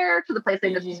to be there to the place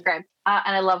I just described.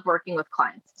 And I love working with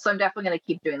clients. So I'm definitely going to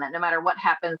keep doing that. No matter what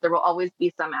happens, there will always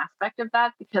be some aspect of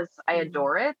that because I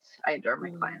adore it. I adore my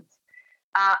clients.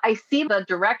 I see the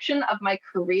direction of my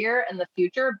career in the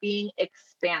future being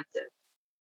expansive.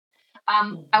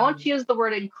 I want to use the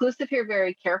word inclusive here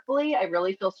very carefully. I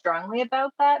really feel strongly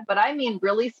about that, but I mean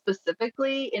really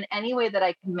specifically in any way that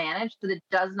I can manage that it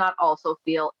does not also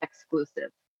feel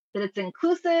exclusive, that it's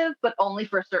inclusive, but only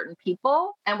for certain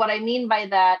people. And what I mean by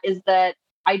that is that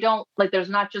I don't like, there's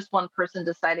not just one person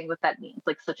deciding what that means,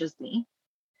 like such as me,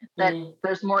 that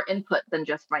there's more input than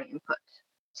just my input.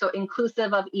 So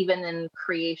inclusive of even in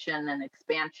creation and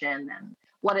expansion and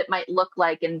what it might look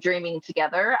like and dreaming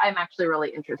together. I'm actually really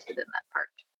interested in that part.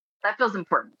 That feels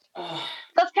important.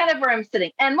 That's kind of where I'm sitting.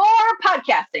 And more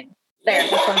podcasting. There,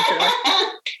 that's what I'm sitting.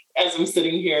 As I'm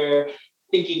sitting here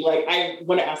thinking, like, I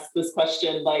want to ask this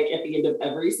question, like, at the end of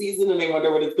every season, and I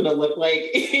wonder what it's going to look like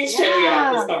each time we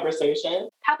have this conversation.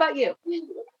 How about you?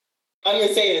 I'm going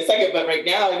to say it in a second, but right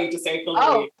now I need to say I feel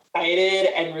really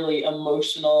excited and really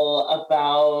emotional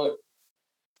about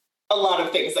a lot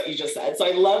of things that you just said. So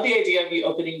I love the idea of you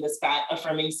opening this fat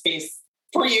affirming space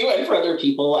for you and for other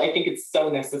people. I think it's so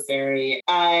necessary.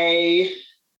 I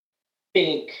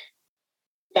think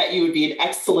that you would be an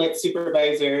excellent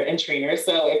supervisor and trainer.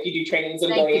 So if you do trainings, I'm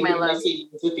going to do my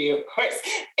meetings with you, of course.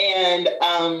 And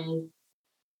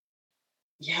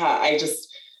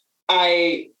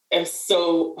I am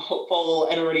so hopeful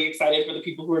and already excited for the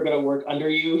people who are going to work under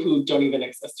you who don't even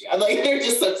exist yet. Like they're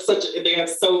just they have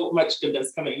so much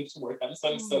goodness coming toward them.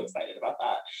 So I'm so excited about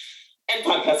that. And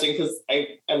podcasting, because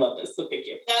I love this. So thank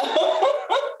you.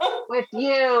 With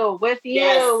you. Whatever.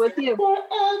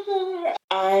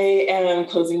 I am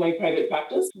closing my private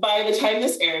practice. By the time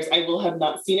this airs, I will have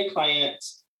not seen a client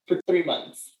for 3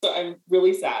 months. So I'm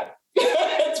really sad.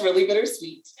 It's really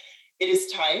bittersweet. It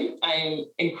is time. I'm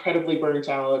incredibly burnt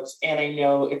out, and I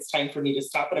know it's time for me to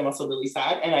stop, but I'm also really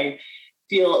sad. And I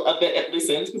feel a bit at loose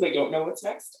ends because I don't know what's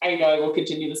next. I know I will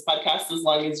continue this podcast as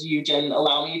long as you, Jen,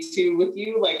 allow me to with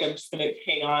you. Like, I'm just going to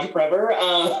hang on forever.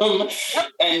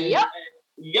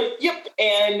 Yep.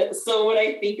 And so when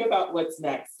I think about what's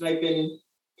next, and I've been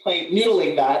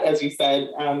noodling that, as you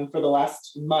said, for the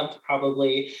last month,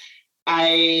 probably,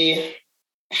 I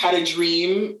had a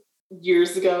dream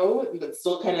years ago that's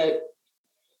still kind of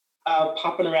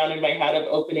popping around in my head of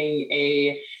opening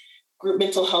a group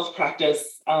mental health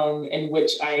practice in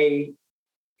which I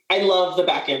I love the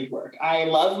back end work. I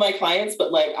love my clients,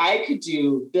 but like I could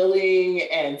do billing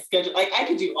and schedule, like I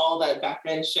could do all that back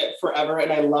end shit forever.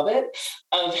 And I love it,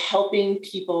 of helping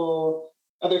people,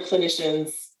 other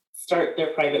clinicians start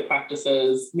their private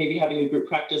practices, maybe having a group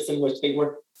practice in which they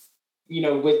work,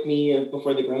 with me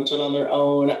before they branch out on their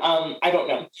own. I don't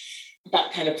know.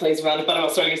 That kind of plays around. I thought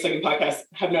about starting a second podcast.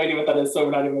 I have no idea what that is, so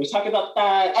we're not even going to talk about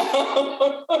that.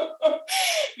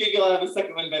 Maybe I'll have a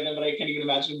second one by then, but I can't even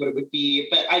imagine what it would be.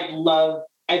 But I love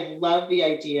the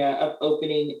idea of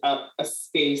opening up a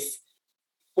space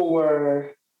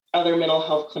for other mental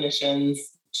health clinicians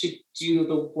to do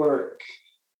the work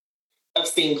of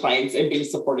seeing clients and being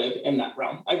supportive in that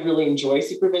realm. I really enjoy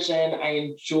supervision. I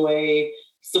enjoy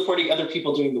supporting other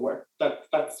people doing the work.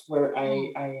 That's where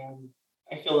I am.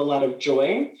 I feel a lot of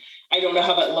joy. I don't know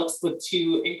how that looks with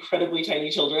 2 incredibly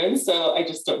tiny children, so I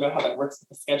just don't know how that works with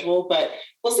the schedule, but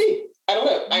we'll see. I don't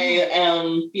know. I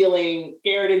am feeling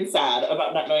scared and sad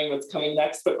about not knowing what's coming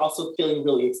next, but also feeling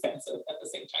really expansive at the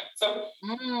same time.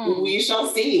 So we shall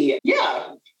see.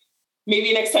 Yeah.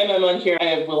 Maybe next time I'm on here,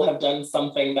 I will have done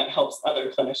something that helps other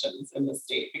clinicians in the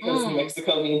state, because New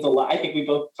Mexico means a lot. I think we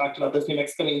both talked about this. New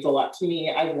Mexico means a lot to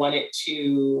me. I want it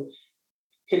to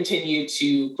continue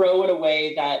to grow in a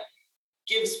way that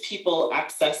gives people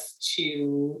access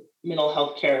to mental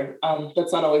health care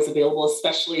that's not always available,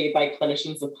 especially by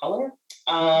clinicians of color.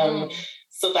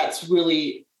 So that's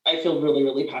really, I feel really,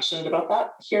 really passionate about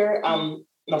that here. And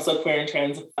also queer and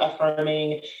trans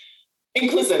affirming,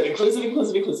 inclusive,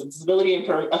 disability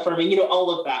affirming,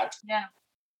 all of that. Yeah.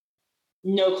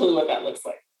 No clue what that looks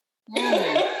like.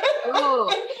 Ooh.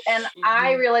 And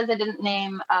I realized I didn't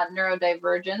name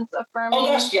neurodivergence affirming. Oh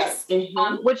gosh, yes.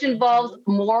 Which involves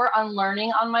more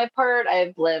unlearning on my part.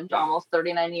 I've lived almost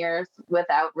 39 years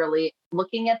without really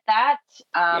looking at that.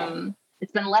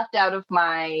 It's been left out of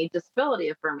my disability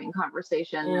affirming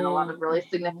conversation in a lot of really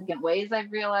significant ways,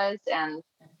 I've realized, and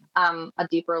a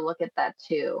deeper look at that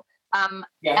too.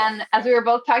 And as we were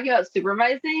both talking about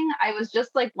supervising, I was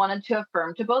just like wanted to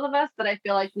affirm to both of us that I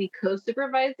feel like we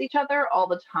co-supervise each other all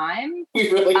the time.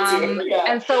 We really do. Yeah.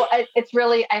 And so I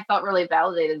felt really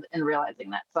validated in realizing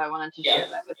that. So I wanted to share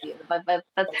that with you. But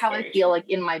that's how I feel like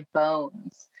in my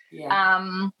bones,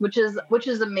 which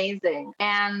is amazing.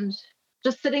 And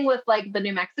just sitting with like the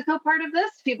New Mexico part of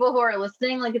this, people who are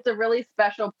listening, like it's a really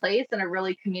special place and a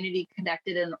really community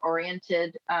connected and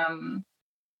oriented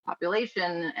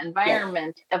population,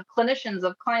 environment of clinicians,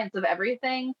 of clients, of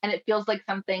everything. And it feels like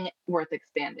something worth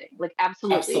expanding, like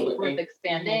absolutely. Worth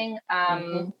expanding.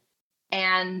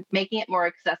 And making it more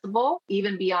accessible,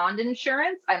 even beyond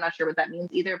insurance. I'm not sure what that means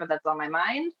either, but that's on my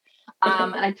mind.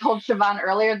 And I told Siobhan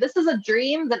earlier, this is a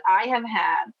dream that I have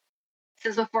had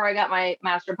since before I got my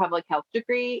Master of Public Health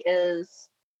degree, is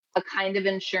a kind of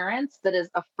insurance that is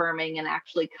affirming and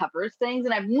actually covers things.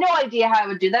 And I have no idea how I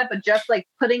would do that, but just like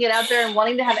putting it out there and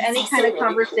wanting to have any kind of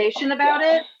conversation about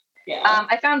it.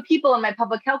 I found people in my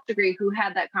public health degree who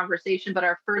had that conversation, but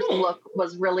our first look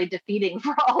was really defeating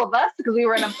for all of us because we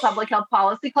were in a public health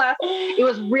policy class. It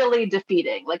was really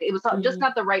defeating. Like it was just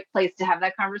not the right place to have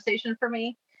that conversation for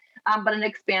me, but an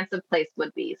expansive place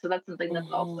would be. So that's something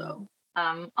that's also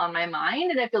on my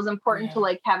mind, and it feels important to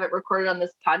like have it recorded on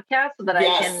this podcast so that I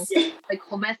can like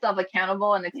hold myself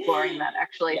accountable, and exploring that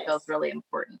actually feels really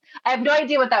important. I have no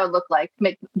idea what that would look like.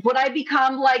 Would I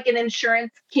become like an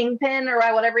insurance kingpin or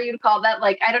whatever you'd call that?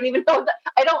 Like I don't even know that.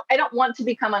 I don't want to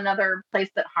become another place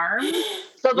that harms,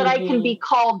 so that I can be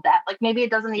called that. Like maybe it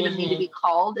doesn't even need to be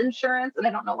called insurance, and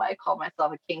I don't know why I call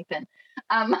myself a kingpin.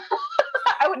 I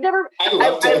would never. I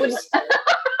would.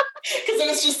 Because it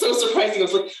was just so surprising. I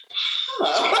was like,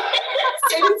 I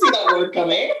didn't see that word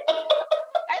coming.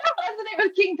 I don't resonate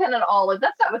with kingpin at all. Like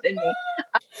that's not within me.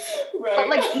 But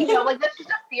like like that's just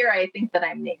a fear I think that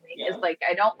I'm naming. Is like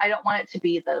I don't want it to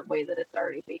be the way that it's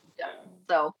already being done.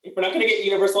 So if we're not going to get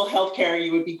universal health care,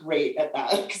 you would be great at that.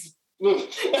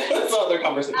 That's another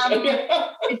conversation.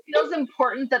 It feels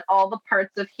important that all the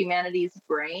parts of humanity's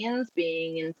brains,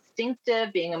 being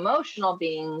instinctive, being emotional,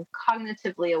 being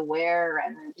cognitively aware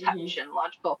and touch and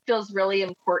logical, feels really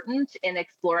important in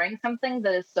exploring something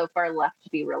that is so far left to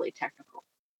be really technical.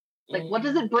 Like, what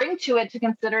does it bring to it to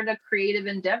consider it a creative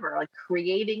endeavor, like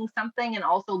creating something and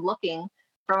also looking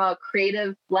from a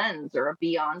creative lens or a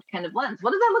beyond kind of lens? What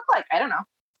does that look like? I don't know.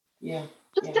 Yeah.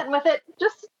 Just sitting with it.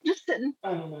 Just sitting. I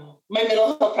don't know. My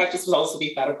mental health practice was also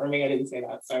be fat affirming. I didn't say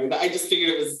that. Sorry. But I just figured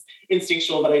it was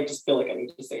instinctual, but I just feel like I need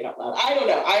to say it out loud. I don't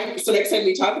know. So next time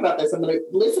we talk about this, I'm going to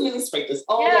listen to this, write this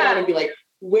all down and be like,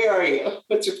 where are you?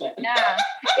 What's your plan? Yeah.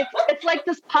 It's like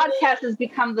this podcast has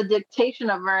become the dictation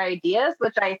of our ideas,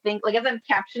 which I think, like, as I'm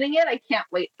captioning it, I can't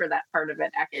wait for that part of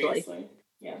it, actually. Seriously.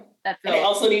 Yeah. That And I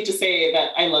also need to say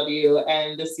that I love you,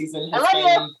 and this season has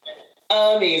been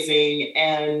amazing.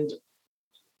 And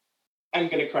I'm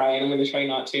gonna cry, and I'm gonna try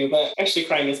not to, but actually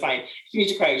crying is fine. If you need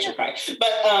to cry, you should cry.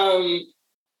 But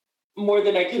more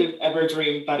than I could have ever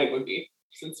dreamed that it would be,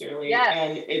 sincerely. Yes.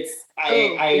 And it's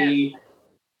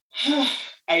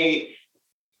I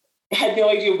had no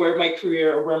idea where my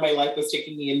career or where my life was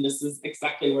taking me, and this is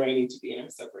exactly where I need to be, and I'm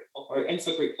so grateful for it, and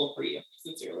so grateful for you,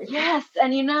 sincerely. Yes,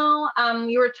 and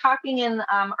you were talking in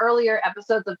earlier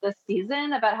episodes of this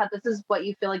season about how this is what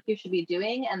you feel like you should be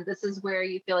doing, and this is where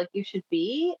you feel like you should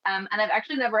be. And I've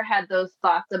actually never had those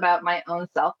thoughts about my own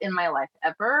self in my life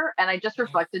ever. And I just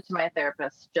reflected to my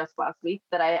therapist just last week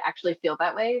that I actually feel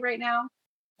that way right now.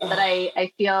 That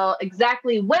I feel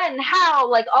exactly when, how,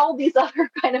 like all these other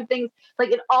kind of things,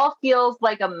 like it all feels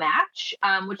like a match,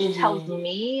 which tells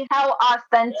me how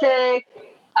authentic,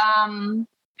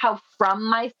 how from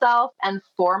myself and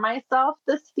for myself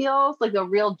this feels, like the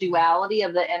real duality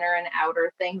of the inner and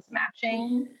outer things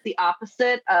matching. The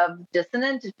opposite of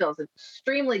dissonant, it feels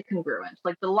extremely congruent.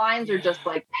 Like the lines are just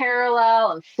like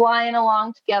parallel and flying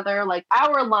along together, like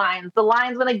our lines, the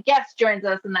lines when a guest joins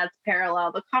us and that's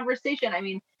parallel. The conversation, I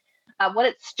mean, what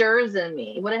it stirs in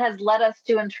me, what it has led us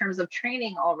to in terms of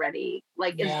training already,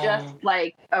 like is just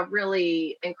like a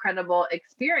really incredible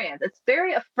experience. It's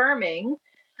very affirming.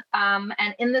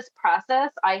 And in this process,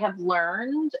 I have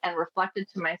learned and reflected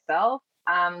to myself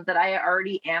that I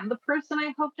already am the person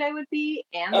I hoped I would be,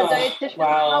 and the dietitian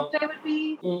I hoped I would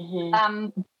be.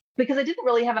 Because I didn't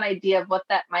really have an idea of what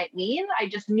that might mean. I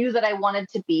just knew that I wanted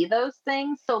to be those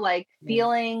things. So like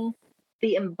feeling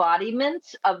the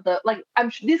embodiment of the, like,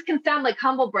 these can sound like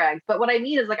humble brags, but what I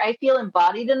mean is like, I feel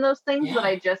embodied in those things that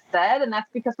I just said. And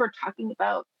that's because we're talking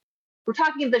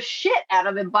the shit out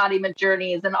of embodiment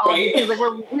journeys and all these things. Like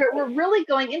we're really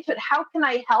going into it. How can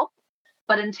I help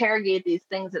but interrogate these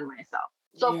things in myself?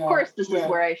 So of course this is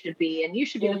where I should be, and you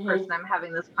should be the person I'm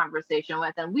having this conversation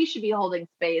with, and we should be holding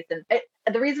space. And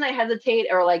the reason I hesitate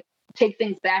or like take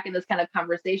things back in this kind of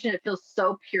conversation, it feels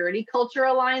so purity culture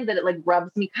aligned that it like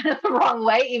rubs me kind of the wrong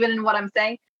way, even in what I'm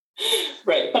saying.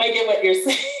 Right, but I get what you're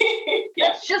saying.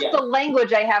 That's just the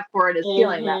language I have for it is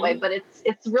feeling that way, but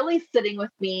it's really sitting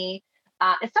with me.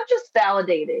 It's not just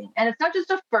validating, and it's not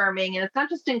just affirming, and it's not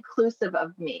just inclusive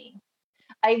of me.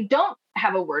 I don't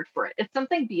have a word for it. It's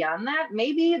something beyond that.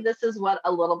 Maybe this is what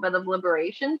a little bit of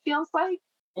liberation feels like.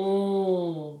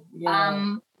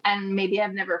 And maybe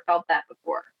I've never felt that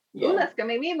before. Ooh, that's gonna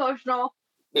make me emotional.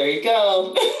 There you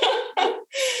go.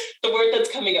 The word that's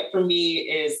coming up for me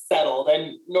is settled.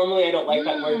 And normally I don't like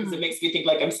that word because it makes me think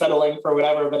like I'm settling for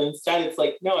whatever, but instead it's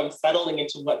like, no, I'm settling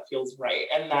into what feels right.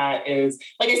 And that is,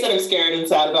 like I said, I'm scared and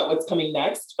sad about what's coming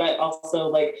next, but also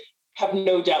like have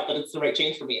no doubt that it's the right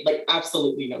change for me. Like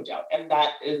absolutely no doubt. And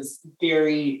that is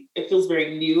it feels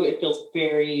very new. It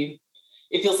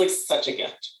feels like such a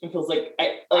gift. It feels like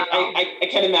I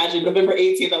can't imagine November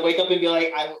 18th, I'll wake up and be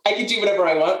like, I can do whatever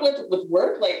I want with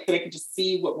work. Like that I can just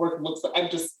see what work looks like.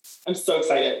 I'm so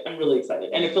excited. I'm really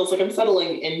excited. And it feels like I'm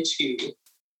settling into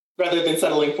rather than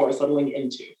settling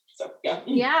into. So yeah.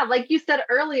 Yeah. Like you said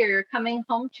earlier, you're coming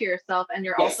home to yourself, and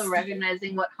you're also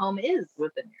recognizing what home is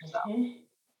within yourself.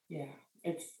 Yeah.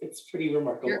 It's pretty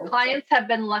remarkable. Your clients have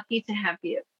been lucky to have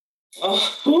you.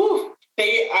 Oh,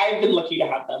 I've been lucky to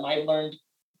have them. I've learned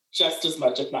just as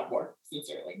much, if not more,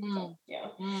 sincerely. So,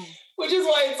 which is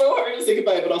why it's so hard to say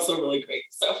goodbye, but also really great.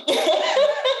 So,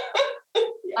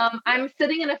 I'm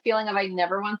sitting in a feeling of I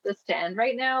never want this to end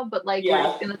right now, but like we're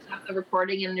just gonna stop the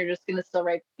recording, and you're just gonna still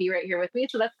be right here with me,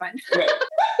 so that's fine. Right.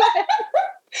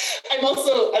 I'm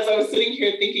also, as I was sitting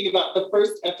here thinking about the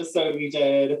first episode we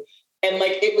did, and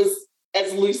like it was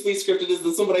as loosely scripted as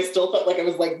this one, but I still felt like I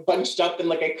was like bunched up and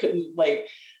like I couldn't like.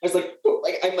 I was like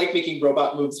I'm like making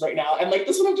robot moves right now. And like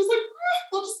this one, I'm just like,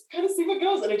 we'll just kind of see what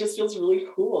goes. And it just feels really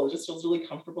cool. It just feels really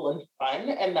comfortable and fun.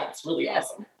 And that's really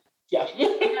awesome. Yeah.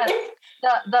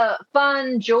 The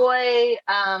fun, joy,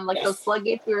 those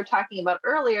floodgates we were talking about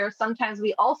earlier, sometimes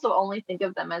we also only think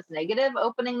of them as negative,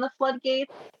 opening the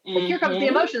floodgates. Like here comes the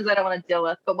emotions I don't want to deal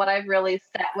with. But what I've really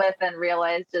sat with and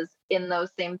realized is in those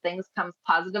same things comes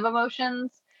positive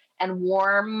emotions and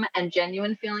warm and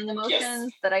genuine feeling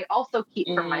emotions that I also keep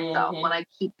for myself when I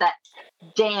keep that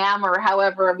dam, or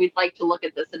however we'd like to look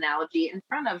at this analogy, in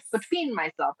front of, between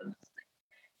myself and this thing.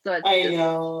 So it's I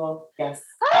know. Yes.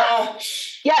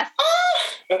 Yes.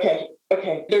 Okay.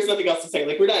 There's nothing else to say.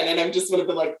 Like we're done. And I'm just one of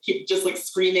the like keep just like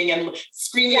screaming and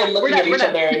looking at each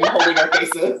other and holding our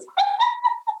faces.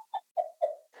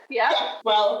 Yeah.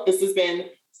 Well, this has been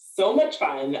so much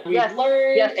fun. We've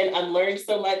learned and unlearned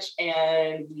so much,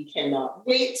 and we cannot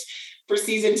wait for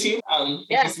season 2. Thank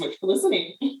you so much for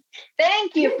listening.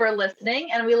 Thank you for listening,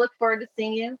 and we look forward to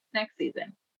seeing you next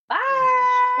season. Bye.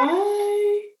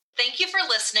 Bye. Thank you for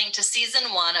listening to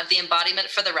season 1 of the Embodiment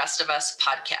for the Rest of Us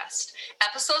podcast.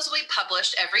 Episodes will be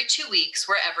published every 2 weeks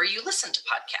wherever you listen to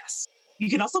podcasts. You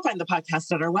can also find the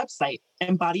podcast at our website,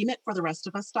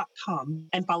 embodimentfortherestofus.com,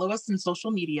 and follow us on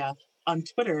social media on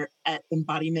Twitter at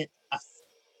embodimentus.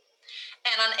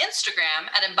 And on Instagram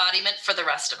at Embodiment for the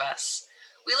Rest of Us.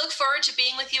 We look forward to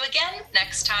being with you again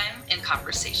next time in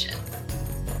conversation.